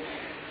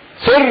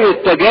سر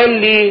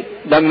التجلي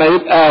لما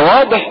يبقى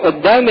واضح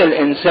قدام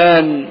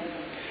الانسان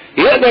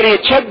يقدر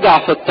يتشجع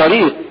في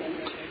الطريق،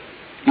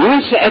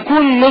 يقول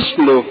سأكون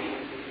مثله،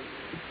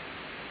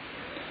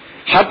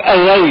 هبقى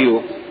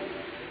زيه.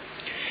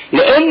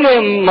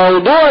 لان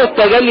موضوع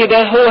التجلي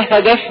ده هو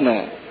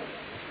هدفنا،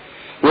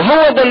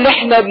 وهو ده اللي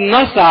احنا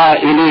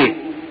بنسعى اليه.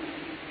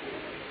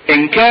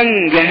 ان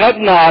كان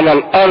جهادنا على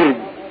الارض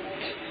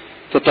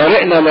في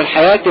طريقنا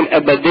للحياة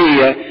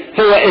الابدية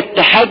هو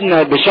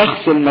اتحادنا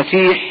بشخص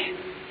المسيح،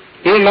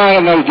 ايه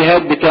معنى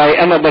الجهاد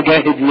بتاعي؟ انا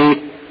بجاهد ليه؟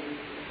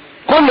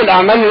 كل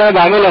الاعمال اللي انا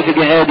بعملها في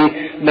جهادي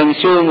من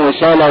صوم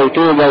وصلاة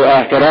وتوبة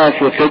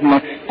واعتراف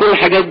وخدمة، كل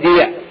الحاجات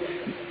دي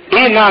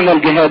ايه معنى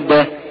الجهاد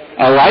ده؟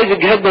 او عايز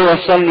الجهاد ده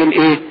يوصلني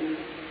لايه؟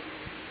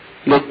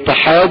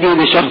 لاتحادي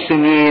بشخص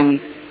مين؟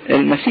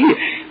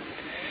 المسيح.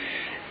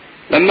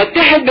 لما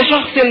اتحد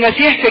بشخص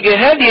المسيح في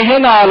جهادي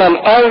هنا على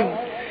الارض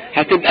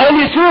هتبقى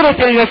لي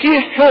صورة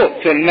المسيح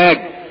فوق في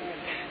المجد.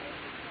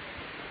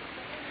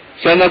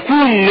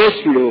 سنكون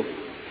مثله،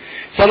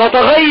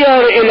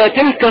 سنتغير الى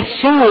تلك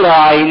الصورة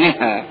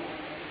عينها،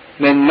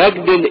 من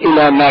مجد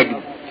الى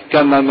مجد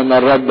كما من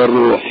الرب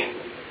الروح.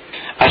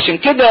 عشان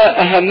كده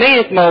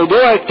اهمية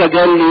موضوع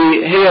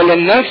التجلي هي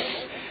للنفس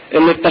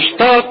اللي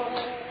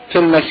بتشتاق في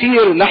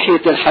المسير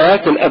ناحية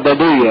الحياة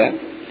الابدية،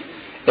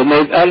 ان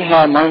يبقى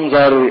لها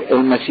منظر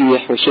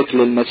المسيح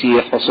وشكل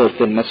المسيح وصورة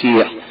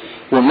المسيح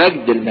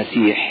ومجد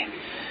المسيح.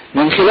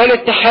 من خلال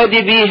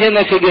اتحادي بيه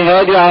هنا في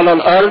جهادي على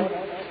الارض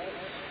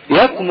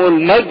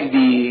يكمل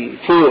مجدي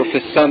فوق في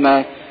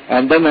السماء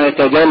عندما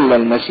يتجلى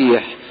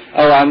المسيح،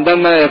 او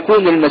عندما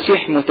يكون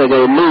المسيح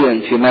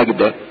متجليا في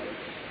مجده.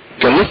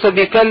 كان لسه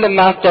بيتكلم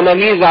مع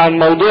التلاميذ عن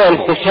موضوع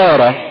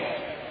الخسارة،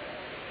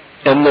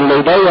 ان اللي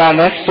يضيع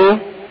نفسه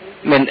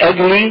من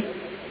اجلي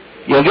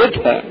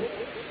يجدها.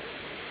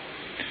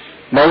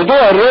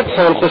 موضوع الربح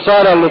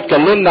والخسارة اللي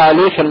اتكلمنا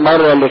عليه في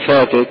المرة اللي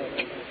فاتت،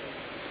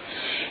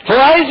 هو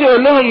عايز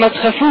يقول لهم ما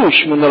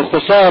تخافوش من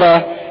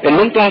الخسارة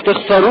اللي انتوا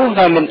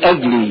هتخسروها من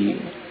اجلي،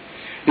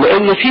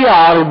 لان في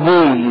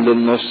عربون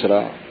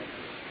للنصرة.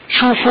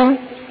 شوفوا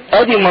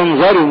ادي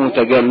منظره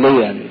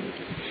متجليا،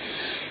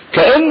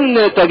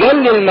 كأن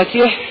تجلي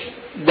المسيح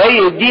ده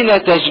يدينا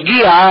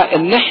تشجيع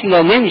ان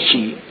احنا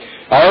نمشي.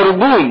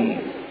 عربون،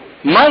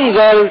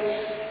 منظر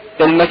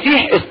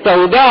المسيح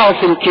استودعه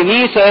في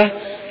الكنيسة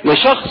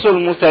لشخصه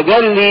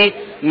المتجلي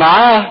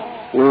معاه،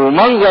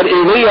 ومنظر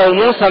ايليا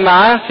وموسى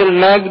معاه في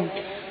المجد،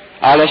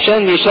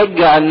 علشان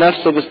يشجع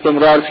النفس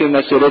باستمرار في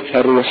مسيرتها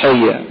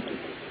الروحية.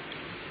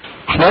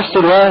 في نفس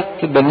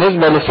الوقت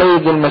بالنسبة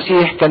لسيد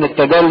المسيح كان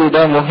التجلي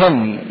ده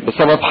مهم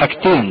بسبب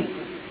حاجتين.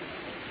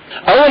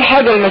 اول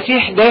حاجة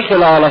المسيح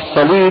داخل على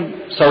الصليب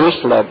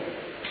سيصلب.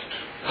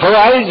 هو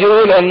عايز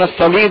يقول ان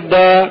الصليب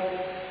ده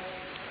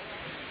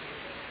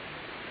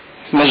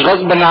مش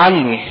غصب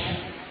عني،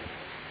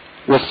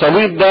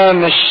 والصليب ده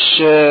مش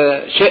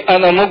شيء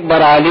انا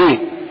مجبر عليه،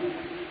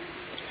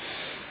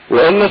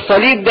 وان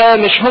الصليب ده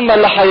مش هم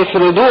اللي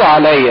هيفرضوه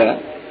عليا،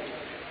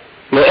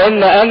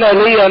 لان انا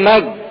ليا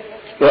مجد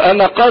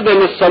وانا قابل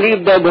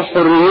الصليب ده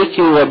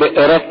بحريتي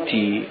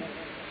وبارادتي.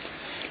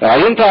 لو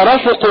عايزين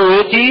تعرفوا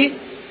قوتي،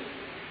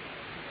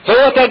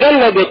 هو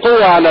تجلى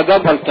بقوة على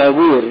جبل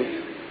طابور،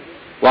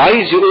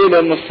 وعايز يقول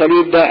ان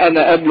الصليب ده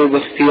انا قابله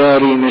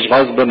باختياري مش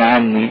غصب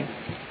عني،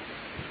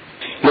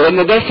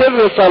 لان ده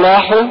سر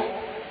صلاحه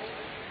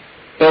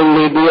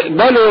اللي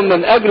بيقبله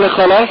من اجل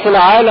خلاص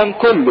العالم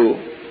كله،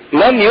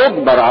 لم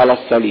يجبر على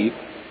الصليب.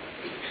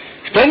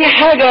 تاني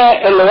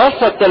حاجة اللي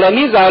وصى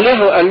التلاميذ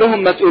عليه وقال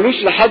لهم ما تقولوش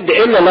لحد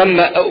الا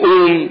لما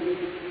اقوم،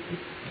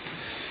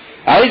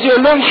 عايز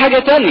يقول لهم حاجة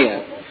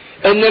تانية،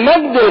 ان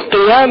مجد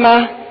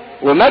القيامة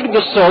ومجد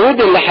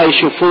الصعود اللي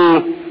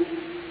هيشوفوه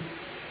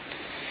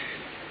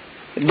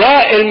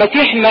ده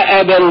المسيح ما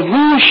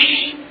قبلهوش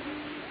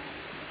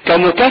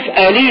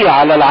كمكافأة ليه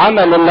على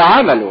العمل اللي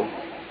عمله،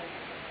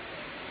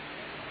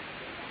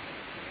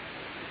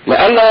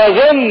 لألا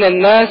يظن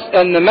الناس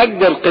ان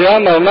مجد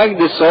القيامة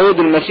ومجد الصعود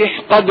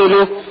المسيح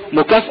قبله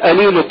مكافأة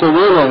ليه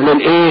لقبوله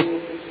للايه؟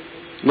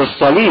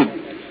 للصليب.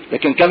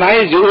 لكن كان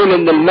عايز يقول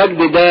ان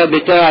المجد ده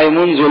بتاعي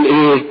منذ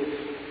الايه؟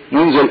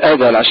 منذ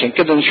الازل. عشان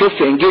كده نشوف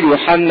في انجيل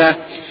يوحنا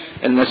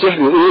المسيح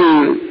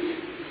بيقول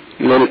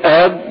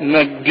للاب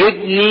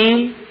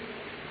مجدني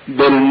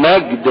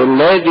بالمجد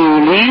الذي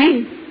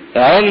لي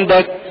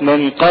عندك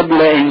من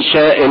قبل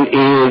انشاء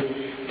الايه؟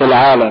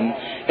 العالم.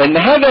 ان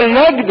هذا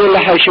المجد اللي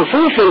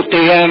هيشوفوه في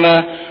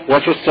القيامة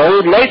وفي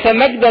الصعود ليس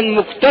مجدا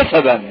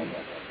مكتسبا،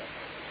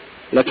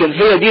 لكن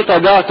هي دي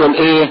طبيعته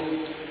الايه؟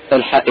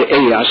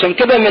 الحقيقية. عشان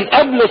كده من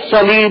قبل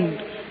الصليب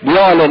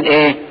بيعلن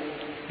ايه؟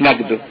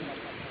 مجده.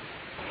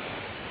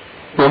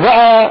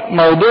 وبقى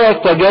موضوع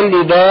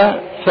التجلي ده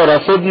في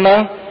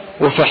رصيدنا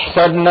وفي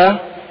حسابنا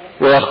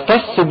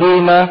ويختص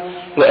بينا،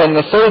 لان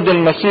السيد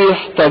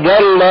المسيح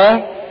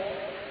تجلى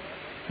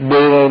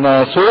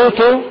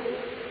بناسوته،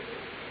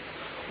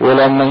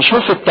 ولما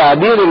نشوف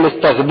التعبير اللي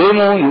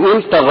استخدمه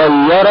يقول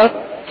تغيرت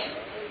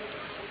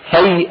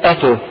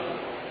هيئته،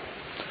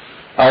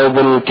 او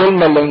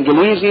بالكلمة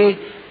الانجليزي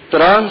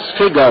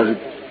transfigured،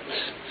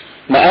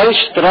 ما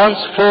قالش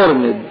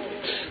transformed.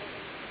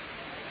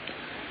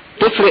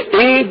 تفرق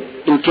ايه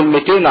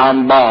الكلمتين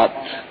عن بعض؟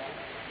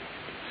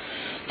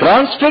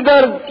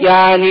 transfigured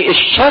يعني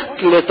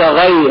الشكل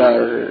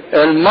تغير،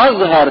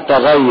 المظهر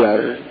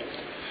تغير،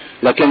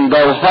 لكن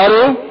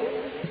جوهره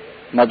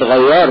ما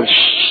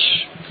تغيرش.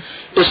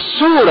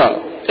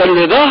 الصورة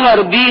اللي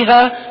ظهر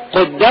بيها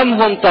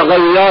قدامهم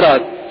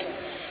تغيرت،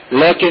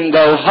 لكن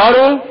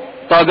جوهره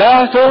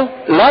طبيعته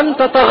لم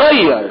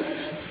تتغير،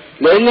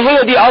 لان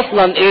هي دي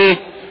اصلا ايه؟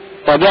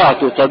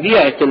 طبيعته،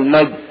 طبيعة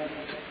المجد.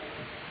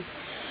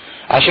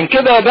 عشان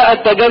كده بقى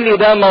التجلي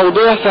ده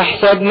موضوع في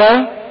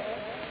حسابنا،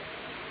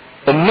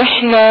 ان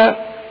احنا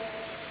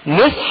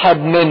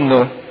نسحب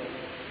منه.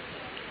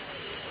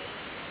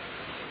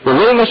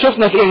 وزي ما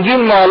شفنا في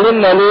انجيل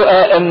معلمنا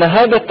لوقا ان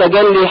هذا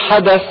التجلي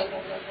حدث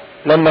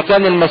لما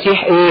كان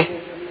المسيح ايه؟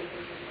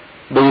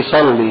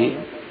 بيصلي.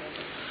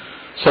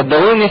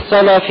 صدقوني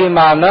الصلاة في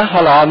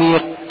معناها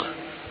العميق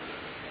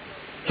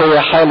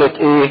هي حالة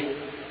ايه؟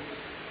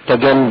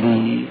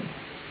 تجلي.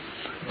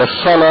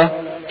 الصلاة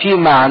في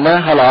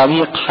معناها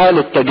العميق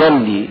حالة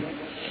تجلي،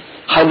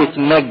 حالة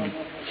مجد.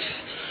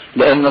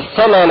 لان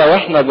الصلاة لو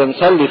احنا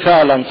بنصلي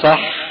فعلا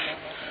صح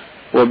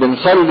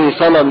وبنصلي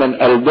صلاة من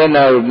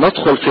قلبنا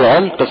وبندخل في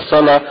عمق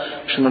الصلاة،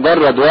 مش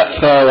مجرد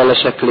وقفة ولا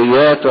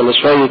شكليات ولا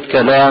شوية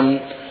كلام،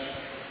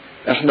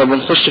 احنا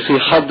بنخش في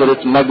حضرة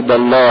مجد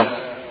الله.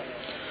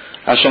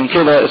 عشان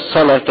كده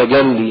الصلاة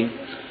تجلي.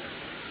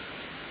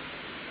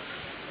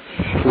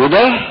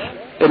 وده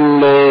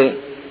اللي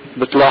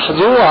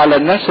بتلاحظوه على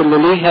الناس اللي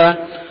ليها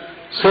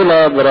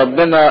صلة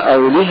بربنا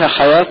او ليها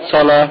حياة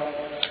صلاة،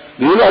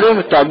 بيقولوا عليهم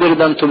التعبير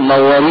ده انتم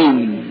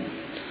منورين،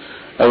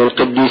 او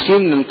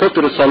القديسين من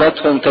كتر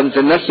صلاتهم كانت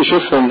الناس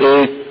تشوفهم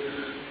ايه؟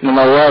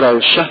 منورة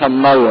وشها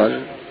منور.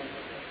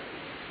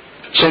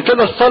 عشان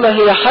كده الصلاة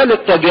هي حالة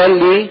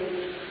تجلي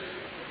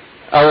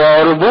او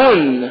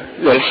عربون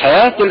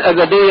للحياة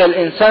الابدية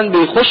الانسان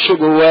بيخش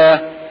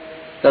جواه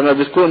لما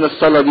بتكون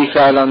الصلاة دي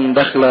فعلا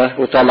داخلة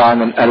وطالعة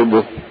من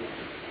قلبه.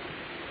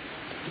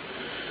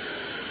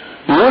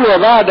 يقول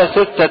وبعد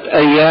 6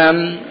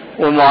 ايام،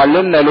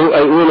 ومعلمنا لوقا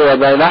يقول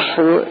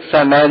وبنحو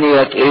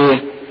 8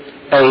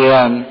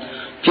 ايام.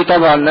 في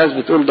طبعا ناس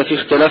بتقول ده في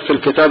اختلاف في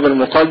الكتاب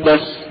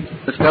المقدس،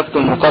 الكتاب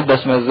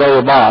المقدس مش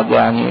زي بعض،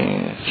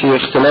 يعني في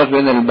اختلاف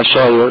بين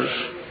البشاير.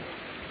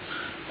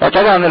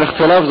 وطبعا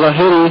الاختلاف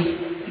ظاهري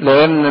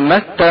لان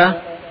متى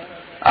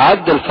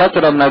عد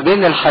الفترة ما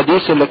بين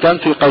الحديث اللي كان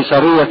في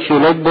قيصرية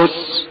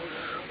فيلبس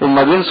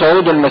وما بين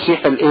صعود المسيح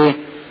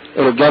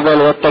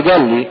الجبل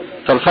والتجلي،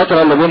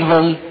 فالفترة اللي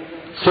بينهم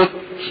 6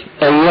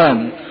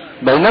 ايام.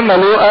 بينما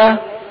لوقا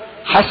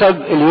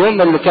حسب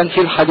اليوم اللي كان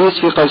فيه الحديث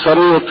في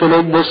قيصرية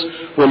فيلبس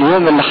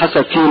واليوم اللي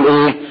حسب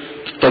فيه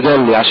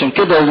التجلي. عشان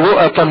كده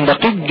لوقا كان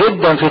دقيق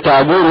جدا في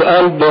تعبيره،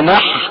 قال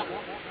بنحو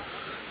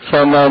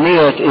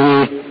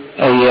 8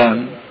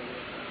 ايام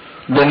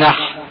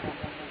بنحو.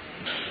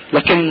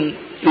 لكن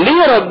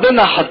ليه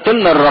ربنا حط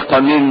لنا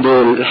الرقمين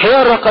دول؟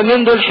 الحقيقة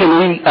الرقمين دول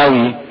حلوين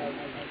قوي.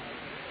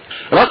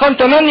 رقم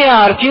 8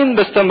 عارفين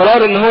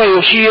باستمرار ان هو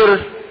يشير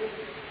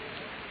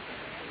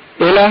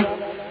الى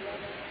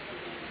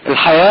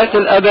الحياة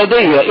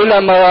الابدية،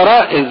 الى ما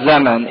وراء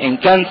الزمن. ان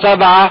كان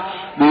 7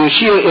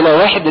 بيشير الى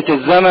وحدة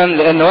الزمن،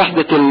 لان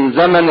وحدة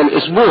الزمن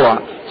الاسبوع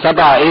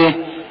 7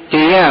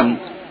 ايام.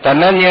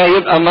 8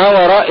 يبقى ما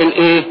وراء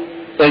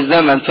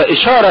الزمن،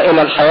 فاشارة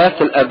الى الحياة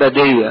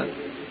الابدية.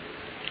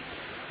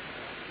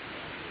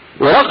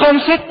 ورقم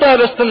 6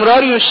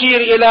 باستمرار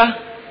يشير الى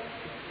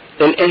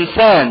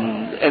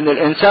الانسان، ان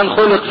الانسان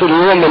خلق في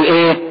اليوم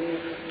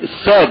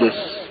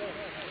السادس.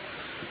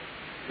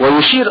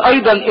 ويشير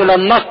ايضا الى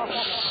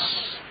النقص،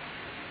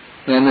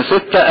 لان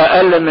 6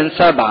 اقل من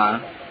 7،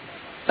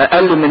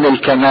 اقل من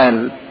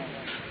الكمال.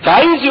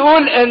 فعايز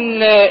يقول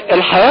ان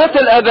الحياة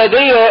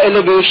الابدية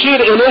اللي بيشير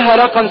اليها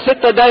رقم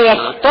 6 ده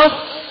يختص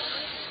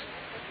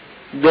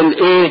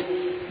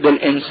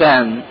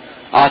بالانسان،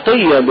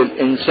 عطية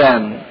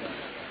للانسان.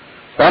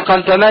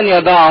 رقم 8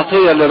 ده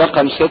عطية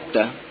لرقم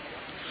 6،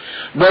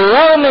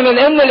 بالرغم من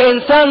ان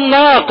الانسان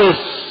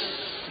ناقص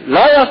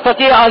لا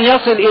يستطيع ان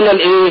يصل الى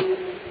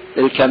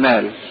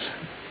الكمال.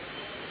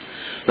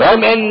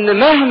 رغم ان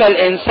مهما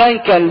الانسان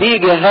كان ليه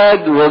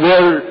جهاد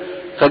وبر،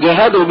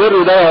 فجهاد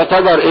وبر ده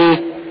يعتبر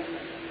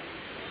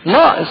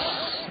ناقص.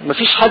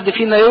 مفيش حد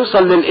فينا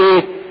يوصل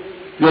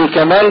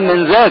للكمال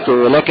من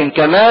ذاته، لكن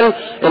كمال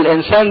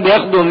الانسان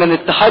بياخده من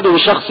اتحاده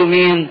بشخص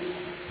مين؟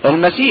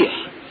 المسيح.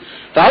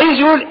 فعايز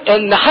يقول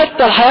ان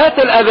حتى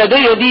الحياة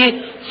الابدية دي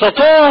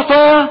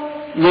ستعطى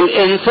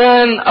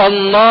للانسان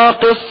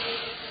الناقص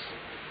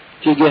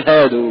في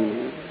جهاده،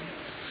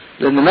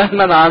 لان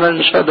مهما عمل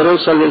مش هيقدر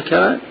يوصل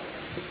للكمال.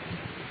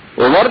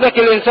 وبرضك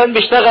الانسان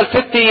بيشتغل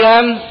 6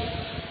 ايام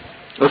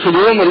وفي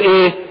اليوم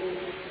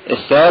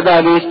السابع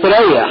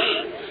بيستريح.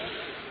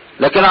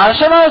 لكن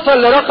عشان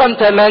اوصل لرقم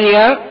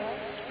 8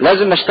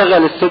 لازم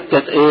اشتغل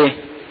 6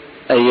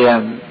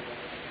 ايام.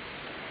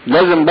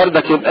 لازم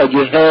برضك يبقى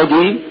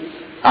جهادي،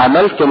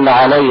 عملت اللي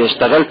عليا،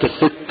 اشتغلت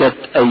 6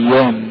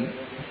 ايام،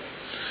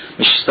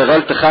 مش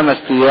اشتغلت 5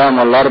 ايام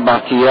ولا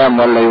 4 ايام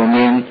ولا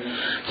يومين.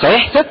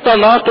 صحيح 6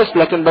 ناقص،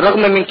 لكن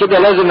بالرغم من كده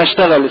لازم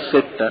اشتغل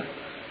 6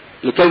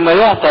 لكي ما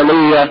يعطى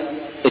لي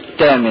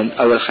 8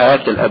 او الحياة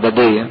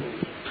الابدية.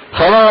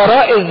 فما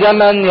وراء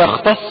الزمن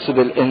يختص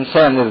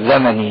بالانسان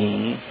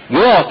الزمني،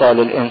 يعطى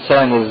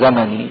للانسان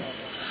الزمني.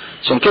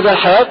 عشان كده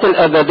الحياة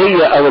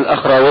الابدية او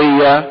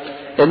الاخروية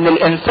ان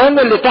الانسان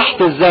اللي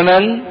تحت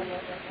الزمن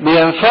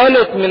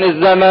بينفلت من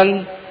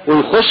الزمن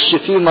ويخش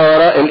فيما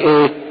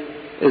وراء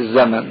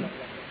الزمن.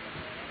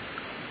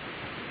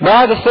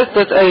 بعد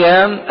 6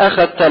 ايام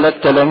اخذ 3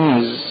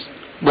 تلاميذ،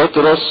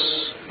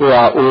 بطرس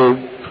ويعقوب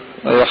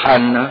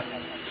ويوحنا.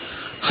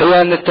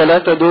 خيان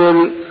ال3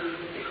 دول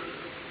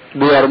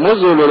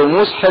بيرمزوا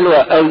لرموز حلوة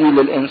قوي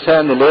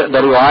للانسان اللي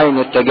يقدر يعاين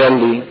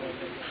التجلي.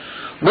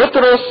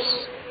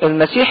 بطرس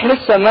المسيح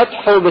لسه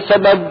مدحه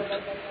بسبب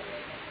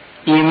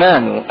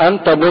ايمانه،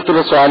 انت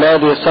بطرس وعلى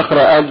هذه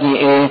الصخرة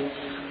ابني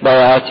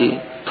بيعتي.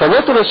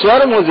 فبطرس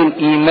يرمز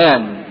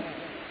الايمان.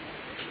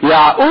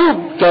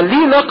 يعقوب كان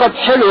ليه لقب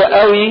حلو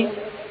قوي،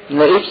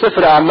 نلاقيه في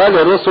سفر اعمال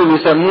الرسل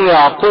يسموه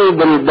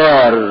يعقوب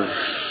البار.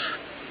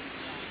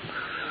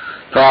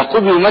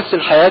 فيعقوب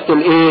يمثل حياة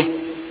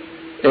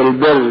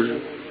البر،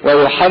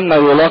 ويوحنا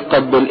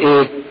يلقب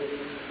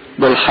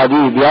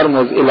بالحبيب،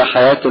 يرمز الى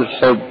حياة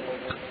الحب.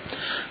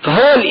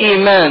 فهو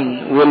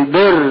الايمان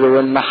والبر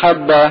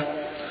والمحبة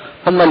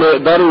هم اللي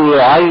يقدروا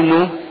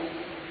يعينوا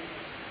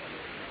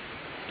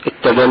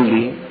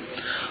التجلي،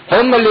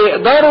 هم اللي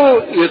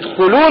يقدروا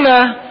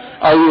يدخلونا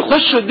او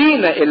يخشوا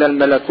بينا الى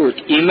الملكوت.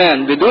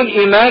 ايمان، بدون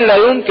ايمان لا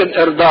يمكن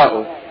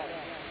ارضائه.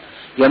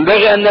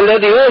 ينبغي ان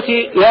الذي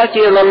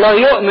ياتي الى الله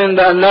يؤمن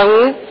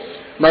بانه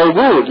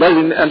موجود،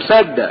 لازم يبقى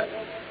مصدق.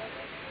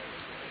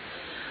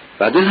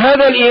 بعدين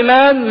هذا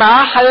الايمان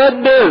مع حياة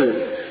بر،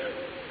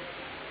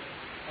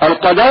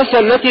 القداسة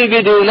التي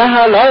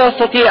بدونها لا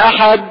يستطيع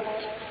احد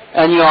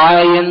ان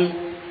يعاين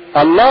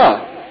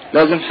الله.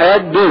 لازم حياة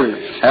بر،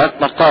 حياة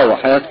نقاوة،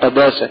 حياة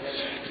قداسة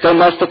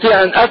كما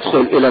استطيع ان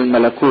ادخل الى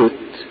الملكوت.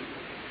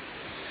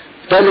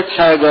 ثالث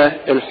حاجة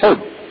الحب،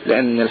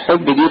 لان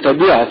الحب دي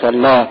طبيعة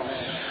الله،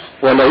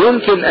 ولا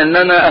يمكن ان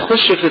انا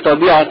اخش في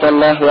طبيعة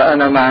الله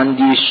وانا ما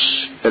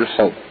عنديش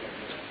الحب.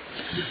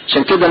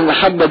 عشان كده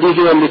المحبة دي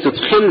هي اللي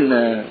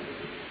تدخلنا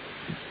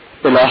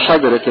الى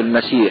حضرة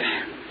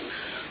المسيح.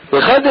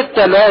 وخد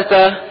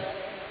الثلاثة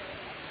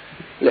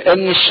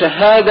لان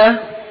الشهادة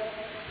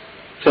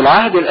في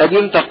العهد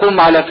القديم تقوم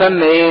على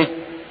فم ايه؟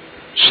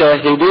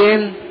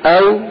 شاهدين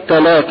او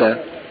ثلاثة.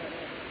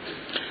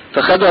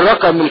 فخد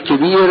الرقم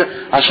الكبير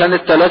عشان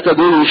الثلاثة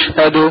دول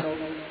يشهدوا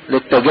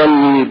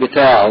للتجلي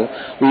بتاعه،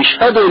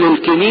 ويشهدوا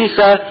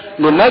للكنيسة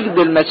لمجد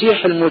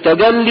المسيح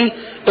المتجلي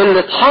اللي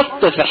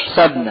اتحط في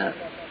حسابنا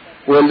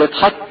واللي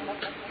اتحط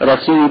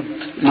رصيد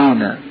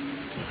لينا.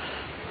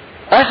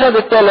 اخذ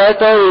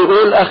الثلاثة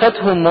ويقول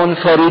اخذهم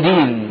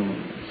منفردين.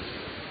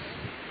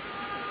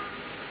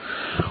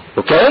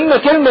 وكأن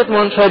كلمة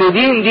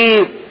منفردين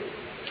دي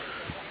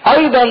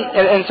ايضا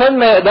الانسان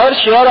ما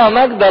يقدرش يرى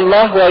مجد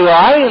الله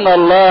ويعاين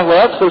الله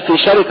ويدخل في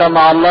شركة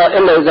مع الله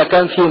الا اذا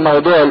كان في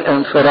موضوع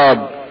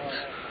الانفراد،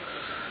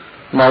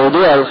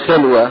 موضوع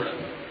الخلوة،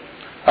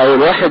 او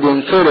الواحد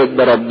ينفرد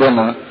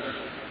بربنا،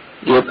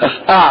 يبقى في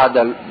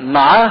قعدة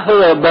معاه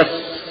هو بس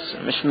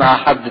مش مع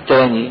حد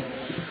تاني.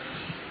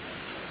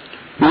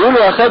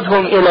 بيقولوا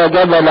اخذهم الى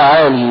جبل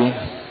عالي.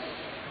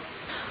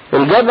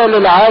 الجبل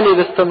العالي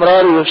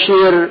باستمرار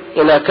يشير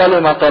الى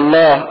كلمة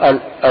الله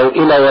او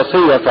الى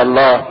وصية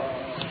الله،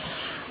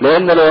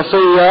 لان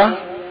الوصية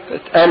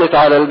اتقالت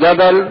على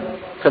الجبل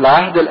في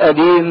العهد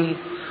القديم،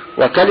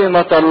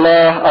 وكلمة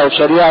الله او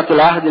شريعة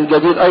العهد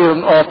الجديد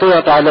ايضا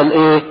اعطيت على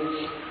الايه؟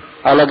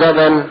 على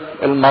جبل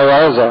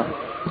الموعظة.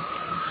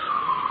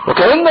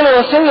 وكأن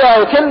الوصية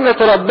او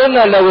كلمة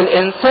ربنا لو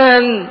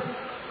الانسان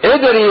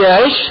قدر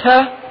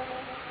يعيشها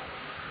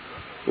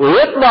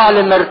ويطلع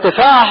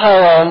لمرتفعها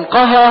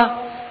وعمقها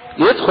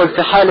يدخل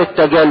في حالة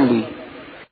تجلي.